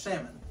 I heard of species.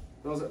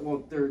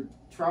 salmon. They're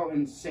trout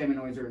and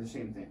salmonoids are the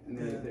same thing, and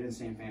Yeah. they're the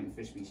same family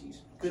fish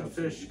species. Good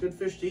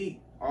fish to eat.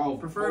 Oh,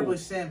 Preferably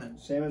salmon.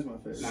 Salmon's my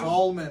favorite. No.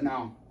 Salmon.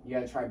 No, you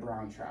gotta try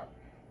brown trout.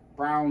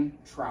 Brown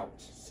trout.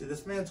 See,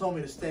 this man told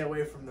me to stay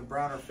away from the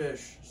browner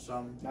fish.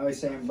 So Now he's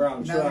saying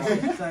brown now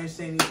trout. he's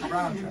saying eat the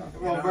brown trout.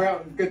 you Well, know?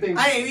 brown. Good thing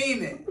I ain't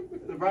eating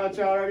it. the brown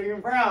trout aren't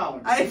even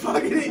brown. I ain't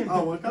fucking eating.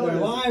 Oh, what color? They're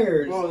is it?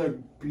 liars. Well, they're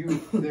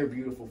beautiful. They're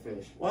beautiful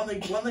fish. Why don't they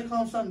call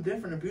them something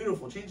different and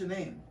beautiful? Change the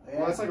name.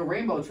 Well, it's like a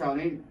rainbow trout.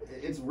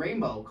 It's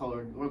rainbow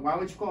colored. Why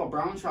would you call a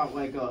brown trout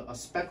like a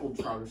speckled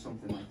trout or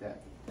something like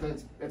that?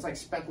 It's like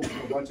speckled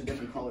with a bunch of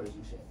different colors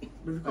and shit.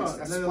 What do you call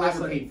That's it? splatter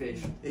Like- paint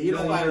fish. Yeah, you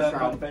don't Splatter like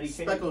trout. Funfetti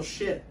cake? speckle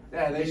shit.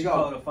 Yeah, there They you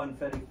call go. it a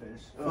funfetti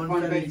fish. A Funfetti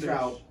funfetti fish.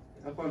 trout.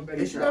 A funfetti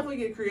They should trout. definitely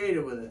get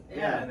creative with it.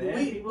 Yeah, man.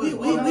 we People-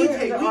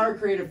 There are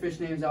creative fish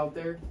names out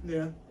there.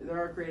 Yeah.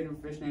 There are creative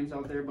fish names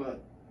out there,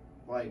 but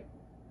like,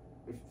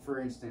 if, for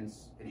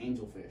instance, an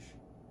angelfish.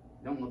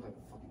 It don't look like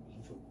a fucking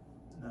angel,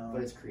 No.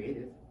 but it's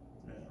creative.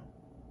 Yeah.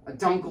 A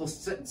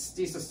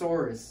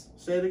Dunkelstegosaurus.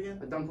 Say it again.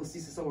 A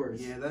Dunkelstegosaurus.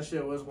 Yeah, that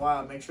shit was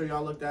wild. Make sure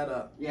y'all look that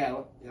up. Yeah,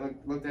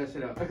 look that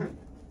shit up.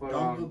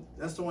 But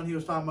That's the one he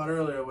was talking about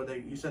earlier. Where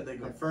you said they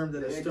confirmed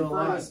that it's they still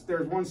confirmed alive.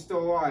 there's one still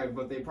alive,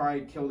 but they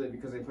probably killed it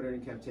because they put it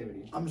in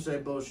captivity. I'm gonna say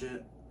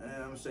bullshit. And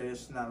I'm gonna say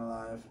it's not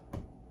alive.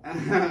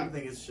 I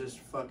think it's just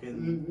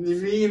fucking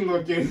Mean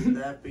looking. the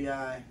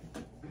FBI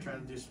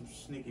trying to do some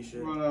sneaky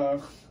shit.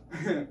 But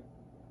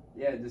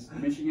yeah, this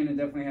Michigan, it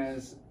definitely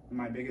has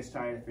my biggest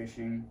tie to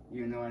fishing.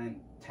 Even though I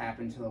didn't tap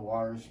into the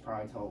waters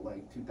probably till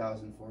like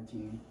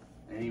 2014.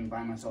 I didn't even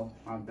buy myself.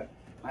 When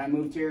I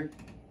moved here,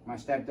 my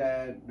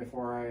stepdad,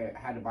 before I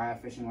had to buy a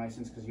fishing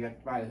license, because you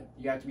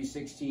have to be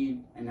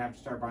 16 and have to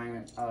start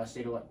buying a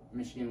state of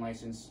Michigan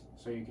license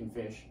so you can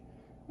fish.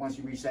 Once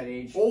you reach that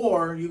age.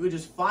 Or you could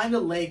just find a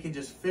lake and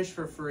just fish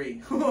for free.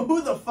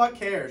 Who the fuck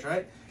cares,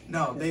 right?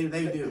 No, they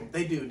do.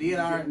 They do.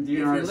 DNR, if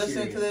you're is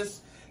listening serious.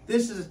 to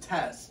this is a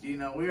test. You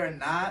know, we are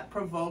not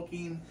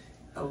provoking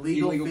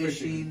illegal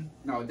fishing.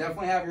 No,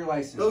 definitely have your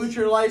license. Go get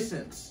your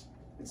license.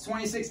 It's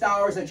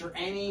 $26 at your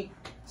any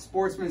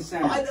sportsman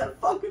center. Buy that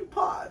fucking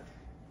pod.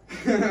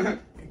 And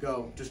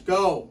go. Just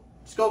go.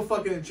 Just go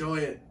fucking enjoy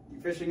it.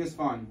 Fishing is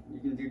fun. You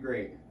can do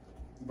great.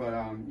 But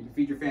you can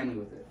feed your family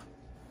with it.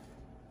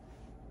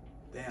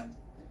 Damn.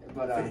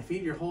 But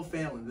Feed your whole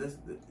family.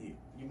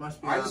 You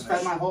must be I Amish. just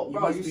fed my whole- You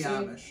bro, must you be seen-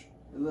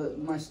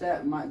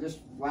 Amish. just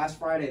last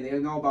Friday, they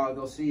know about it.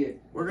 They'll see it.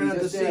 We're gonna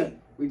have to see.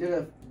 We did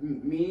a,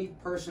 me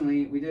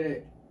personally, we did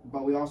it,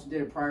 but we also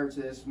did it prior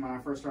to this. When I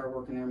first started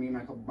working there, me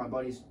and my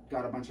buddies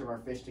got a bunch of our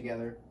fish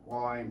together,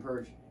 walleye and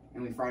perch,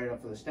 and we fried it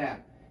up for the staff.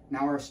 Now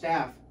our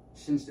staff,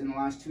 since in the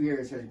last 2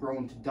 years, has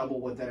grown to double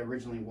what that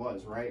originally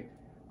was, right?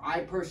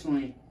 I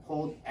personally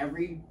pulled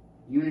every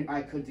unit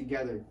I could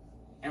together,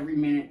 every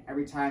minute,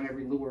 every time,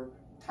 every lure,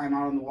 time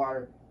out on the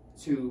water,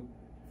 to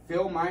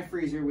fill my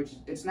freezer, which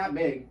it's not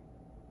big,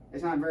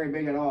 it's not very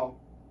big at all,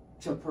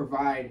 to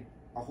provide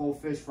a whole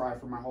fish fry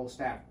for my whole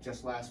staff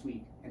just last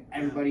week. And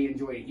everybody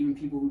enjoyed it. Even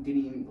people who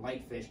didn't even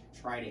like fish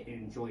tried it and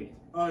enjoyed it.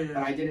 Oh yeah.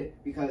 But I did it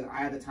because I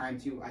had the time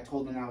to. I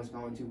told them I was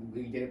going to.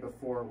 We did it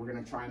before. We're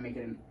going to try and make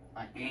it an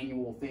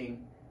annual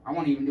thing. I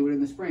want to even do it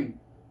in the spring.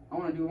 I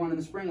want to do one in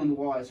the spring when the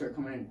walleyes start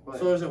coming in. But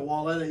So is it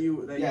walleye that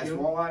you yes, do?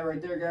 walleye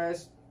right there,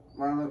 guys.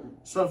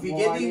 So if you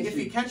if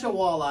you catch a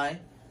walleye,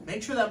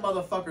 make sure that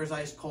motherfucker is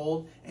ice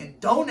cold and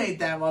donate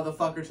that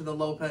motherfucker to the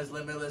Lopez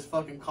Limitless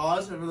fucking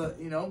cause.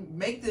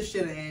 Make this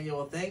shit an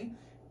annual thing,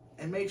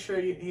 and make sure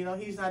you know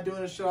he's not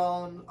doing this shit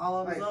all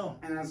on his own.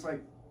 And that's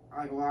like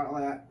a lot of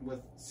that with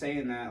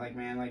saying that, like,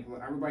 man, like,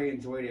 everybody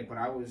enjoyed it, but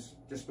I was,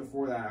 just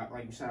before that,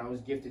 like you said, I was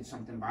gifted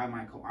something by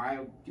I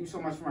do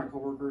so much for my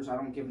coworkers. I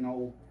don't give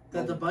no.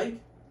 That the bike?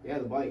 Yeah,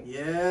 the bike.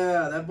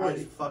 Yeah, that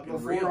boy's fucking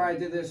Before real. I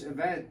did this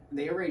event,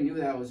 they already knew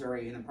that I was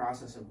already in the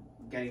process of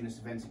getting this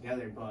event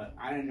together, but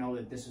I didn't know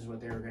that this is what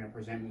they were going to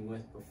present me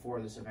with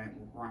before this event,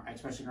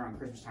 especially around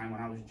Christmas time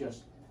when I was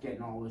just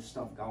getting all this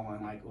stuff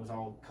going. Like, it was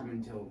all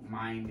coming to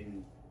mind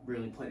and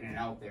really putting it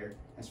out there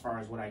as far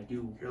as what I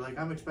do. You're like,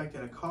 I'm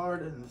expecting a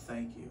card and a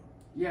thank you.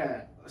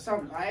 Yeah,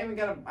 so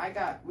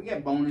we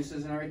get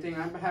bonuses and everything.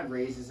 I've had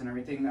raises and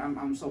everything.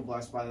 I'm so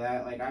blessed by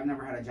that. Like, I've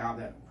never had a job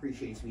that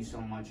appreciates me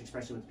so much,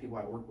 especially with the people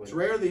I work with. It's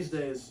rare these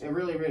days. It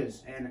really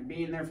is. And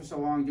being there for so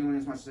long, doing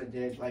as much as I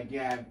did, like,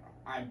 yeah,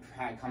 I've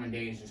had coming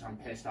days just I'm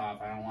pissed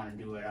off. I don't want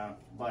to do it.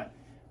 But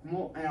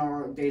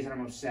days that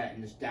I'm upset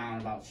and just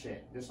down about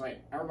shit. Just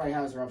like everybody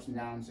has their ups and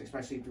downs,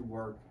 especially through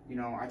work. You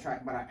know,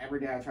 every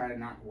day I try to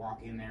not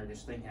walk in there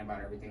just thinking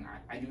about everything.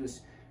 I do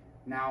this.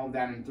 Now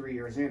that I'm 3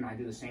 years in, I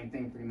do the same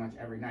thing pretty much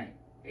every night,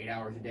 8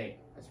 hours a day.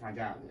 That's my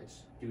job.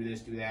 It's do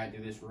this, do that,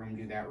 do this room,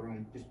 do that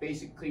room. Just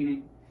basic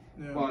cleaning.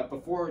 Yeah. But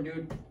before,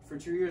 dude, for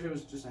 2 years it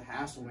was just a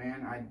hassle,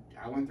 man.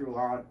 I went through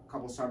a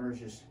couple summers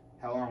just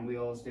hell on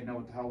wheels, didn't know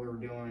what the hell we were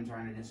doing,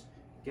 trying to just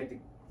get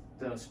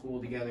the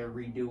school together,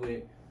 redo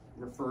it,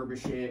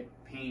 refurbish it,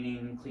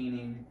 painting,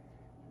 cleaning,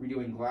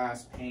 redoing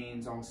glass,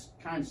 panes, all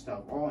kinds of stuff,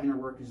 all inner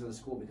workings of the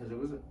school because it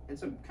was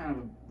a kind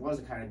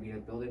of beat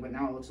up building, but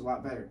now it looks a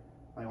lot better.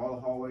 Like, all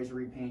the hallways are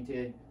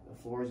repainted, the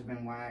floors have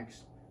been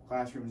waxed,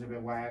 classrooms have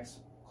been waxed,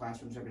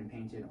 classrooms have been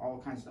painted,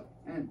 all kinds of stuff.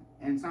 And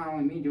it's not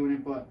only me doing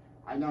it, but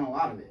I've done a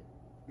lot of it,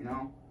 you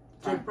know?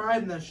 Take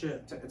pride in that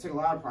shit. I took a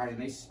lot of pride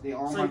in it. They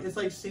all it's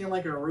like seeing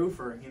like a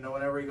roofer, you know,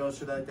 whenever he goes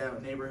to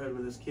that neighborhood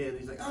with his kid,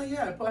 he's like, oh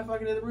yeah, I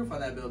fucking did the roof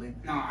on that building.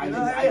 No,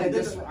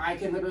 I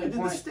can literally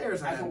point. The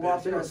stairs I can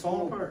walk there to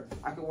school.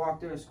 I could walk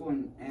there to school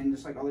and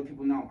just like other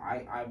people know,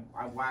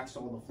 I waxed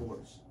all the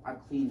floors. I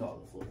cleaned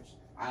all the floors.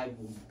 I've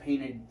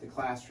painted the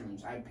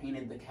classrooms. I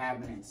painted the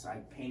cabinets. I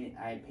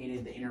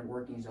painted the inner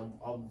workings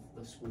of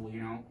the school.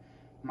 You know,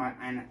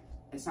 and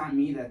it's not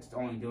me that's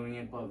only doing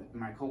it, but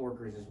my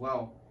coworkers as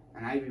well.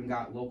 And I even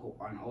got a local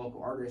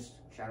artist.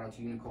 Shout out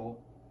to you, Nicole,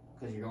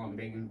 because you're going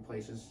big in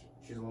places.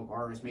 She's a local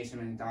artist. Mason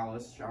in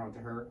Dallas. Shout out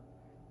to her.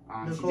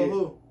 Nicole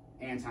who?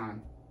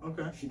 Anton.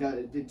 Okay. She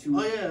did two.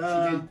 Oh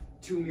yeah. She did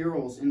 2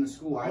 murals in the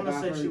school. I want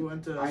to say she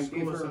went to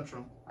school at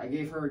Central. I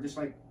gave her just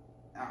like.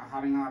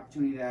 Having an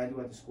opportunity that I do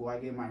at the school, I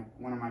gave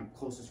one of my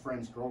closest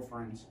friends,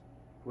 girlfriends,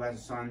 who has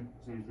a son.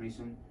 His name is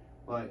Mason.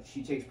 But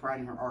she takes pride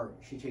in her art.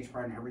 She takes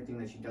pride in everything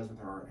that she does with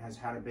her art. Has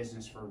had a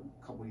business for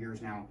a couple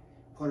years now.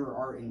 Put her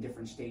art in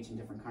different states and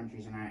different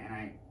countries, and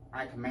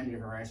I commended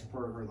her. I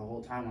supported her the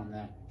whole time on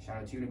that. Shout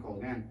out to you, Nicole,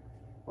 again.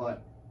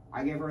 But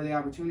I gave her the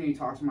opportunity to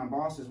talk to my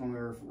bosses when we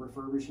were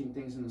refurbishing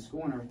things in the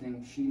school and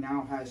everything. She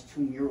now has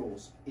 2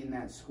 murals in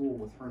that school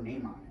with her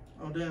name on it.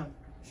 Oh damn.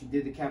 She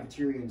did the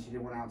cafeteria and she did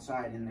one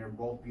outside, and they're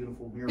both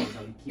beautiful murals.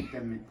 That we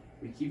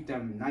keep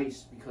them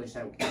nice because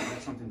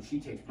that's something she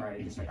takes pride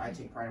in, just like I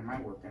take pride in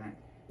my work. And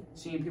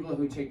seeing people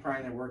who take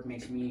pride in their work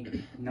makes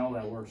me know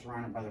that we're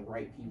surrounded by the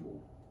right people.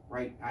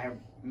 Right? I have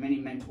many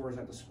mentors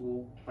at the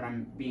school, but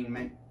I'm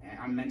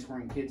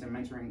mentoring kids and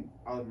mentoring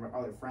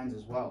other friends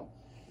as well.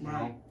 You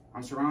know,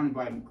 I'm surrounded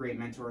by great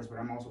mentors, but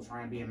I'm also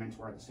trying to be a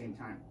mentor at the same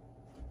time.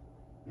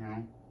 You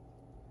know.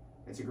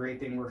 It's a great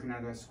thing working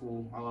at that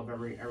school. I love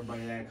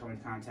everybody that I come in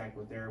contact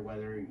with there,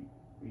 whether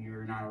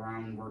you're not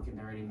around working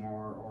there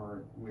anymore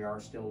or we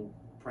are still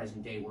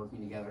present day working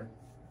together.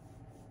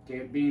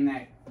 Given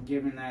that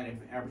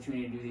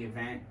opportunity to do the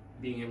event,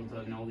 being able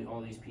to know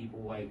all these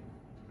people, like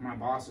my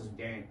boss is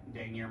dang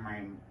near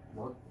my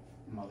work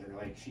mother.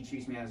 Like, she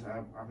treats me as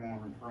her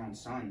own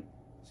son.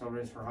 So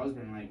does her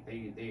husband. Like,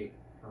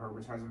 her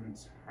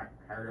husband's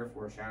hired her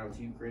for. Shout out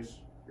to you, Chris.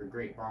 You're a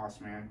great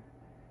boss, man.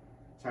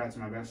 Shout out to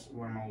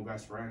one of my old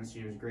best friends.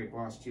 She was a great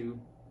boss too.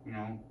 You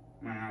know,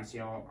 might not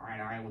see eye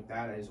to eye with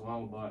that as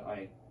well, but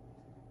like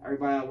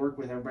everybody I work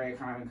with, everybody I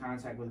come in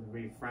contact with,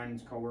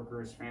 friends,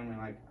 coworkers, family,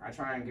 like I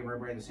try and give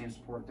everybody the same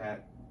support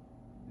that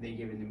they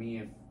give into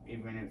me,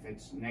 even if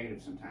it's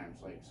negative sometimes.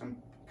 Like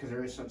because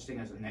there is such thing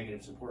as a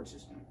negative support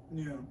system.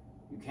 Yeah.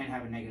 You can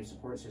have a negative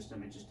support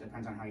system. It just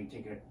depends on how you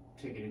take it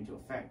into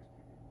effect.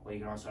 But you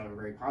can also have a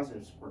very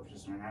positive support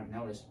system, and I've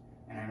noticed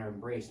and I've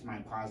embraced my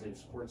positive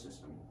support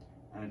system.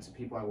 And it's the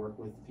people I work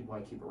with, the people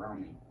I keep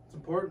around me. It's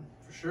important,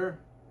 for sure.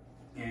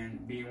 And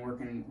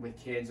working with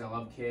kids, I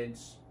love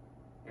kids.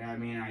 And I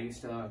mean, I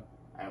used to,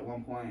 at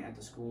one point at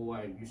the school,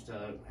 I used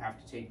to have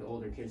to take the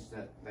older kids,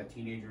 that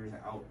teenagers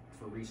out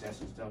for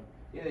recess and stuff.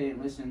 Yeah, they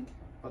didn't listen,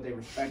 but they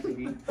respected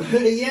me.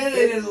 Yeah,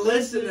 they didn't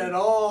listen at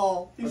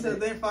all. He said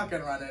they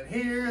fucking running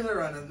here, they're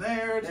running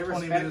there. It's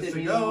 20 minutes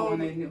to go.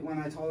 When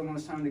I told them it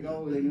was time to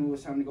go, they knew it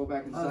was time to go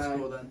back inside. That's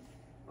cool then.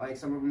 Like,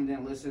 some of them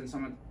didn't listen.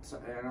 Some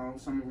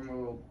of them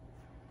were.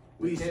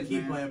 We used to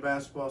keep playing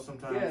basketball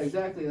sometimes. Yeah,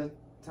 exactly.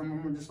 Some of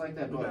them were just like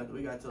that.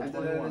 We got to at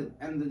the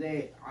end of the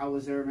day, I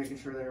was there making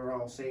sure they were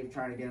all safe,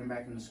 trying to get them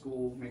back into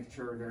school, making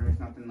sure there's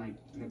nothing like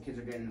kids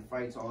are getting into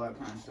fights, all that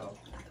kind of stuff.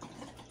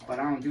 But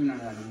I don't do none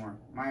of that anymore.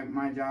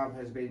 My job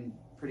has been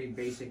pretty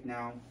basic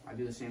now. I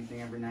do the same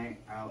thing every night.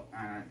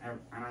 I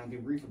don't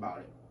give grief about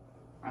it.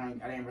 I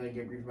didn't really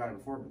get grief about it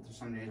before, but there's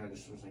some days I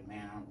just was like,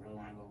 man, I don't really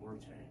want to go to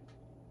work today.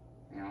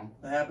 You know?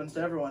 That happens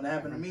to everyone. That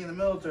happened to me in the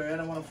military. I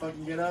don't want to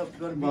fucking get up,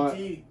 go to But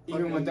PT.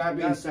 even with that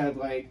being said,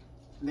 like,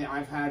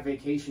 I've had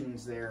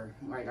vacations there.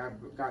 Like,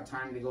 I've got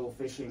time to go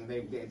fishing.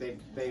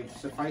 They've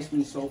sufficed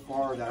me so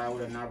far that I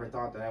would have never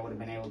thought that I would have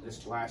been able to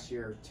just last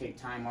year take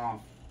time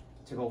off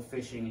to go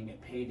fishing and get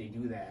paid to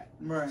do that.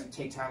 Right. To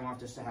take time off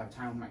just to have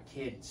time with my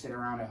kid, sit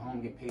around at home,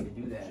 get paid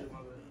to do that.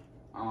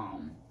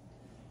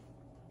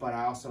 But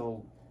I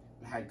also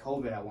had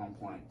COVID at one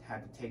point.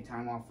 Had to take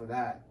time off for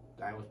that.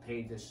 I was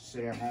paid to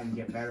sit at home and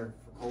get better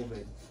for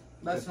COVID.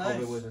 That's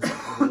nice. COVID was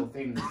a real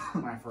thing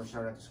when I first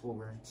started at the school.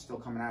 We're still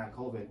coming out of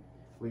COVID.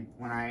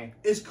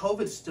 Is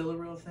COVID still a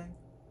real thing?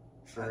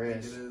 Sure I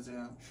is. think it is,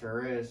 yeah.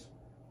 Sure is.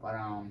 But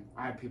I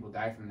had people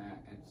die from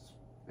that.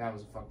 That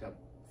was a fucked up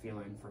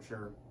feeling for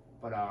sure.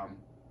 But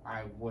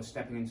I was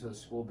stepping into the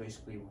school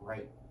basically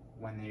right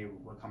when they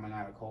were coming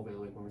out of COVID,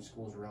 like when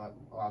schools were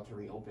allowed to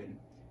reopen,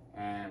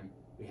 and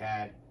we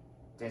had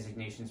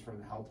designations from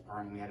the health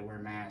department. We had to wear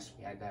masks.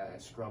 We had to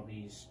scrub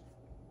these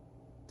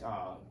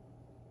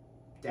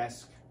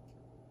desk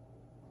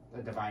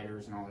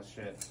dividers and all this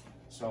shit.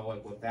 So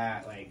like with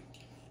that, like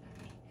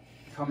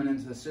coming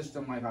into the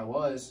system like I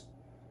was,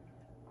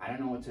 I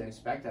didn't know what to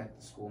expect at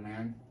the school,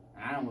 man.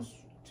 And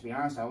to be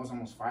honest, I was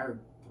almost fired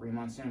 3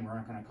 months in. We're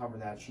not going to cover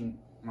that.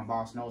 My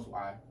boss knows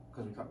why,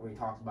 because we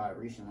talked about it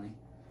recently.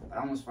 But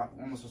I almost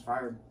was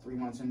fired 3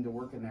 months into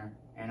working there.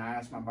 And I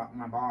asked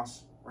my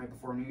boss right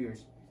before New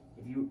Year's,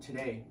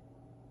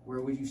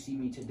 where would you see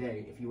me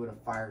today if you would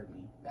have fired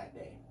me that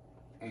day?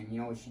 And you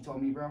know what she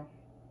told me, bro?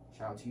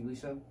 Shout out to you,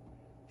 Lisa.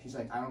 She's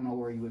like, I don't know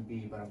where you would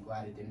be, but I'm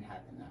glad it didn't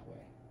happen that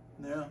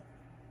way. Yeah.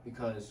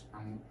 Because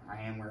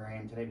I am where I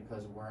am today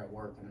because of where I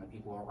work and the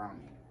people around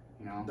me.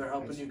 You know, they're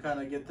helping you kind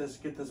of get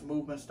this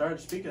movement started.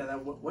 Speaking of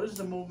that, what is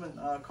the movement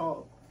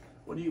called?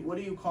 What do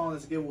you call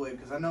this giveaway?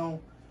 Because I know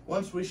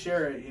once we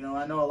share it, you know,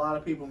 I know a lot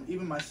of people,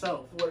 even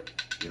myself.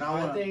 You know,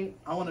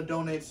 I want to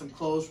donate some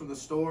clothes from the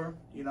store.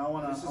 You know, I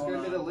want to. This is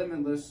gonna be the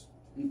limitless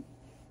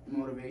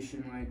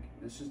motivation. Like,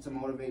 it's just to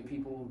motivate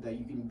people that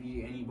you can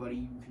be anybody,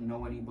 you can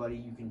know anybody,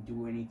 you can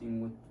do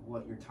anything with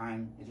what your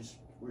time. It's just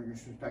where your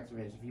perspective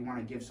is. If you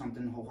want to give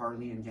something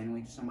wholeheartedly and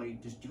genuinely to somebody,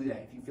 just do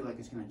that. If you feel like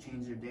it's gonna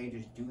change their day,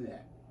 just do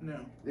that. No.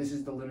 This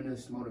is the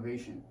limitless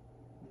motivation.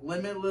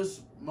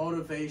 Limitless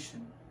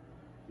motivation.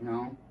 You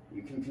know,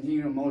 you can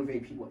continue to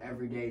motivate people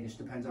every day. It just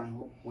depends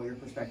on what your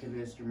perspective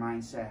is, your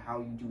mindset, how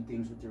you do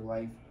things with your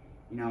life.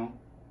 You know,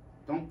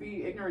 don't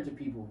be ignorant to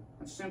people.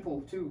 That's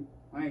simple too.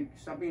 Like,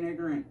 stop being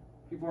ignorant.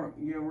 People are,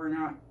 you know,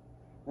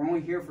 we're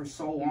only here for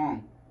so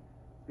long.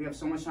 We have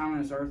so much time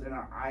on this earth, and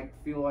I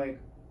feel like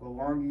the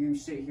longer you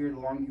sit here, the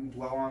longer you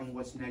dwell on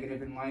what's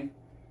negative in life.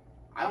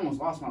 I almost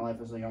lost my life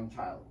as a young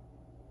child.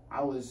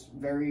 I was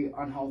very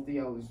unhealthy.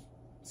 I was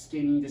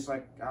skinny,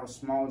 I was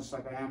small, just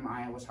like I am.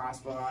 I was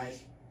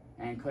hospitalized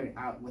and couldn't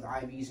out with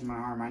IVs in my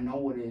arm. I know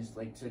what it is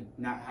like to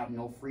not have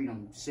no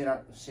freedom, stare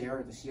at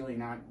the ceiling,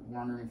 not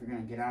wondering if you're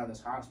gonna get out of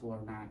this hospital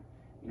or not.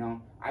 You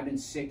know, I've been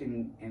sick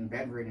and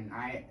bedridden.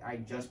 I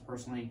just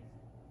personally,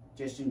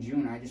 just in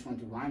June, I just went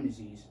through Lyme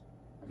disease.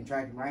 I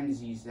contracted Lyme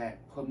disease that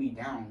put me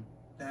down.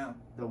 Damn.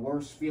 The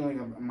worst feeling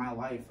of my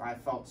life. I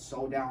felt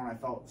so down. I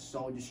felt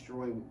so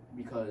destroyed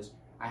because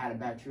I had a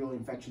bacterial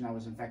infection that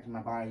was infecting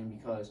my body, and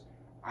because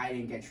I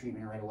didn't get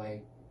treatment right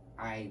away,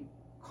 I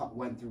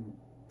went through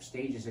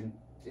stages, and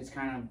it's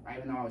kind of,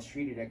 even though I was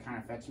treated, it kind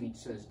of affects me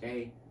to this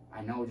day.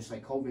 I know, just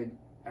like COVID,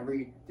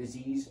 every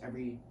disease,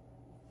 every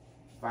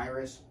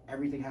virus,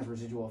 everything has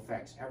residual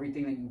effects.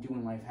 Everything that you do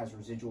in life has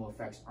residual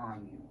effects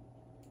on you.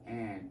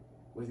 And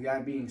with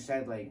that being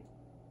said, like,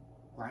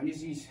 Lyme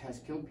disease has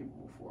killed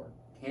people before.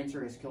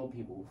 Cancer has killed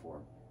people before.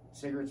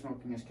 Cigarette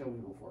smoking has killed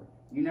people before.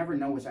 You never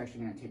know what's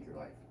actually going to take your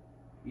life.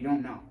 You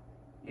don't know.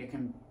 You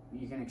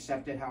can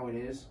accept it how it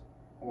is,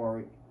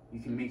 or you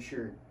can make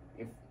sure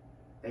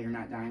that you're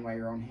not dying by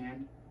your own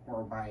hand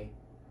or by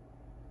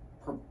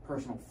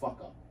personal fuck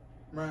up.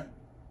 Right.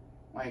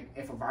 Like,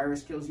 if a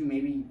virus kills you,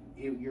 maybe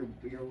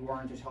you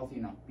aren't just healthy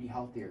enough. Be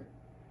healthier.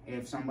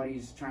 If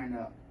somebody's trying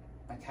to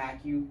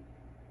attack you,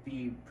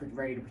 be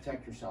ready to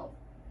protect yourself.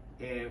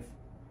 If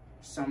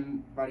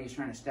somebody's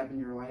trying to step in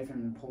your life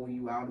and pull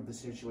you out of the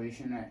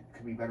situation that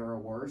could be better or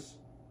worse,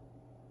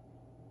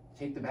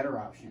 take the better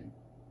option.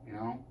 You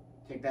know,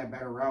 take that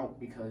better route,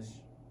 because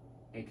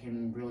it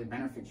can really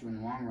benefit you in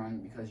the long run,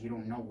 because you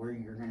don't know where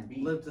you're going to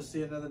be. Live to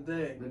see another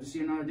day. Live to see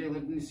another day.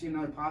 Live to see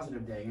another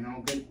positive day. You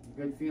know,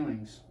 good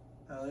feelings.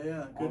 Hell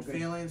yeah. Good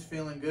feelings,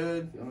 feeling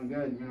good. Feeling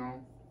good, you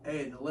know.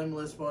 Hey, the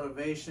limitless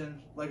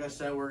motivation. Like I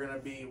said, we're gonna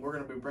be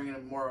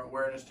bringing more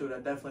awareness to it. I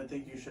definitely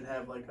think you should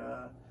have like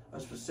a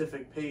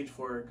specific page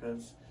for it,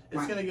 because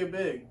it's gonna get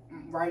big.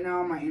 Right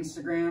now, my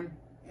Instagram,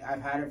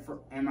 I've had it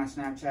and my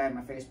Snapchat,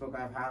 my Facebook,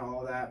 I've had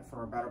all that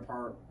for a better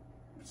part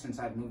since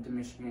I've moved to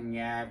Michigan.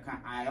 Yeah,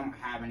 I don't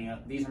have any.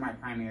 These are my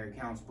primary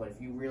accounts, but if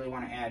you really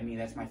want to add me,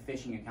 that's my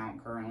fishing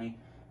account currently.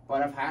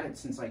 But I've had it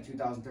since like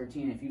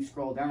 2013. If you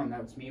scroll down,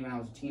 that's me when I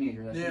was a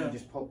teenager. That's me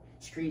just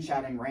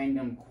screenshotting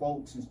random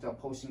quotes and stuff,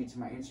 posting it to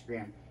my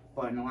Instagram.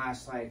 But in the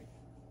last, like,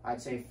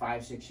 I'd say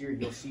 5-6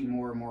 years, you'll see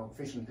more and more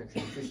fishing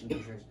pictures.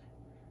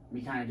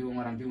 Me kind of doing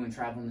what I'm doing,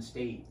 traveling the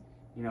state,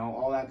 you know,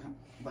 all that.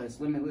 But it's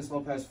Limitless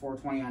Lopez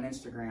 420 on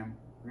Instagram.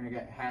 We're gonna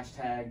get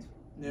hashtagged.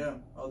 Yeah.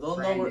 Oh,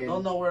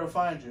 they'll know where to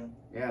find you.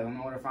 Yeah, they'll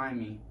know where to find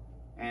me.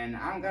 And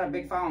I don't got a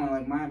big following.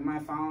 Like my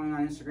following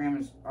on Instagram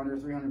is under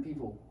 300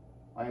 people.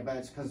 Like, but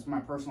it's because my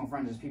personal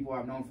friends, it's people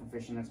I've known from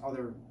fishing. That's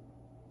other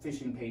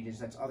fishing pages.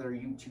 That's other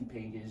YouTube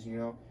pages. You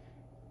know,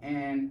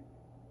 and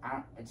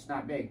it's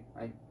not big.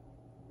 Like,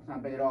 it's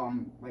not big at all.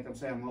 Like I'm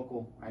saying, I'm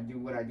local. I do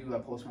what I do. I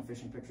post my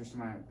fishing pictures to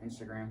my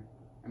Instagram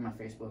and my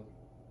Facebook.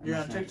 And You're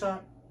my on Snapchat.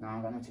 TikTok? No,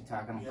 I don't know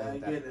TikTok. I don't play Yeah,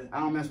 with I that. get it. I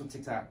don't mess with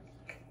TikTok.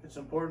 It's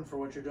important for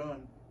what you're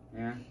doing.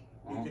 Yeah.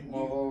 Well, You can-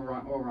 we'll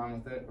run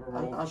with it.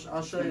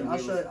 I'll show you.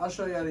 I'll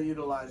show you how to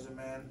utilize it,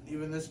 man.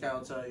 Even this guy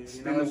will tell you.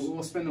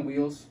 We'll spin the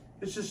wheels.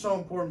 It's just so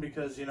important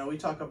because we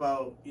talk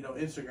about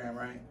Instagram,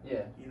 right?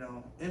 Yeah.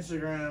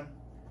 Instagram.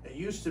 It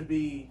used to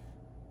be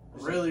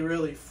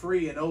really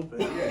free and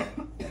open. Yeah.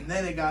 And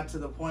then it got to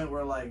the point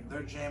where like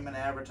they're jamming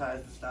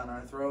advertisements down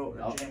our throat.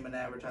 Yep. They're jamming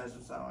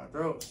advertisements down our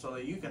throat. So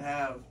that you can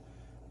have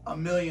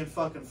 1 million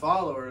fucking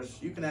followers.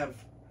 You can have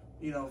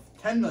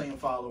 10 million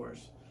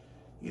followers.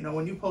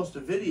 When you post a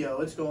video,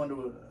 it's going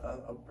to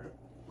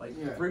like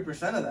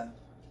 3% of that.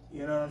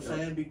 You know what I'm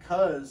saying?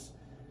 Because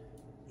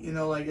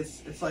like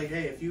it's like,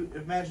 hey,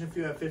 imagine if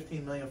you have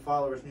 15 million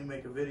followers and you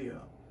make a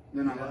video.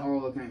 They're not all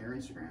looking at your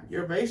Instagram.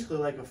 You're basically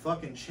like a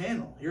fucking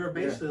channel. You're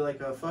basically like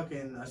a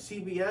fucking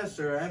CBS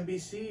or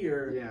NBC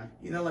or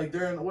like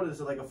during what is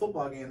it, like a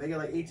football game? They get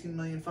like 18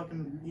 million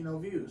fucking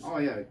views. Oh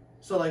yeah.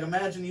 So like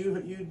imagine you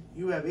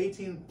have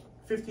 15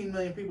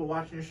 million people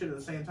watching your shit at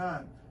the same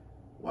time.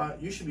 Well,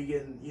 you should be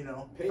getting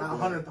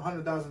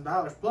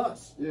 $100,000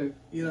 plus. Yeah.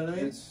 You know what I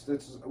mean?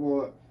 That's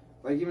well,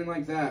 like even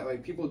like that,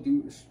 like people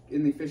do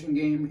in the fishing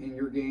game, in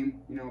your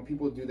game,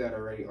 people do that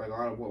already. Like a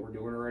lot of what we're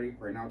doing already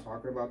right now,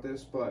 talking about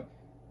this. But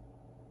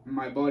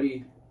my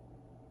buddy,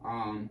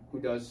 who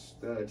does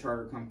the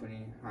charter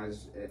company,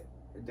 has a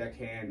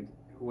deckhand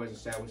who has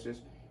established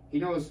this. He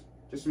knows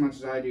just as much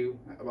as I do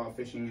about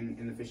fishing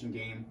in the fishing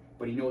game,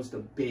 but he knows the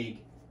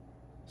big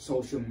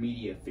social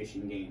media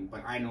fishing game.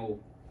 But I know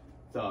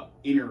the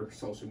inner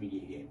social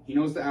media game. He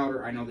knows the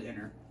outer, I know the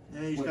inner.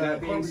 Yeah, you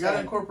gotta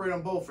incorporate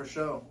them both for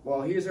sure.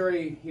 Well, he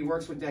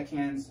works with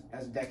deckhands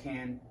as a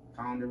deckhand,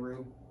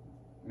 Connoisseur.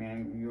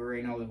 Man, you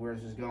already know where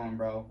this is going,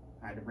 bro.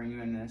 I had to bring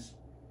you in this.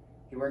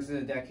 He works as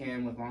a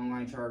deckhand with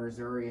long-line charters.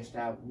 They're already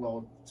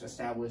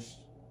established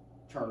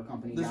charter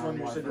company. This one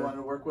you said you wanted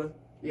to work with?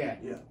 Yeah.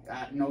 Yeah.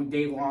 No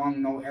Dave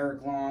Long, no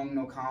Eric Long,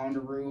 no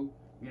Connoisseur.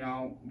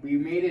 We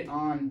made it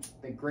on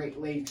the Great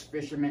Lakes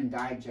Fisherman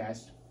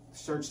Digest.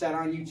 Search that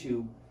on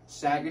YouTube.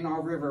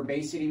 Saginaw River,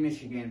 Bay City,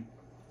 Michigan.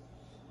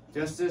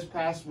 Just this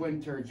past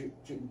winter,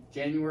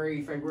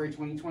 January, February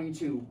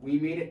 2022, we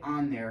made it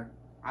on there.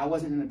 I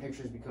wasn't in the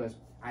pictures because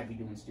I'd be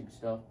doing stupid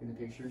stuff in the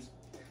pictures.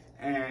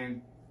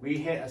 And we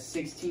hit a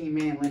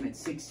 16-man limit.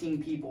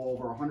 16 people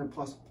over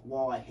 100-plus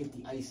walleye hit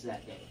the ice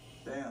that day.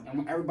 Damn.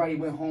 And everybody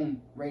went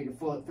home ready to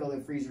fill their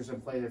freezers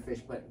and flay their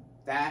fish. But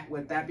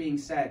with that being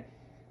said,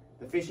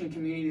 the fishing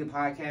community, the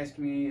podcast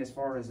community, as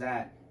far as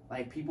that,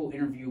 like people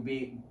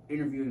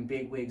interviewing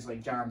big wigs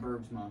like John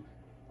Bergsma,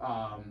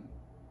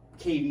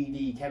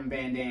 KVD, Kevin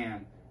Van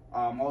Dam,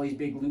 all these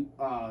big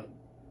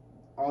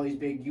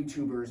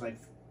YouTubers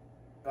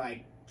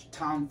like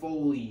Tom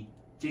Foley,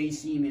 Jay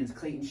Siemens,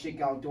 Clayton Schick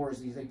Outdoors.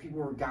 These people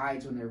were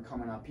guides when they were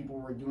coming up. People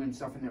were doing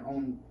stuff in their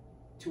own.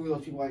 Two of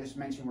those people I just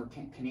mentioned were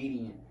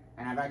Canadian,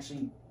 and I've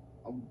actually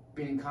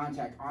been in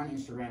contact on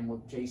Instagram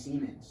with Jay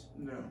Siemens.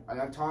 No.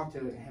 I've talked to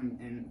him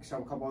and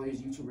a couple of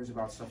these YouTubers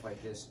about stuff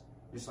like this.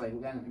 Just like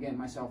getting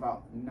myself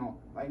out,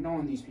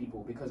 knowing these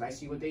people because I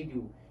see what they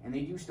do, and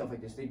they do stuff like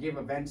this. They give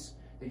events,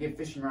 they give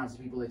fishing rounds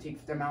to people, they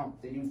take them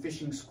out, they do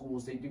fishing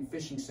schools, they do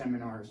fishing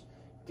seminars.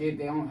 They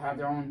don't have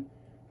their own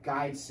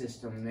guide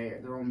system,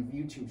 their own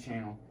YouTube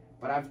channel.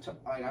 But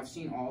I've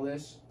seen all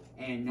this,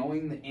 and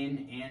knowing the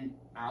in and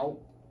out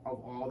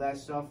of all that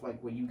stuff,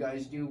 like what you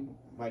guys do,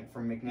 like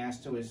from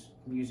McNass to his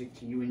music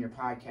to you and your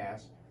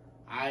podcast,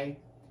 I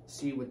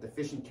see with the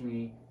fishing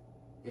community.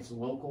 It's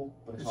local,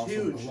 but it's also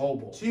huge.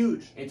 Global. It's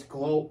huge. It's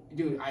global.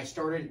 Dude, I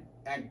started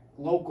at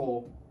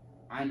local.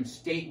 I'm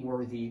state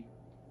worthy.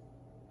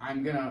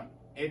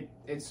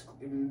 It's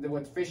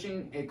with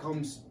fishing, it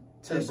comes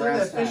to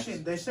brass tacks.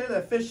 They say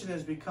that fishing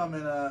is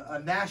becoming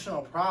a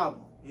national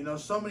problem.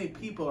 So many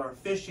people are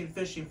fishing,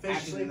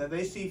 Actually, and that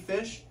they see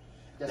fish.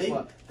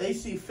 They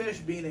see fish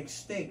being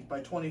extinct by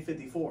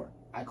 2054.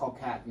 I call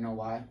cap. You know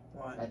why?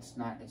 Why?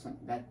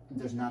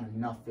 There's not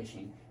enough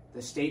fishing.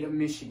 The state of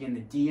Michigan,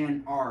 the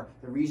DNR,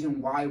 the reason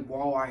why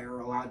walleye are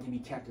allowed to be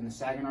kept in the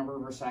Saginaw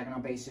River, Saginaw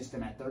Bay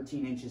system at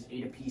 13 inches,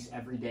 8 apiece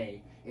every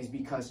day, is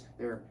because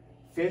their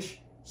fish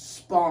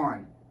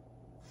spawn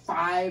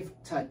 5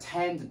 to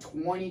 10 to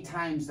 20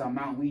 times the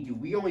amount we do.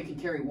 We only can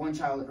carry 1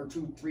 child or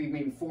 2, 3,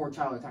 maybe 4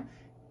 child at a time.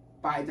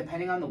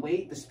 Depending on the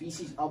weight, the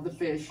species of the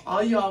fish.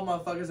 All y'all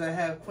motherfuckers that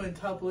have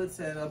quintuplets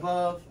and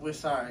above, we're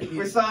sorry.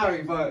 We're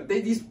sorry, but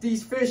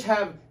these fish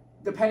have,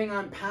 depending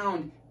on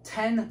pound,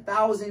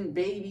 10,000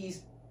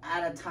 babies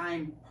at a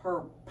time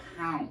per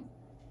pound.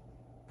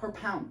 Per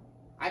pound.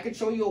 I could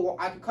show you,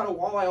 I could cut a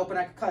walleye open,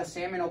 I could cut a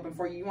salmon open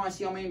for you. You want to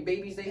see how many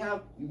babies they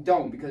have? You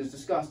don't, because it's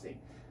disgusting.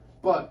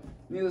 But,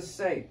 needless to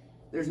say,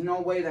 there's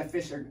no way that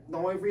fish are, the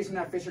only reason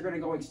that fish are going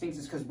to go extinct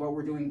is because what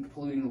we're doing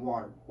polluting the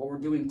water. What we're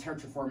doing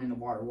terraforming the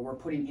water. What we're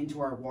putting into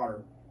our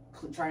water.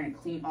 Trying to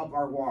clean up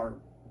our water.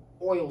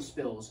 Oil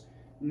spills.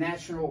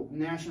 National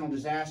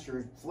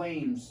disasters.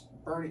 Flames.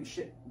 Burning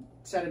shit.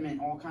 Sediment.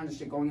 All kinds of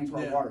shit going into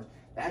our waters.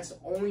 That's the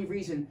only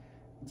reason.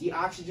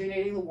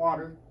 Deoxygenating the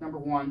water, number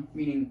one,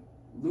 meaning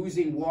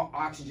losing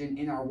oxygen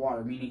in our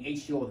water, meaning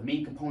H2O, the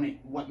main component,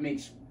 what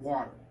makes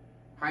water.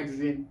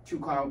 Hydrogen, 2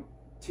 cloud,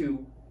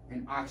 2,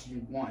 and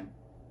oxygen, 1.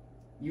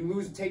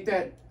 You take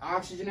that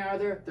oxygen out of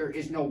there, there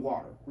is no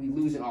water. We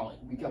lose it all.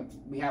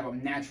 We have a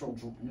national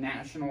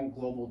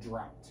global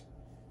drought.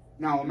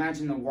 Now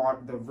imagine the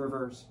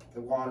rivers,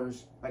 the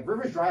waters. Like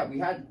rivers dry up.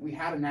 We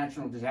had a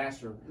natural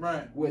disaster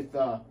with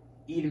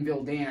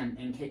Edenville Dam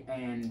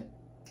and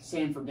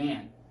Sanford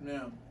Dam.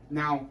 Yeah.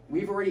 Now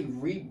we've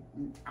already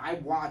I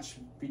watched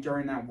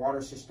during that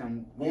water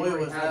system. Boy,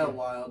 was that a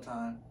wild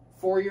time.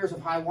 4 years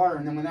of high water,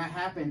 and then when that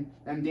happened,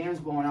 them dams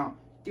blowing out.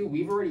 Dude,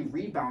 we've already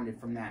rebounded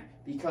from that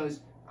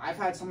because I've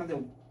had some of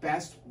the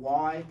best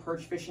walleye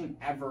perch fishing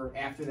ever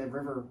after the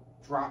river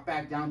dropped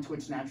back down to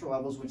its natural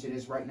levels, which it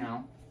is right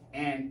now,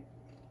 and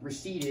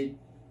receded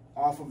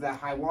off of that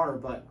high water.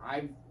 But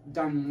I've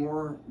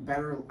done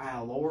better at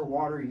a lower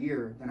water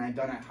year than I've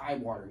done at high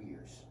water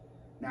years.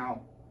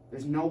 Now,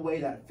 there's no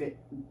way that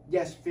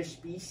fish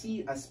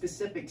species, a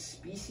specific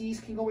species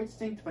can go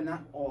extinct, but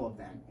not all of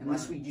them,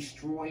 unless we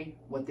destroy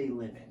what they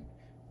live in.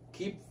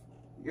 Keep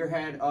your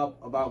head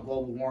up about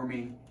global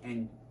warming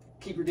and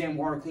keep your damn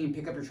water clean.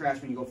 Pick up your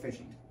trash when you go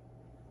fishing.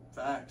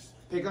 Facts.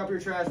 Pick up your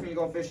trash when you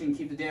go fishing.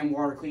 Keep the damn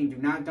water clean. Do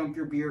not dump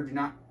your beer. Do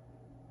not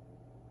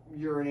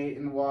urinate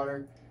in the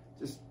water.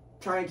 Just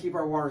try and keep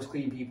our waters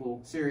clean, people.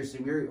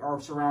 Seriously, we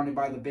are surrounded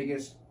by the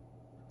biggest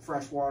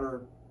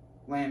freshwater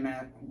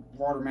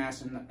water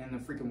mass in the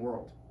freaking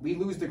world. We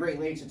lose the Great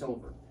Lakes, it's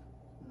over.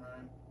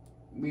 Right.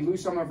 We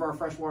lose some of our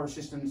freshwater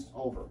systems,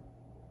 over.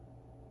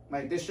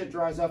 Like, this shit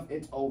dries up,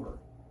 it's over.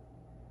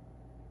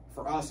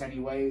 For us,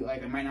 anyway.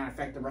 Like, it might not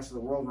affect the rest of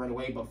the world right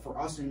away, but for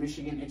us in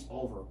Michigan, it's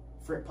over.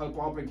 For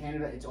up in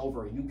Canada, it's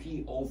over.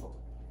 UP, over.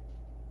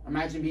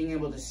 Imagine being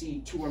able to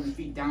see 200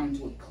 feet down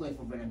to a cliff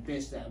of an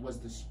abyss that was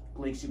the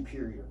Lake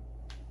Superior.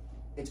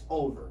 It's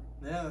over.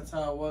 Yeah, that's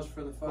how it was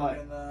for the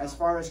fucking... as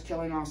far as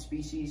killing off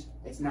species,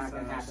 it's not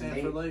going to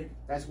happen.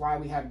 That's why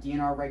we have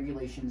DNR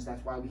regulations.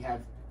 That's why we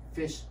have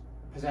fish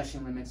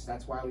possession limits.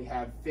 That's why we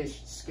have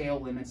fish scale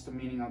limits, the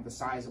meaning of the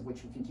size of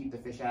which we can keep the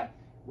fish at.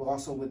 Well,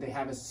 also what they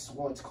have is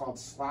what's called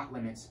slot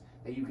limits,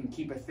 that you can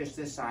keep a fish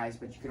this size,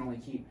 but you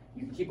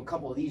can keep a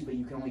couple of these, but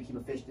you can only keep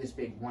a fish this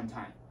big one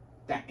time,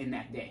 in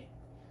that day.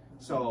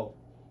 So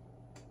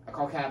I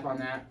call cap on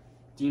that.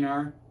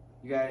 DNR,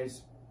 you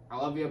guys, I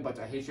love you, but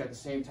I hate you at the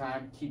same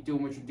time. Keep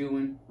doing what you're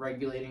doing,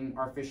 regulating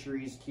our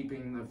fisheries,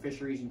 keeping the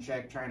fisheries in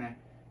check, trying to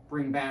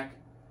bring back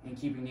and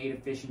keeping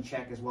native fish in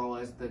check, as well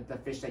as the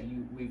fish that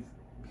we've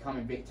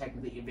become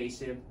technically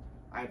invasive.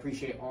 I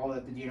appreciate all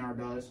that the DNR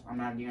does. I'm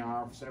not a DNR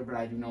officer, but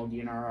I do know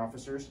DNR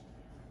officers.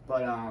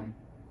 But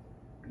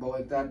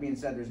with that being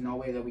said, there's no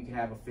way that we can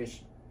have a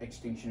fish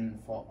extinction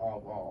for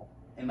all.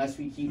 Unless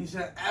we keep... You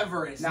said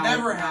ever. It's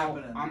never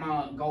happening. I'm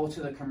going to go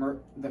to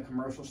the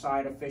commercial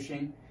side of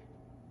fishing.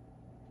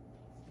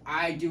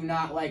 I do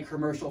not like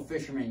commercial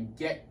fishermen.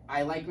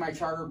 I like my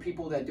charter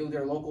people that do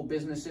their local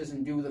businesses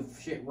and do the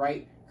shit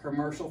right.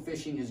 Commercial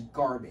fishing is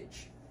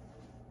garbage.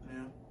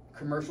 Yeah.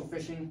 Commercial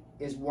fishing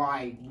is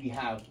why we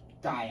have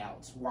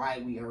die-outs,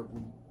 why we are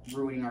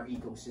ruining our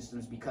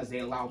ecosystems, because they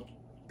allow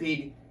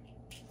big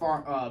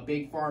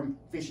farm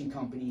fishing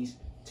companies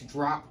to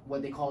drop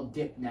what they call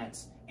dip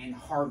nets and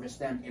harvest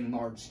them in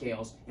large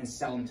scales and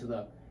sell them to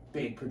the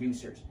big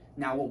producers.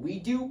 Now what we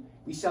do,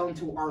 we sell them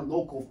to our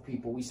local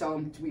people. We sell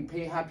them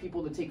have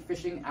people to take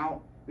fishing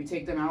out. We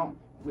take them out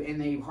and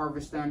they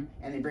harvest them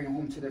and they bring them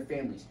home to their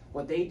families.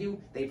 What they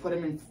do, they put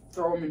them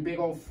throw them in big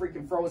old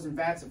freaking frozen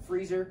vats of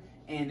freezer,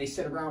 and they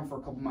sit around for a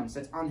couple months.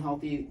 That's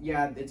unhealthy.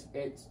 Yeah,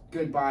 it's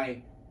good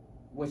by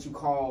what you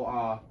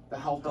call the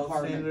health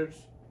department. Standards.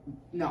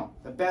 No,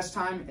 the best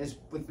time is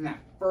within that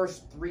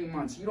first 3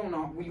 months. You don't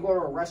know, when you go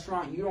to a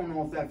restaurant, you don't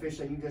know if that fish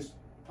that you just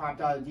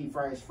popped out of the deep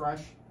fryer is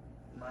fresh.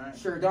 Right.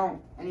 Sure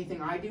don't.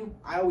 Anything I do,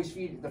 I always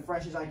feed the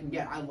freshest I can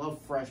get. I love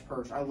fresh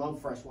perch. I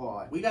love fresh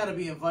walleye. We got to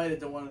be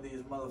invited to one of these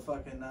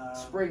motherfucking...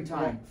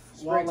 springtime.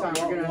 We're going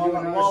to do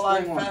another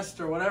Walleye Fest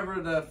or whatever,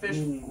 the fish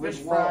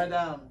fry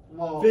down.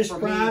 Well, fish for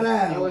fry me,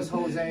 down. it was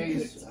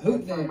Jose's.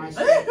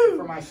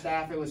 For my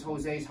staff, it was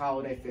Jose's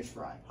holiday fish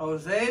fry.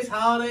 Jose's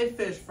holiday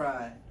fish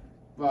fry.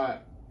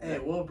 But... Hey,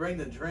 we'll bring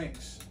the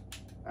drinks.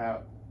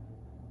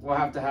 We'll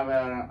have to have it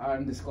at an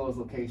undisclosed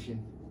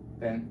location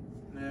then.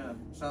 Yeah,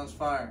 sounds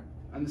fire.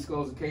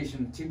 Undisclosed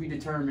location to be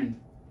determined.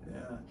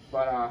 Yeah.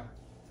 But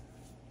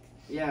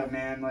yeah,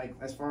 man, like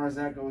as far as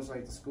that goes,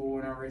 like the school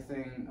and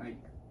everything, like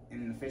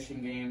in the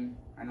fishing game.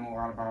 I know a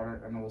lot about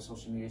it. I know the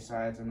social media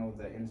sides. I know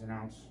the ins and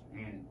outs.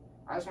 And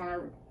I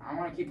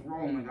want to keep it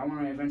rolling. Like, I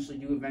want to eventually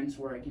do events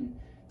where I can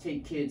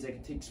take kids. I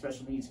can take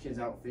special needs kids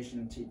out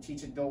fishing,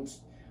 teach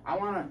adults. I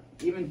want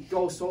to even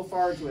go so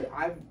far to it.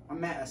 I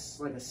met a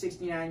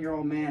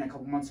 69-year-old man a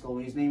couple months ago.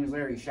 His name is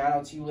Larry. Shout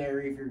out to you,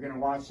 Larry, if you're going to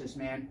watch this,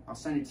 man. I'll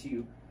send it to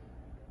you.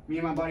 Me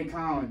and my buddy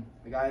Colin,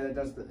 the guy that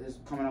is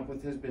coming up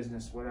with his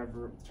business,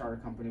 whatever charter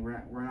company.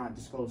 We're not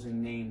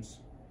disclosing names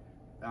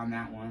on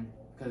that one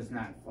because it's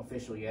not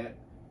official yet.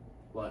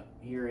 But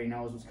he already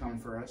knows what's coming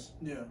for us.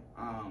 Yeah.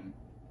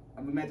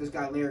 We met this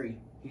guy Larry.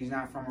 He's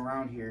not from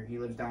around here. He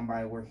lives down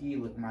by where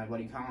my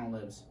buddy Colin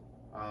lives,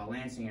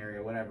 Lansing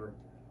area, whatever.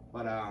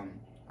 But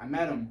I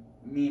met him.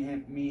 Me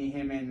and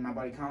him and my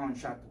buddy Colin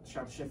shot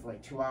the shit for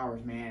like 2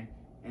 hours, man.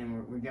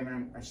 And we're giving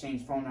him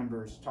exchange phone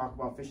numbers, talk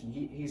about fishing.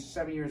 He's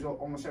 7 years old,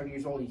 almost 7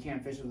 years old. He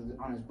can't fish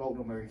on his boat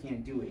no more. He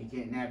can't do it. He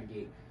can't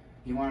navigate.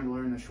 He wanted to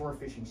learn the shore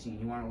fishing scene.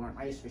 He wanted to learn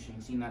ice fishing.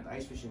 Seeing that the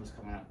ice fishing was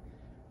coming up.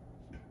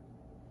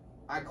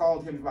 I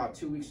called him about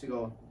 2 weeks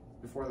ago,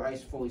 before the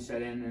ice fully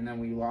set in, and then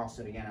we lost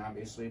it again,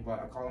 obviously.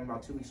 But I called him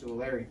about 2 weeks ago.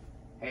 Larry,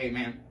 hey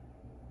man,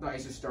 the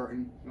ice is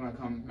starting. You want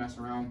to come mess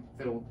around,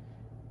 fiddle?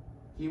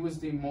 He was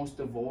the most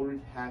devoted,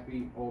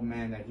 happy old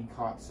man that he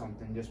caught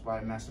something just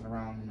by messing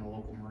around in the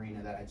local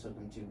marina that I took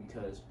him to,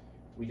 because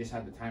we just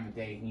had the time of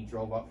day. And he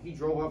drove up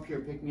here,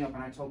 picked me up,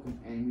 and I took him,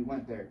 and we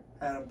went there.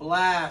 Had a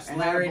blast, And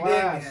Larry, had a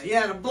blast. didn't you? You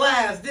had a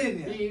blast, didn't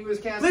you? He was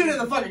casting. Leave it in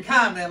the fucking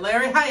comment,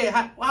 Larry.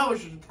 How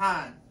was your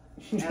time?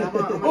 And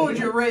What would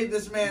you rate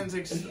this man's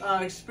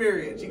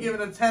experience? You give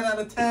it a 10 out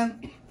of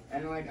 10?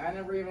 And like, I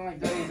never even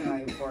like done anything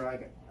like before.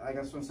 Like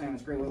that's what I'm saying.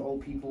 It's great with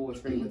old people. It's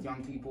great with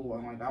young people.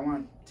 And like, I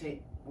want to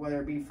take,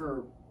 whether it be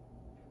for,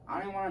 I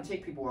don't even want to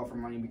take people out for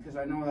money, because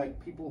I know like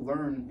people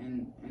learn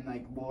and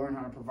like will learn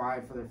how to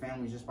provide for their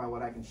families just by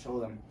what I can show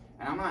them.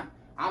 And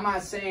I'm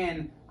not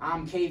saying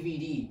I'm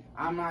KVD.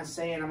 I'm not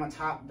saying I'm a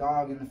top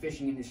dog in the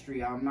fishing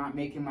industry. I'm not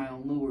making my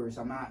own lures.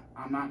 I'm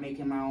not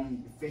making my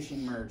own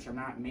fishing merch.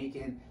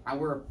 I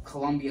wear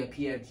Columbia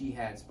PFG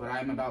hats, but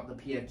I'm about the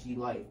PFG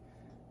life.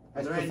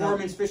 That's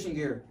performance fishing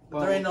gear. But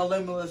there ain't no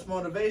limitless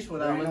motivation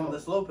without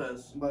Limitless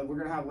Lopez. But we're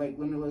gonna have like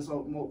limitless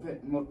Lopez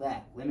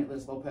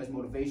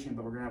motivation,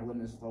 but we're gonna have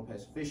limitless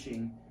Lopez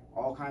fishing,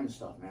 all kinds of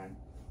stuff, man.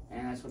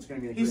 And that's what's gonna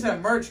be. He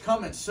said merch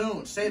coming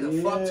soon. Say the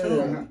fuck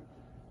to him.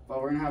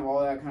 But we're gonna have all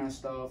that kind of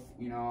stuff,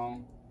 you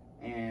know.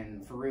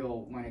 And for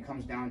real, when it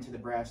comes down to the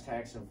brass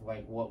tacks of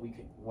like what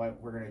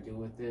we're gonna do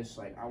with this,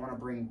 like I want to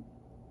bring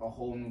a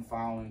whole new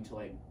following to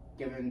like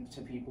giving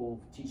to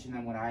people, teaching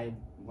them what I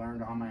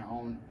learned on my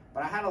own.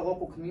 But I had a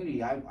local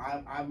community.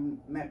 I've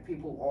met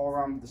people all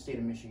around the state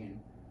of Michigan,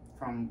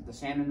 from the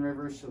salmon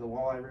rivers to the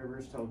walleye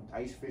rivers to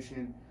ice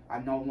fishing. I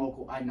know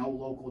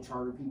local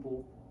charter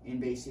people in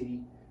Bay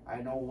City.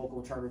 I know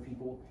local charter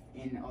people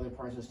in other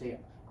parts of the state.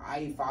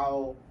 I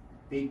follow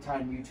big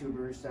time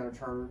YouTubers that are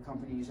charter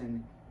companies,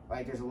 and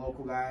like there's a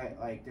local guy,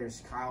 like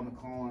there's Kyle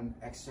McClellan,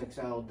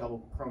 XXL,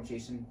 Double Chrome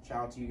Chasing.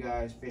 Shout out to you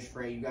guys. Fish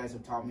Fray, you guys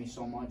have taught me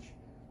so much.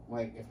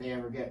 Like if they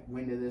ever get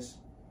wind of this,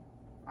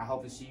 I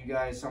hope to see you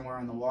guys somewhere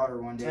on the water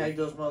one day. Tag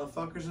those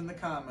motherfuckers in the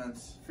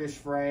comments. Fish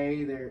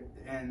Fray,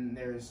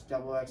 there's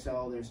Double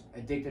XL, there's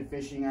Addicted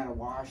Fishing out of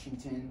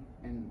Washington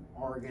and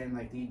Oregon.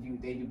 Like they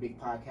do big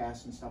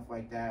podcasts and stuff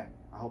like that.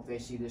 I hope they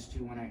see this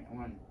too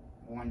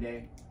one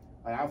day.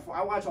 Like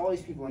I watch all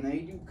these people, and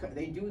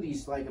they do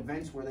these like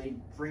events where they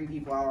bring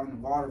people out on the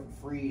water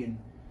for free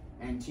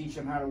and teach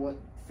them how to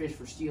fish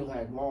for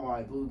steelhead,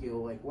 walleye,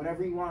 bluegill, like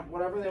whatever you want,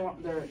 whatever they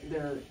want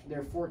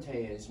their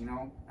forte is, you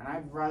know. And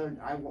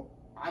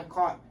I've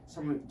caught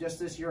just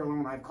this year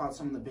alone, I've caught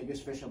some of the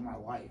biggest fish of my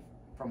life,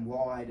 from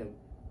walleye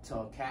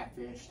to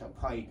catfish to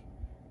pike,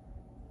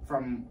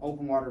 from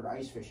open water to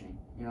ice fishing,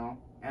 you know.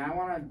 And I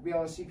want to be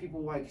able to see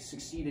people like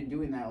succeed in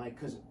doing that, like,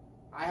 because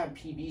I have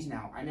PBs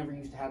now. I never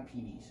used to have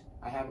PBs.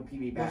 I have a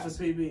PB bass. What's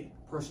a PB?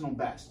 Personal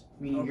best,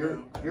 meaning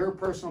Okay. your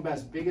personal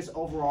best, biggest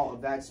overall of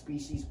that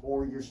species,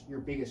 or your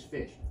biggest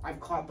fish.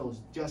 I've caught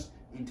those just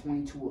in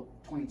 22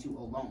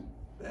 alone.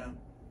 Yeah.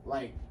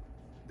 Like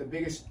the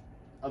biggest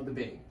of the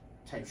big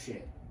type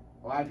shit.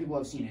 A lot of people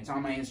have seen it. It's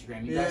on my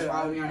Instagram. You guys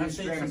follow me on I've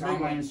seen Instagram. some It's big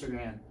on my ones.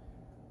 Instagram.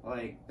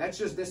 Like that's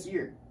just this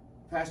year,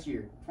 past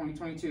year,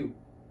 2022,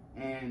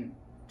 and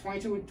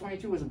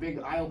 22 was a big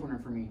eye opener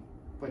for me.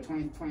 But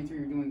 2023,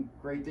 you're doing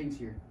great things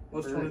here.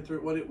 What's 23?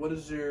 What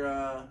is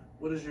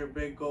your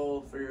big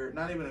goal for your?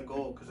 Not even a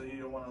goal, because you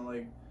don't want to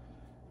like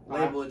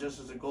label it just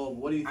as a goal. But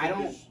what do you think? I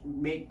don't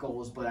make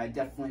goals, but I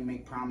definitely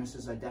make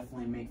promises. I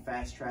definitely make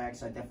fast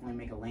tracks. I definitely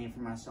make a lane for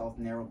myself,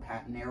 narrow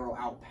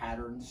out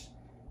patterns,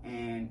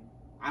 and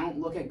I don't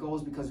look at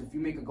goals, because if you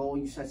make a goal,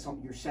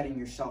 you're setting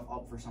yourself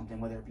up for something,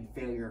 whether it be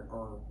failure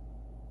or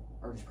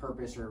just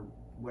purpose or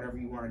whatever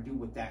you want to do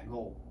with that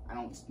goal. I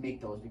don't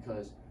make those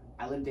because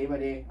I live day by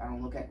day. I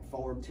don't look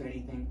forward to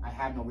anything. I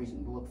have no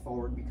reason to look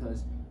forward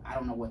because I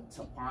don't know what's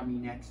upon me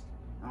next.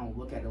 I don't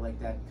look at it like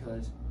that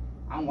because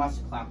I don't watch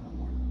the clock no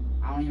more.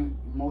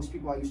 Most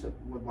people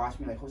would watch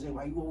me like, Jose,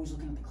 why are you always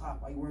looking at the clock?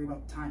 Why are you worried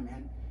about the time,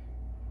 man?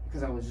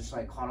 Because I was just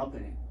like caught up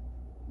in it.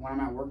 when I'm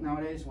at work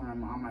nowadays, when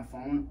I'm on my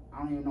phone, I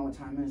don't even know what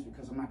time it is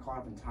because I'm not caught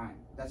up in time.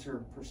 That's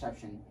her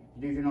perception.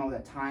 Did you know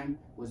that time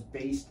was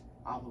based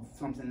off of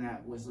something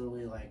that was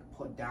literally like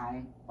put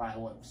down by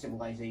what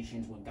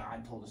civilizations, what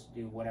God told us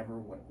to do,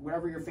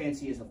 whatever your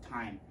fancy is of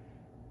time.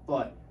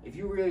 But if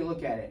you really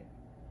look at it,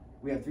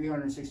 we have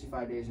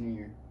 365 days in a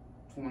year,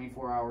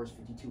 24 hours,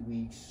 52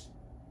 weeks,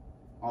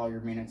 all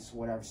your minutes,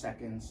 whatever,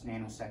 seconds,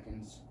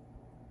 nanoseconds.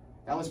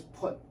 That was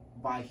put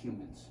by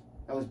humans.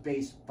 That was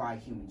based by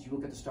humans. You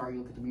look at the star, you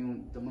look at the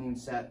moon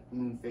set, the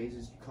moon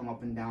phases, you come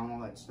up and down,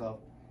 all that stuff,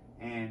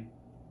 and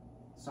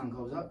the sun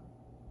goes up,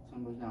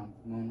 sun goes down.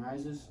 The moon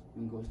rises,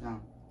 moon goes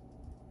down.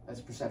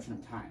 That's perception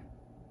of time.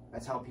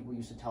 That's how people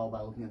used to tell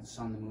by looking at the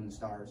sun, the moon, the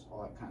stars,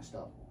 all that kind of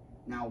stuff.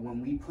 Now,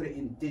 when we put it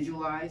in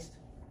digitalized,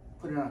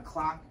 put it on a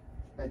clock,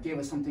 that gave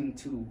us something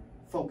to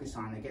focus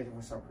on. That gave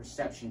us our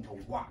perception to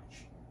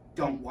watch.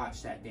 Don't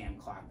watch that damn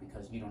clock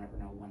because you don't ever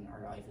know when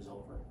our life is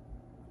over.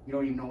 You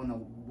don't even know when the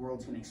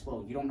world's going to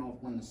explode. You don't know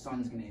when the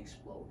sun's going to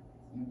explode.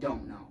 You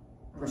don't know.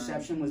 Right.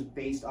 Perception was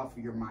based off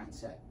of your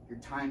mindset. Your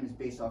time is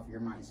based off of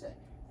your mindset.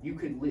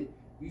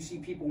 You see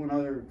people in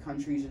other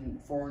countries and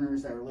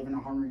foreigners that are living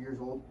 100 years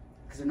old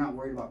because they're not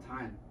worried about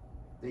time.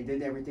 They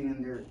did everything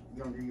in their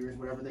younger years,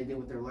 whatever they did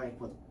with their life.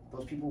 But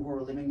those people who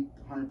are living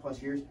 100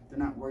 plus years, they're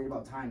not worried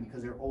about time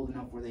because they're old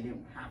enough where they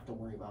didn't have to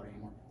worry about it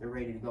anymore. They're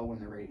ready to go when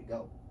they're ready to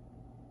go.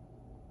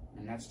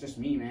 And that's just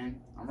me,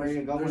 man. I'm ready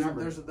to go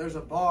whenever. There's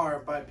a bar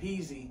by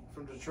Peasy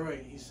from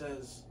Detroit. He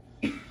says,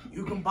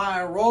 you can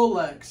buy a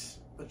Rolex,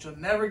 but you'll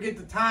never get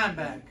the time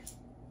back.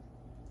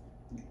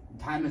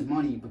 Time is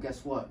money, but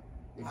guess what?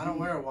 I don't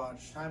wear a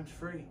watch. Time's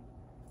free.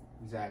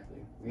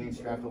 Exactly. We ain't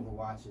strapped over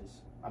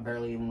watches. I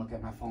barely even look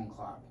at my phone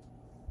clock.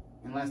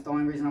 Unless the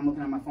only reason I'm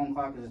looking at my phone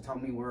clock is to tell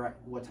me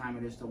what time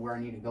it is to where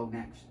I need to go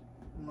next.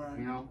 Right.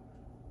 You know?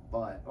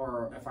 But,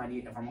 or if I'm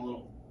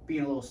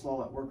being a little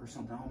slow at work or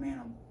something, oh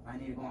man, I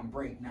need to go on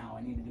break now.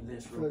 I need to do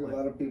this real quick. I feel like a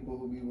lot of people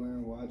who be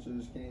wearing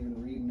watches can't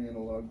even read an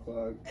analog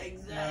clock.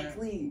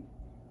 Exactly.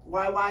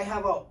 Why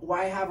have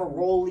a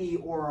Rolly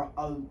or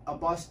a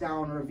bust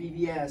down or a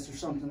VVS or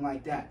something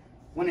like that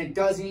when it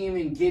doesn't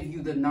even give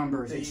you the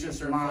numbers? It's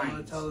just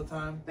lines. To tell the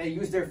time. They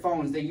use their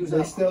phones. You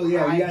ask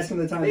them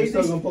the time. They're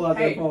still gonna pull out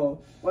their phone.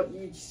 What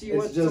you see?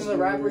 What some of the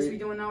rappers be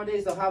doing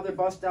nowadays? They'll have their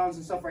bust downs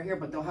and stuff right here,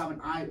 but they'll have an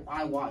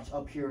iWatch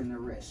up here in their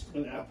wrist.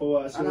 An Apple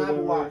Watch. An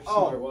Apple Watch.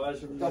 Oh,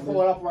 they'll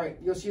pull it up right.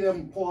 You'll see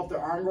them pull up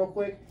their arm real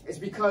quick. It's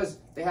because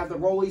they have the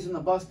rollies and the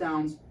bust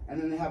downs,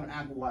 and then they have an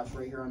Apple Watch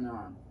right here on their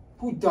arm.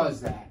 Who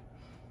does that?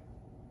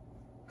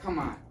 Come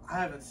on. I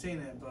haven't seen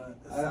it, but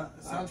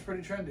it sounds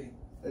pretty trendy.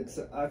 I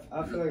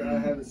feel like I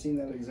haven't seen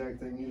that exact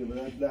thing either,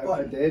 but if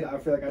I did, I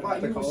feel like I'd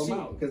have to call them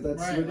out because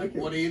that's ridiculous.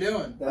 Like, what are you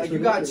doing? Like you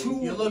got two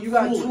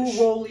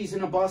rollies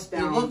and a bust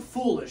down. You look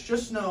foolish.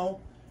 Just know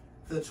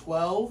the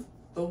 12,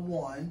 the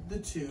 1, the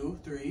 2,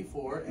 3,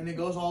 4, and it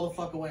goes all the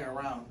fuck away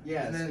around.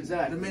 Yes, and then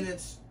exactly. The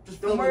minutes.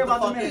 Just don't worry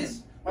about the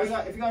minutes.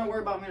 If you gotta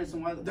worry about minutes,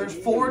 then why? There's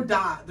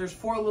there's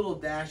 4 little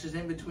dashes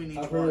in between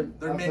each one.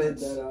 They're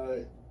minutes.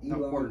 Heard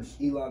that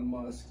Elon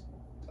Musk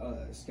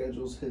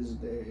schedules his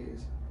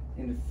days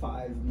in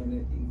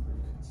 5-minute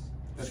increments.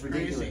 That's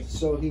ridiculous.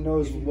 So he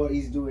knows what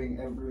he's doing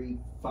every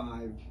 5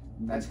 minutes.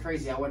 That's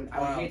crazy. I would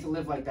hate to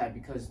live like that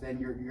because then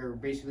you're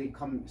basically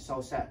come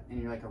so set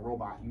and you're like a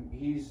robot.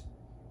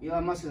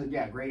 Elon Musk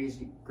is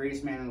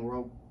greatest man in the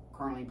world.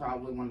 Currently,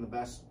 probably one of the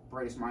best,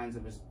 brightest minds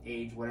of his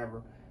age,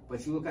 whatever.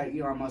 But you look at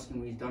Elon Musk and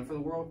what he's done for the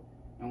world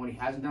and what he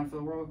hasn't done for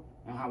the world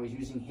and how he's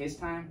using his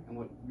time and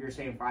what you're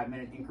saying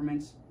 5-minute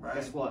increments. Right.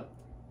 Guess what?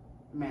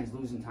 Man's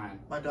losing time.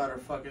 My daughter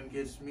fucking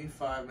gets me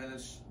 5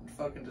 minutes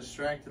fucking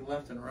distracted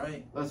left and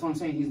right. That's what I'm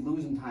saying. He's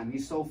losing time.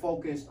 He's so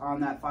focused on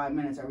that 5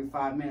 minutes every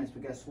 5 minutes.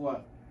 But guess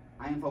what?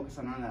 I ain't focused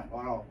on none of that at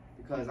all.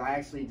 Because I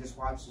actually just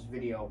watched this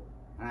video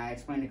and I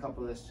explained a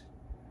couple of this.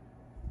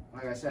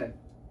 Like I said,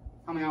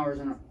 how many hours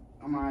I'm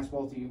gonna ask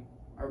both of you,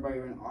 everybody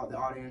in the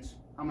audience,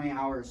 how many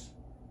hours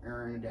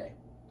are in a day?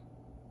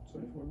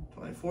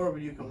 24,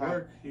 but you can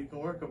work. You can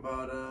work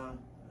about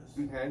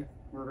Okay,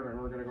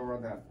 we're gonna go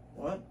run that.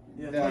 What?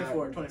 Yeah,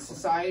 24.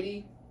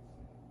 Society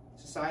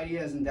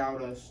has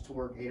endowed us to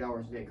work 8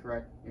 hours a day,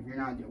 correct? If you're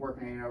not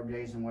working 8-hour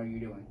days, then what are you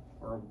doing?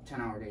 Or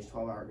 10-hour days,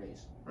 12-hour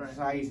days. Right.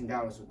 Society's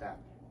endowed us with that.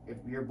 If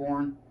you're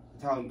born,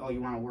 they tell you, oh,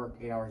 you want to work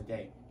 8 hours a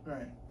day.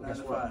 Right. But 9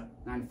 to 5.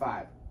 9 to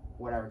 5.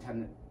 Whatever,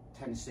 10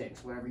 to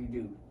 6, whatever you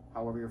do,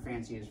 however your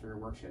fancy is for your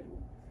work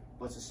schedule.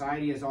 But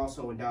society has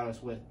also endowed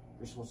us with,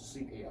 you're supposed to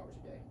sleep 8 hours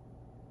a day,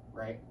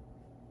 right?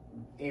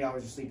 8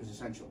 hours of sleep is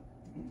essential.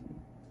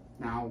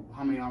 Now,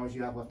 how many hours do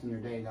you have left in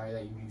your day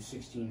that you use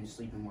 16 to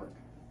sleep and work?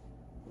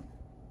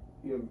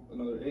 You have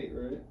another 8,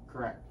 right?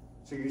 Correct.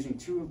 So you're using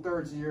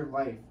 2/3 of your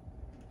life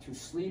to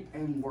sleep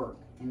and work.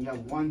 and you have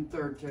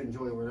 1/3 to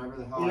enjoy whatever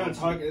the hell. You're not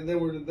talking.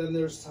 Then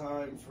there's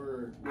time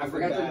for. I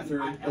forgot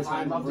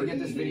I'd love to get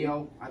this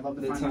video. I'd love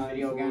to find this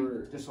video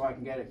again, just so I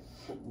can get it.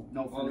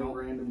 All the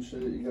random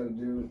shit you gotta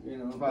do. You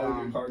know, but,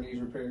 your car needs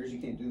repairs. You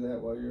can't do that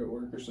while you're at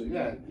work or sleeping.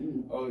 Yeah.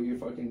 Oh, you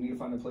fucking need to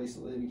find a place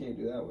to live. You can't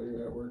do that while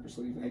you're at work or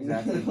sleeping.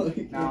 Exactly.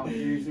 Like, now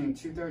you're using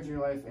 2/3 of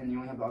your life, and you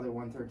only have the other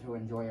 1/3 to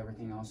enjoy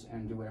everything else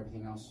and do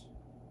everything else.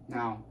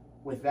 Now.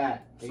 With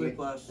that, sleep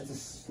less. It's a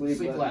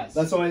sleep less.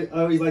 That's why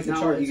I always like the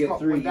chart. You get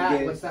 3.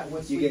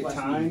 You get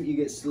time. Mean? You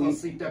get sleep. It's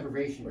sleep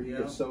deprivation. Or you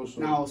get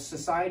social. Now,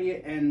 society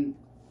and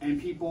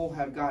people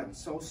have gotten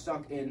so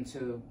stuck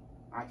into.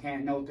 I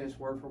can't note this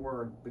word for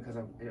word because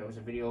it was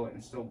a video and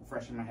it's still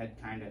fresh in my head,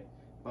 kind of.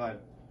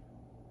 But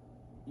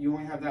you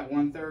only have that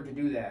 1/3 to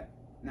do that.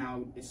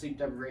 Now it's sleep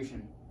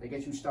deprivation. They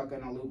get you stuck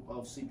in a loop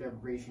of sleep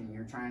deprivation.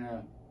 You're trying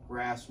to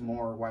grasp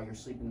more while you're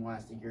sleeping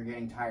less. You're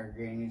getting tired.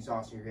 You're getting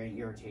exhausted. You're getting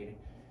irritated.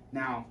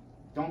 Now,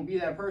 don't be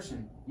that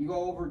person. You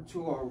go over to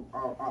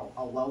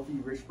a wealthy,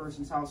 rich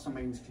person's house,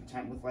 somebody who's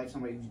content with life,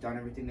 somebody who's done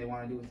everything they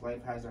want to do with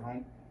life, has their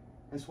home.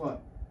 Guess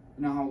what?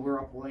 You know how we're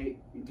up late,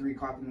 3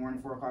 o'clock in the morning,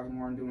 4 o'clock in the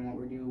morning, doing what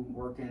we do,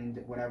 working,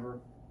 whatever.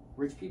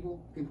 Rich people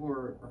who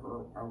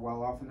are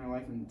well off in their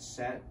life and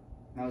set.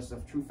 Now, this is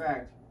a true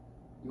fact.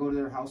 You go to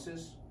their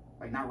houses,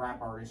 like not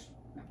rap artists,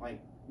 like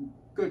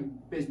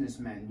good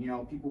businessmen, you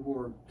know, people who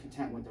are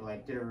content with their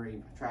life, did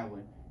already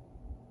traveling.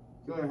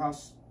 You go to their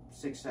house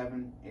 6,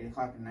 7, 8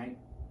 o'clock at night,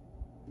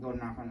 you go to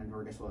knock on the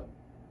door, guess what?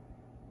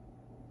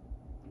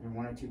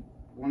 One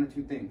or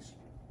two things.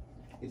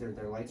 Either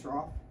their lights are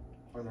off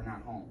or they're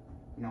not home.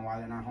 You know why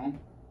they're not home?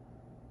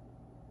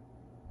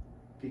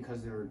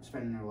 Because they're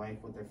spending their life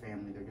with their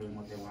family, they're doing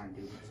what they want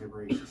to do because they're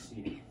very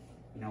succeeding.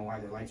 You know why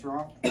their lights are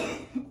off?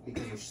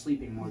 Because they're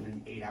sleeping more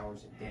than 8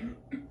 hours a day.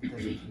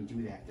 Because they can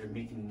do that. They're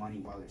making money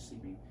while they're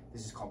sleeping.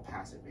 This is called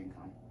passive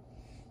income.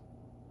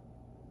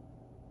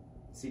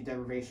 Sleep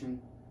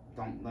deprivation.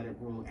 Don't let it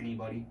rule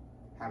anybody.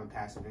 Have a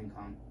passive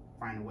income.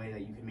 Find a way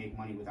that you can make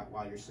money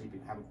while you're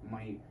sleeping.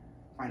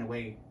 Find a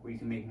way where you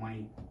can make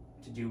money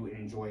to do and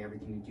enjoy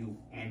everything you do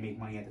and make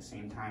money at the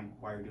same time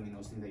while you're doing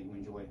those things that you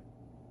enjoy.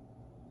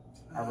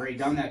 I've already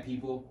done that,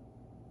 people.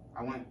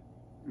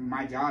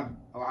 My job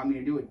allowed me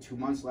to do it 2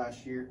 months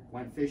last year.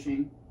 Went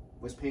fishing,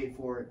 was paid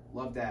for it,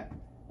 loved that.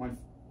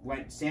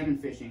 Went salmon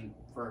fishing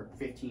for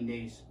 15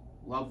 days,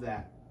 loved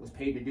that, was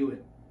paid to do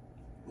it.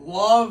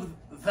 Love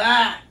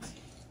that.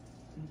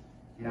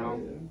 You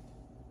know,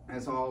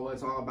 that's all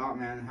it's all about,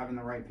 man. Having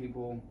the right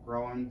people,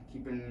 growing,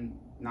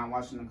 not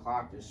watching the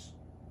clock, just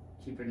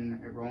keeping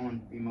it rolling,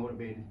 be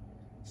motivated,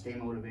 stay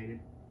motivated.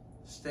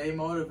 Stay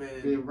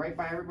motivated. Be right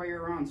by everybody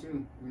around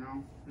too, you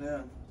know?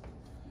 Yeah.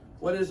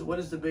 What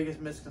is the biggest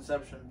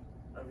misconception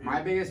of you?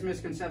 My biggest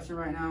misconception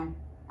right now,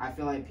 I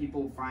feel like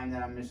people find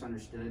that I'm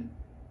misunderstood.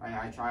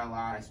 I try a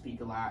lot, I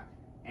speak a lot,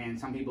 and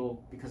some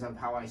people, because of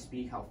how I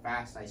speak, how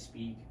fast I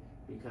speak,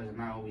 because I'm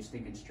not always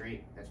thinking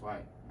straight, that's why,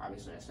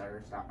 obviously, I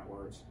stutter, stop my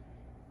words.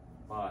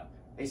 But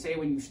they say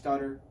when you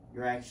stutter,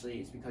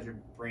 it's because your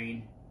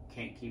brain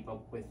can't keep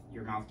up with,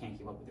 your mouth can't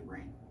keep up with your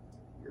brain.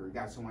 You've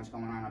got so much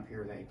going on up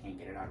here that you can't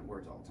get it out of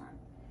words all the time.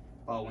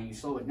 But when you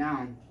slow it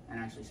down and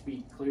actually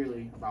speak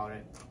clearly about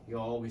it,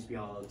 you'll always be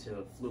able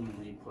to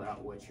fluently put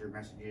out what your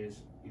message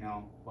is, you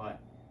know.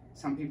 But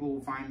some people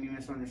find me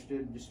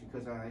misunderstood just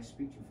because I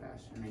speak too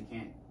fast and they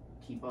can't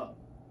keep up.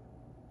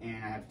 And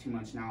I have too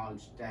much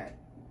knowledge that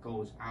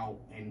goes out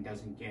and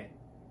doesn't get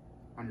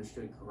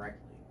understood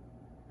correctly,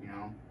 you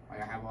know.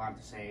 Like, I have a lot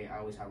to say. I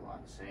always have a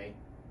lot to say.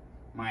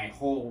 My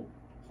whole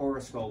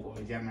horoscope of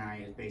a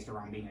Gemini is based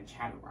around being a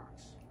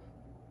chatterbox.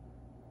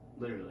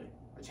 Literally.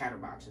 A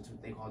chatterbox, it's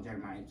what they call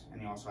Geminis, and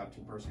they also have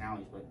 2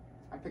 personalities, but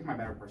I pick my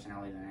better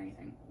personality than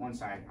anything.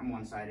 I'm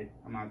one-sided.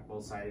 I'm not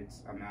both-sided.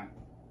 I'm not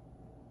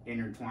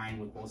intertwined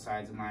with both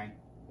sides of my,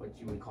 what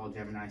you would call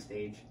Gemini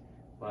stage.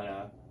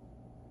 But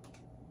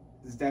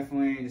it's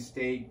definitely just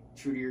stay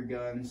true to your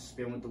guns,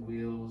 spin with the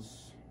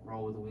wheels,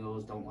 roll with the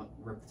wheels, don't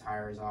rip the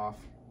tires off,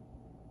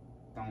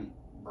 don't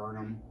burn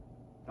them,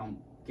 don't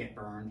get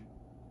burned,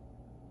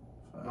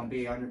 don't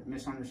be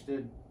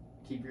misunderstood,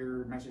 keep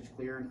your message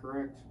clear and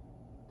correct.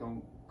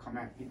 Don't come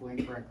at people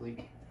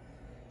incorrectly,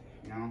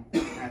 you know.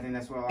 And I think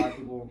that's what a lot of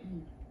people,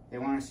 they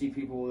want to see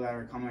people that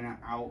are coming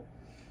out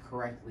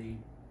correctly,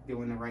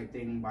 doing the right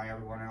thing by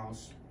everyone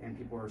else, and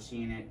people are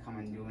seeing it,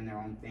 coming doing their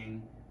own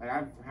thing. Like,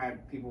 I've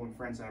had people and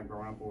friends that I've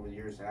grown up over the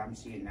years that I'm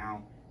seeing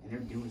now, and they're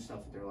doing stuff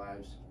with their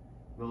lives,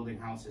 building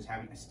houses,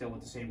 still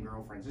with the same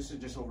girlfriends. This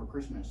is just over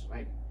Christmas,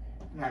 like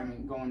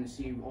going to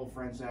see old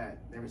friends that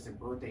there was their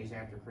birthdays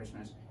after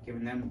Christmas,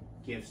 giving them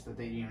gifts that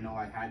they didn't even know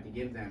I had to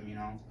give them, you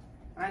know.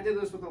 And I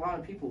did this with a lot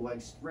of people,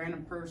 like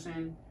random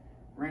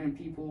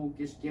people,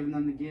 just giving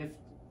them the gift,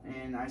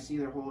 and I see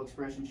their whole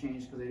expression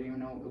change because they didn't even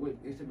know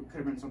it could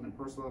have been something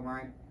personal of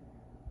mine.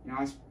 You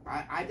know,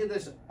 I did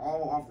this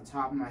all off the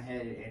top of my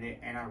head,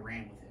 and I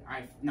ran with it.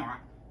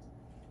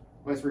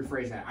 Let's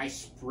rephrase that. I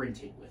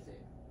sprinted with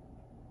it.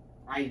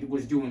 I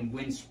was doing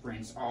wind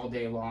sprints all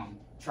day long,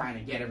 trying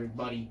to get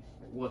everybody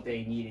what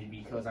they needed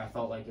because I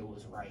felt like it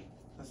was right.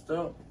 That's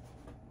dope.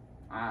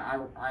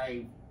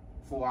 I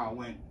full out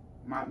went.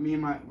 Me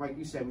and my, like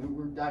you said, we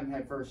were diving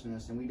head first in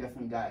this, and we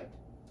definitely dived.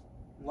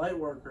 Light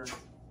worker.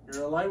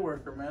 You're a light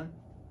worker, man.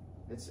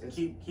 It's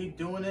keep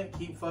doing it.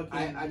 Keep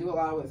fucking. I do a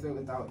lot with it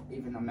without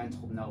even a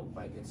mental note.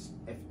 Like it's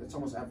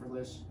almost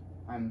effortless.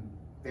 I'm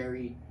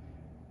very,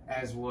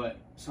 as what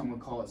some would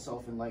call it,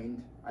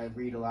 self-enlightened. I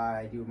read a lot.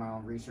 I do my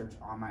own research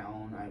on my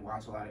own. I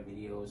watch a lot of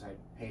videos. I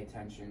pay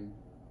attention.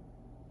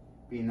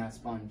 Being that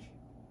sponge.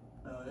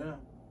 Oh yeah.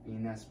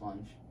 Being that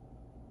sponge.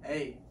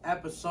 Hey,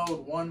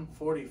 episode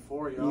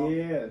 144, y'all.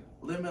 Yeah.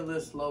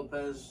 Limitless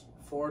Lopez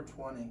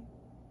 420.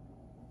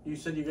 You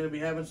said you're gonna be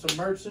having some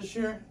merch this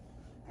year.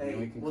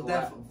 Hey, we'll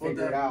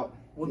figure it out.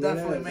 We'll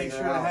definitely make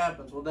sure it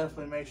happens. We'll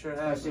definitely make sure it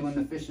happens. Especially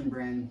when the fishing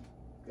brand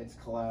gets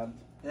collabed.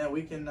 Yeah,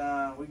 we can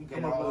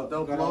come up with a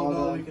dope get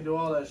logo. We can do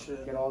all that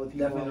shit. Get all the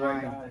people Definitely in the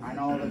right line. guys. I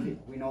know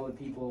we know the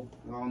people.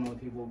 We all know the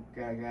people.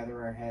 Gotta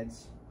gather our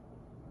heads.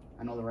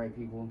 I know the right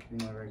people. We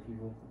know the right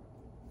people.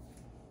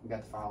 We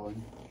got the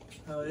following.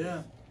 Hell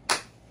yeah.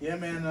 Yeah,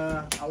 man.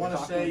 I want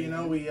to say,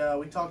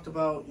 we talked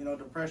about,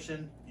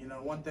 depression.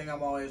 One thing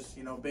I'm always,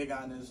 big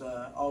on is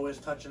always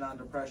touching on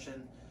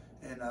depression.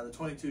 And the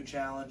 22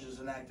 challenge is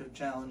an active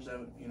challenge that,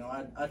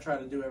 I try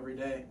to do every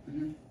day.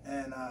 Mm-hmm.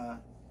 And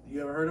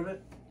you ever heard of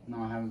it?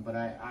 No, I haven't. But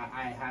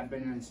I have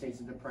been in states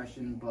of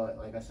depression. But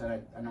like I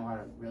said, I know how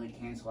to really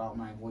cancel out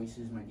my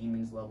voices, my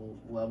demons,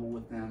 level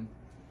with them.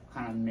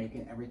 Kind of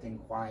making everything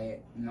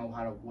quiet, know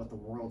what the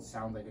world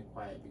sounds like it's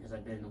quiet, because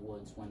I've been in the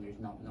woods when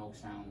there's no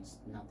sounds,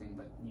 nothing,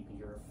 but you can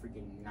hear a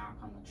freaking knock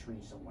on the tree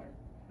somewhere.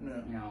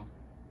 Yeah.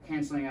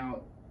 Canceling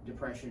out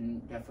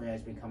depression definitely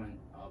has become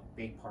a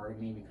big part of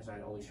me, because I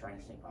always try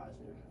to stay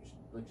positive.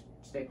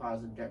 Stay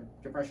positive.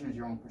 Depression is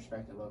your own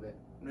perspective of it.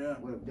 Yeah.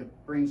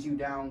 What brings you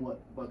down,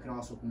 what can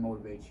also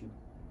motivate you.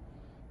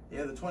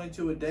 Yeah, the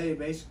 22 a day,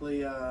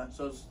 basically,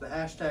 so it's the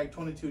hashtag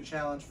 22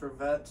 challenge for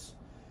vets.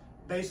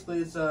 Basically,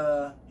 it's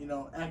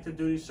active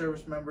duty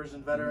service members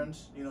and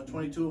veterans.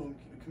 22 of them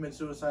commit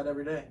suicide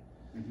every day.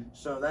 Mm-hmm.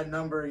 So that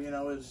number,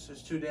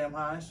 is too damn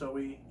high. So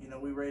we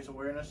raise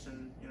awareness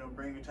and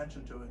bring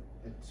attention to it.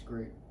 It's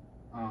great.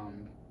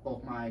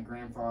 Both my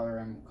grandfather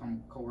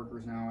and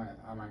co-workers now.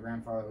 My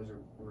grandfather was a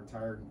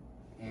retired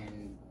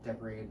and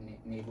decorated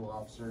naval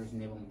officer. He's a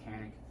naval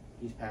mechanic.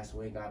 He's passed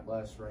away. God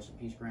bless. Rest in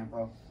peace,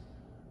 Grandpa.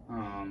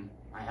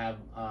 I have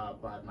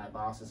my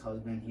boss's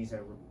husband. He's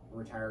a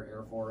retired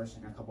Air Force,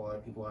 and a couple other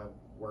people I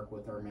work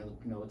with are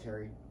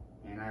military.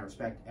 And I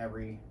respect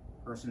every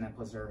person that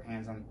puts their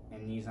hands on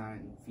and knees on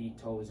it, and feet,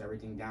 toes,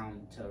 everything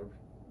down to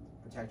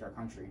protect our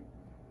country.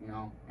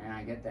 And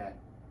I get that.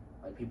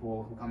 Like,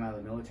 people who come out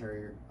of the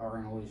military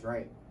aren't always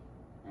right,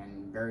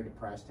 and very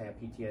depressed, have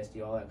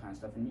PTSD, all that kind of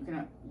stuff. And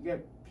you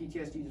get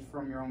PTSD just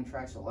from your own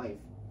tracks of life.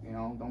 You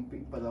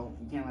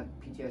can't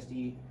let PTSD.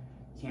 You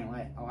can't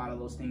let a lot of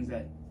those things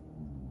that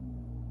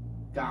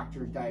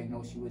doctors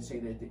diagnose you would say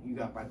that you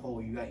got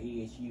bipolar, you got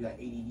ADHD, you got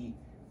ADD.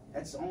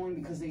 That's only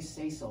because they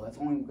say so. That's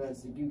only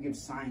because you give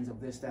signs of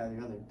this, that, or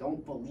the other.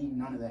 Don't believe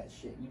none of that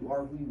shit. You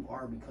are who you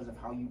are because of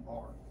how you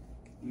are.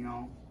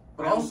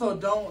 But also,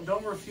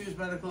 don't refuse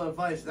medical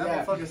advice. That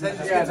motherfucker's head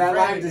just gets that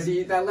afraid. Lyme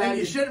disease. That Lyme. And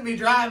you shouldn't be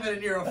driving,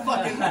 and you're a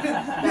fucking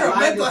you're a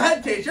mental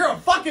head case. You're a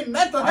fucking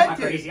mental head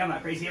case. I'm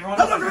not crazy. Everyone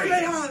else is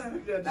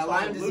crazy. That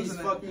Lyme disease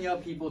fucked me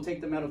up. People,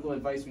 take the medical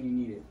advice when you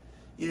need it.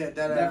 Yeah,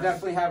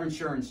 definitely have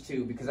insurance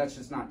too, because that's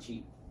just not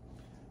cheap.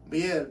 But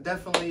yeah,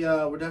 definitely,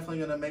 we're definitely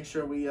gonna make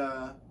sure we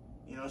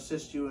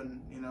assist you in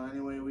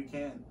any way we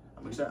can.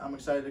 I'm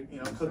excited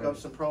to cook up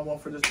some promo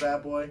for this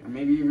bad boy, and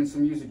maybe even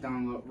some music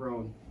down the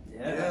road.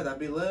 Yeah, that'd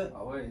be lit.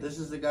 Always. This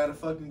is the guy to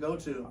fucking go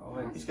to.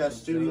 Always. He's got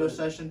studio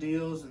session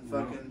deals and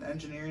fucking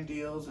engineering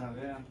deals. And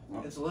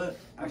it's lit.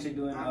 Actually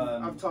doing.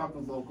 I've talked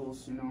with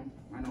locals.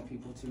 I know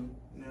people too.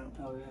 Yeah.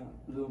 Oh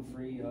yeah. Doing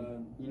free.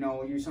 You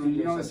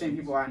know the same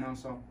people I know,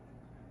 so.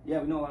 Yeah,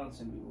 we know a lot of the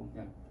same people.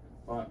 Yeah.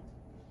 But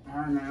all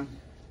right, man.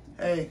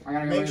 Hey, I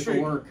gotta go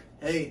to work.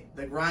 Hey,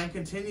 the grind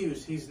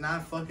continues. He's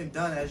not fucking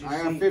done, as you see.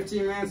 I got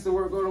 15 minutes to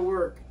go to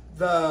work.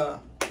 The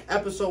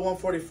episode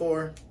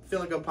 144,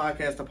 Feeling Good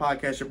Podcast, the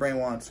podcast your brain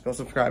wants. Go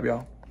subscribe,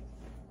 y'all.